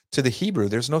 To the Hebrew,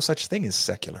 there's no such thing as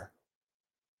secular.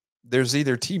 There's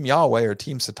either Team Yahweh or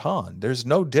Team Satan. There's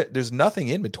nothing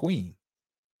in between.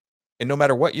 And no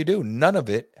matter what you do, none of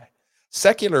it,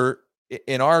 secular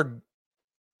in our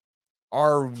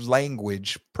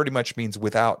language pretty much means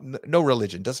without, no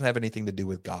religion, doesn't have anything to do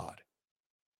with God.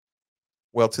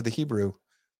 Well, to the Hebrew,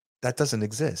 that doesn't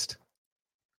exist.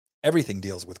 Everything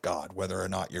deals with God, whether or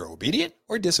not you're obedient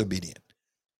or disobedient,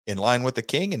 in line with the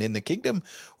king and in the kingdom,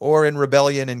 or in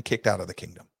rebellion and kicked out of the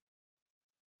kingdom.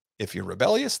 If you're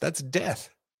rebellious, that's death.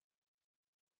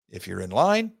 If you're in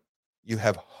line, you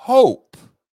have hope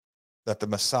that the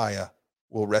Messiah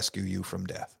will rescue you from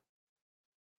death.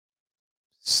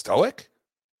 Stoic?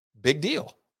 Big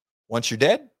deal. Once you're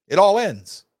dead, it all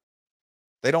ends.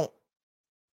 They don't,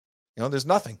 there's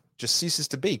nothing. Just ceases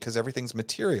to be because everything's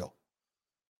material.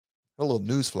 A little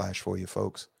news flash for you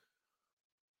folks.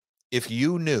 If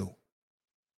you knew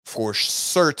for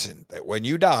certain that when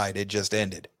you died, it just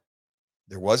ended,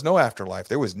 there was no afterlife,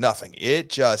 there was nothing, it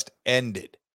just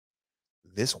ended,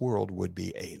 this world would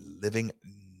be a living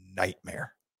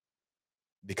nightmare,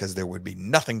 because there would be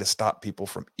nothing to stop people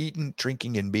from eating,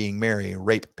 drinking, and being merry,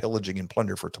 rape, pillaging, and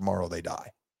plunder, for tomorrow they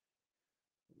die.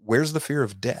 Where's the fear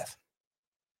of death?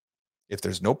 If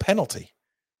there's no penalty,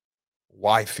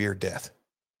 why fear death?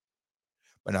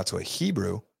 But now to a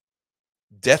Hebrew,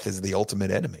 death is the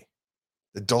ultimate enemy,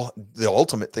 the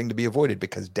ultimate thing to be avoided,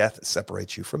 because death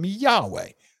separates you from Yahweh,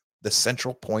 the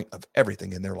central point of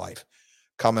everything in their life.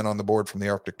 Comment on the board from the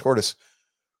Arctic Tortoise: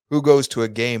 who goes to a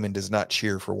game and does not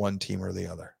cheer for one team or the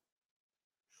other?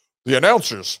 The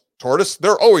announcers, Tortoise,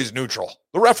 they're always neutral.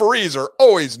 The referees are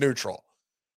always neutral.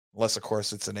 Unless, of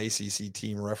course, it's an ACC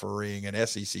team refereeing an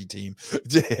SEC team,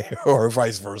 or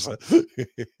vice versa.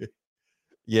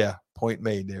 Yeah, point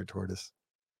made there, Tortoise.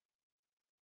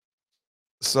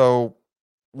 So,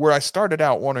 where I started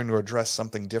out wanting to address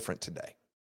something different today,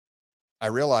 I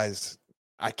realized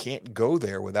I can't go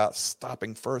there without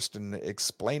stopping first and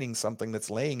explaining something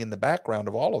that's laying in the background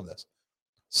of all of this: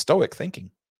 Stoic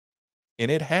thinking. And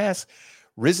it has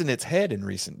risen its head in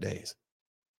recent days,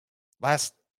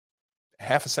 last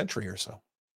half a century or so.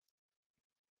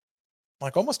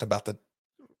 Like almost about the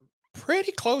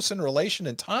pretty close in relation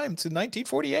in time to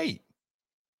 1948.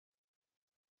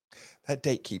 That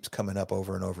date keeps coming up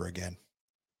over and over again.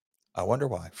 I wonder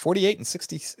why. 48 and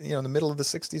 60, in the middle of the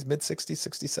 60s, mid 60s,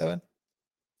 67.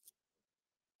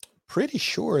 Pretty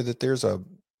sure that there's a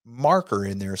marker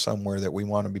in there somewhere that we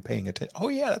want to be paying attention. Oh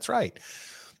yeah, that's right.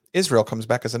 Israel comes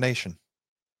back as a nation.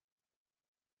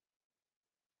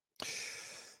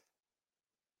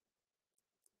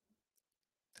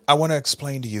 I want to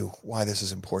explain to you why this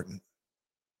is important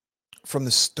from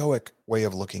the Stoic way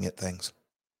of looking at things.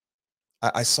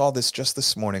 I saw this just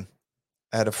this morning.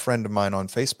 I had a friend of mine on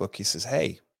Facebook. He says,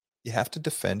 hey, you have to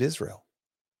defend Israel.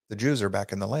 The Jews are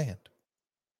back in the land.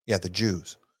 Yeah, the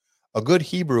Jews. A good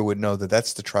Hebrew would know that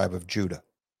that's the tribe of Judah,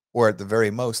 or at the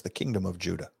very most, the kingdom of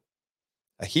Judah.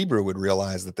 A Hebrew would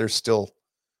realize that there's still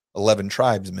 11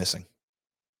 tribes missing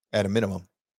at a minimum.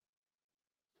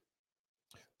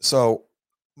 So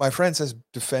my friend says,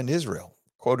 defend Israel.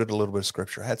 Quoted a little bit of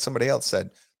scripture. I had somebody else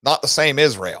said, not the same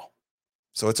Israel.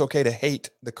 So it's okay to hate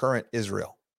the current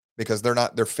Israel because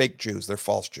they're fake Jews. They're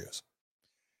false Jews.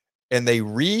 And they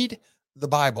read the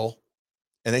Bible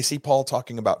and they see Paul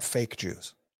talking about fake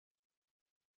Jews.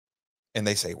 And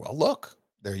they say, well, look,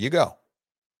 there you go.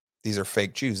 These are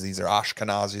fake Jews. These are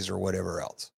Ashkenazis or whatever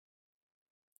else.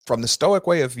 From the Stoic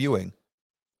way of viewing,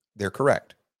 they're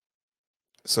correct.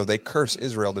 So they curse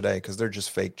Israel today because they're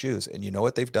just fake Jews. And you know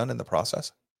what they've done in the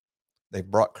process? They've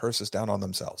brought curses down on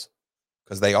themselves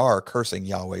because they are cursing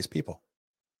Yahweh's people.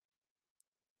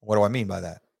 What do I mean by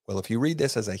that? Well, if you read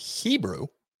this as a Hebrew,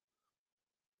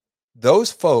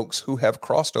 those folks who have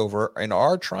crossed over and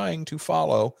are trying to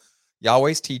follow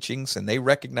Yahweh's teachings, and they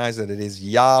recognize that it is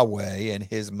Yahweh and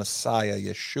his Messiah,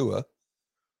 Yeshua,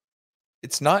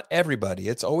 it's not everybody.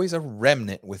 It's always a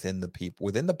remnant within the people,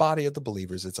 within the body of the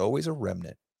believers. It's always a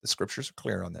remnant. The scriptures are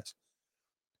clear on this.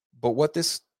 But what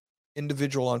this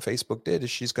individual on Facebook did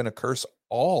is she's going to curse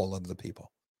all of the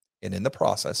people. And in the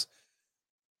process,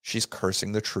 she's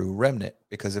cursing the true remnant,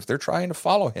 because if they're trying to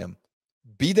follow him,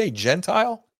 be they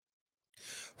Gentile,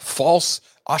 false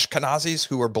Ashkenazis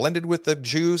who are blended with the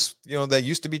Jews, they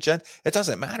used to be it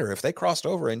doesn't matter. If they crossed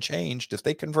over and changed, if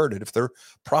they converted, if they're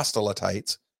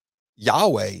proselytes,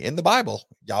 Yahweh in the Bible,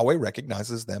 Yahweh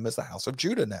recognizes them as the house of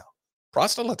Judah now.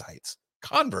 Proselytes,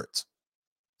 converts.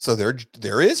 So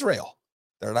they're Israel.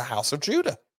 They're the house of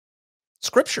Judah.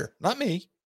 Scripture, not me.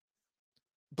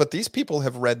 But these people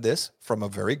have read this from a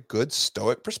very good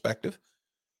Stoic perspective,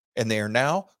 and they are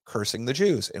now cursing the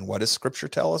Jews. And what does Scripture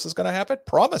tell us is going to happen?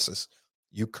 Promises.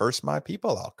 You curse my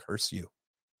people, I'll curse you.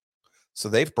 So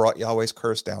they've brought Yahweh's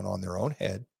curse down on their own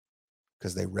head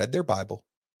because they read their Bible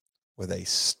with a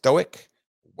Stoic,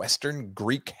 Western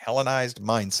Greek Hellenized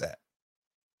mindset.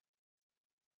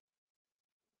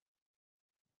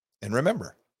 And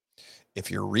remember, if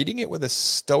you're reading it with a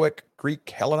Stoic, Greek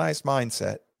Hellenized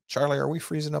mindset, Charlie, are we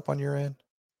freezing up on your end?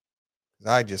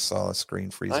 I just saw a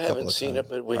screen freeze a couple of times. I haven't seen it,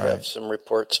 but we have some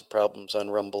reports of problems on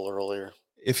Rumble earlier.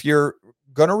 If you're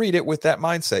going to read it with that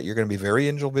mindset, you're going to be very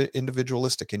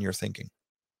individualistic in your thinking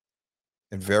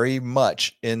and very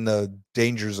much in the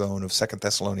danger zone of 2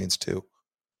 Thessalonians 2.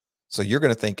 So you're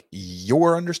going to think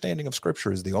your understanding of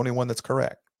Scripture is the only one that's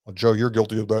correct. Well, Joe, you're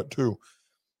guilty of that too.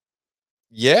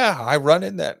 Yeah, I run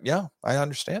in that. Yeah, I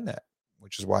understand that,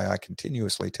 which is why I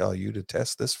continuously tell you to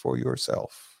test this for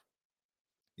yourself.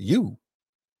 You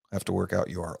have to work out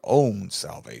your own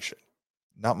salvation.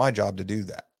 Not my job to do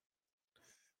that.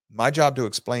 My job to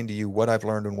explain to you what I've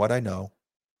learned and what I know,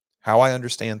 how I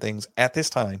understand things at this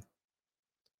time,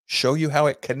 show you how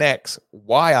it connects,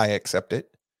 why I accept it,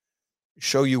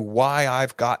 show you why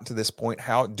I've gotten to this point,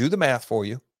 do the math for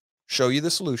you, show you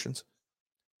the solutions.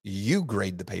 You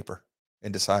grade the paper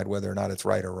and decide whether or not it's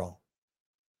right or wrong.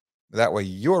 That way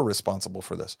you're responsible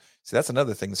for this. See, that's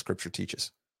another thing the Scripture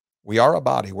teaches. We are a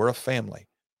body, we're a family.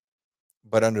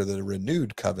 But under the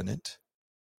renewed covenant,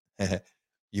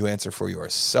 you answer for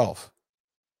yourself.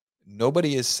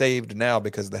 Nobody is saved now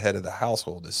because the head of the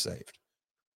household is saved.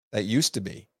 That used to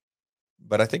be.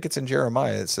 But I think it's in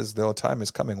Jeremiah. It says, though a time is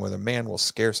coming where the man will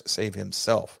scarce save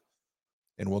himself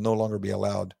and will no longer be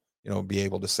allowed, be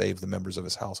able to save the members of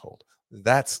his household.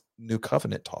 That's new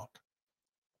covenant talk.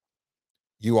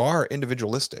 You are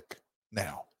individualistic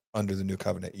now under the new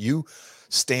covenant. You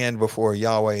stand before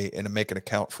Yahweh and make an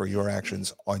account for your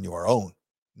actions on your own,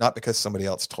 not because somebody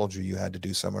else told you had to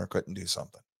do something or couldn't do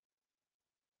something.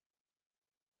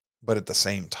 But at the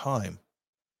same time,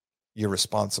 you're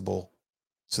responsible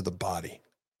to the body,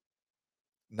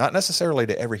 not necessarily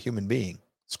to every human being.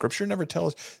 Scripture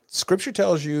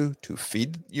tells you to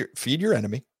feed your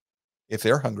enemy if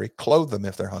they're hungry, clothe them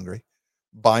if they're hungry,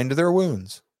 bind their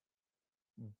wounds.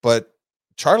 But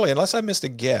Charlie, unless I missed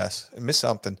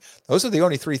something, those are the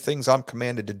only three things I'm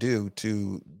commanded to do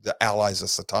to the allies of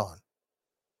Satan.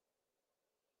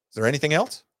 Is there anything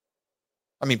else?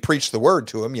 I mean, preach the word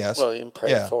to them, yes. Well, you can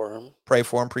pray for them. Pray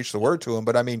for them, preach the word to them.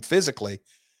 But I mean, physically,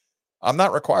 I'm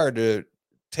not required to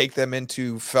take them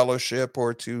into fellowship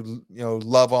or to,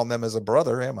 love on them as a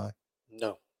brother, am I?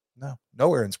 No. No,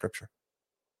 nowhere in Scripture.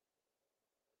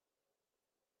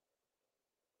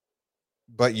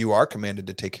 But you are commanded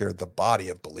to take care of the body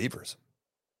of believers,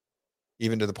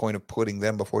 even to the point of putting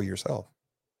them before yourself.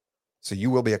 So you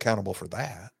will be accountable for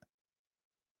that.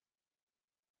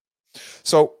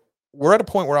 So we're at a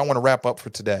point where I want to wrap up for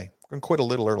today. We're going to quit a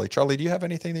little early. Charlie, do you have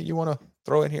anything that you want to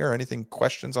throw in here, or anything,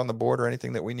 questions on the board, or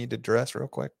anything that we need to address real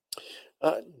quick?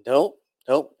 No.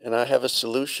 And I have a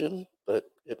solution, but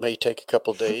it may take a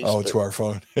couple days. Oh, to our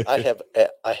phone. I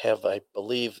have, I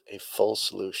believe, a full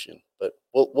solution, but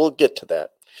we'll get to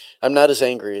that. I'm not as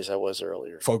angry as I was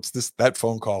earlier. Folks, that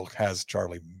phone call has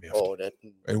Charlie miffed. Oh,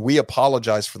 and we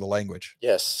apologize for the language.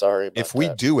 Yes, sorry about If we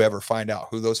that. do ever find out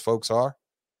who those folks are,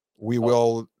 we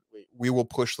will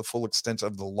push the full extent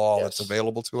of the law that's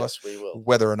available to us. We will.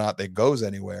 Whether or not that goes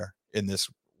anywhere in this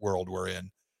world we're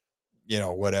in,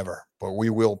 whatever. But we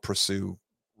will pursue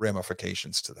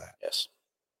ramifications to that. Yes.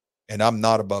 And I'm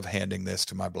not above handing this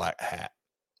to my black hat.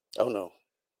 Oh, no.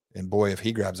 And boy, if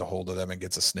he grabs a hold of them and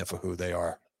gets a sniff of who they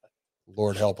are,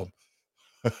 Lord help him.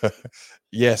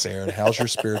 Yes, Aaron, how's your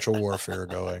spiritual warfare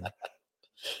going?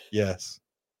 Yes.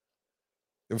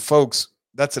 And folks,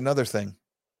 that's another thing.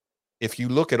 If you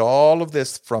look at all of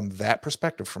this from that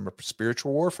perspective, from a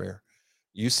spiritual warfare,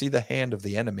 you see the hand of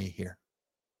the enemy here.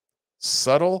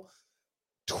 Subtle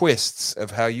twists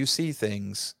of how you see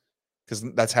things, because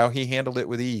that's how he handled it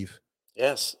with Eve.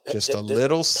 Yes. Just a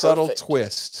little subtle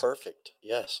twist. Perfect.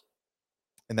 Yes.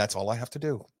 And that's all I have to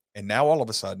do. And now all of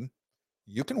a sudden,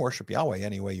 you can worship Yahweh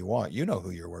any way you want. You know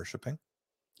who you're worshiping.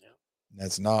 Yeah.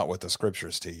 That's not what the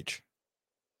scriptures teach.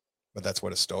 But that's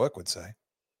what a Stoic would say.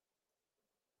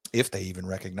 If they even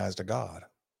recognized a God.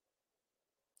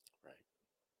 Right.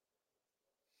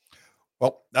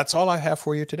 Well, that's all I have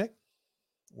for you today.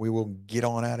 We will get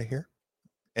on out of here.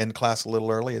 End class a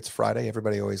little early. It's Friday.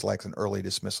 Everybody always likes an early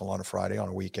dismissal on a Friday, on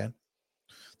a weekend.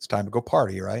 It's time to go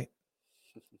party, right?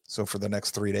 So for the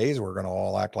next 3 days, we're going to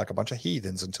all act like a bunch of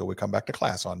heathens until we come back to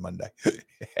class on Monday.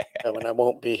 And I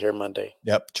won't be here Monday.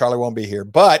 Yep. Charlie won't be here.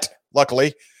 But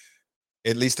luckily,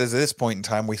 at least at this point in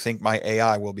time, we think my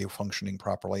AI will be functioning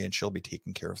properly and she'll be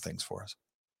taking care of things for us.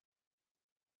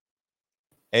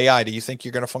 AI, do you think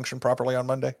you're going to function properly on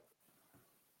Monday?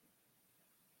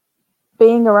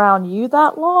 Being around you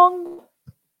that long,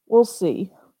 we'll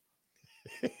see.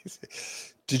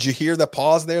 Did you hear the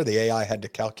pause there? The AI had to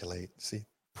calculate. See,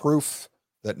 proof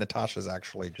that Natasha's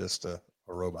actually just a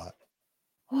robot.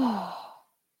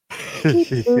 Beep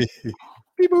boop.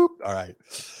 Beep boop. All right.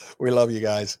 We love you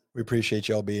guys. We appreciate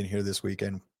y'all being here this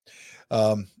weekend.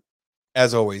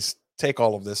 As always, take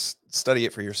all of this, study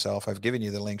it for yourself. I've given you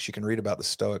the links. You can read about the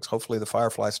Stoics. Hopefully the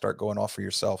fireflies start going off for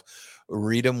yourself.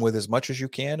 Read them with as much as you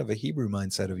can of a Hebrew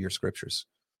mindset of your scriptures.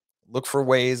 Look for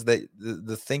ways that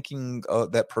the thinking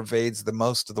that pervades the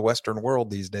most of the Western world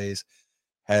these days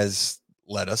has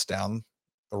led us down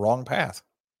the wrong path.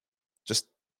 Just,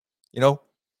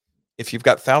 if you've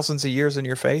got thousands of years in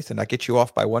your faith and I get you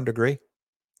off by 1 degree,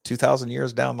 2,000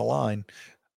 years down the line,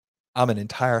 I'm an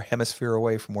entire hemisphere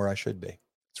away from where I should be.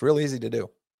 It's real easy to do.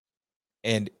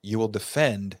 And you will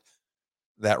defend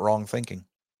that wrong thinking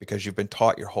because you've been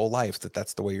taught your whole life that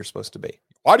that's the way you're supposed to be.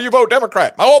 Why do you vote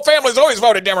Democrat? My whole family's always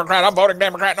voted Democrat. I'm voting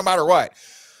Democrat no matter what.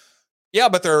 Yeah,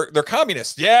 but they're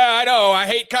communists. Yeah, I know. I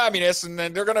hate communists, and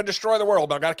then they're going to destroy the world,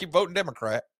 but I got to keep voting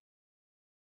Democrat.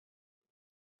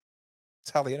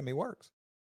 That's how the enemy works.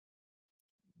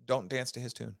 Don't dance to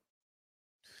his tune.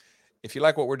 If you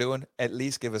like what we're doing, at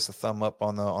least give us a thumb up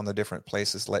on the different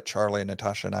places. Let Charlie and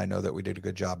Natasha and I know that we did a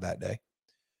good job that day.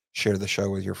 Share the show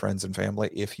with your friends and family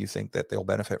if you think that they'll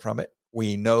benefit from it.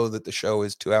 We know that the show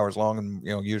is 2 hours long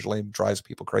and usually drives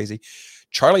people crazy.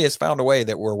 Charlie has found a way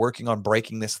that we're working on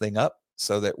breaking this thing up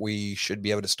so that we should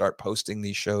be able to start posting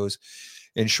these shows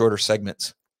in shorter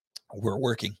segments. We're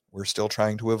working. We're still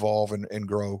trying to evolve and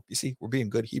grow. You see, we're being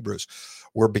good Hebrews.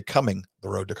 We're becoming the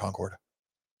road to Concord.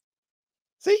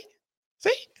 See?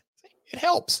 It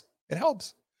helps. It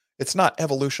helps. It's not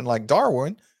evolution like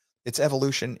Darwin. It's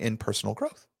evolution in personal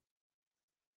growth.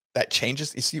 That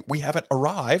changes. You see, we haven't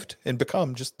arrived and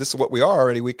become just this is what we are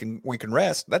already. We can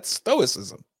rest. That's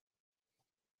stoicism.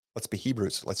 Let's be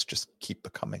Hebrews. Let's just keep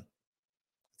becoming.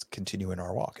 Let's continue in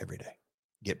our walk every day.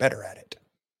 Get better at it.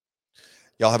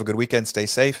 Y'all have a good weekend. Stay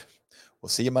safe. We'll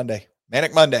see you Monday.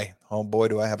 Manic Monday. Oh boy,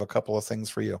 do I have a couple of things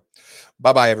for you.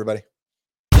 Bye-bye, everybody.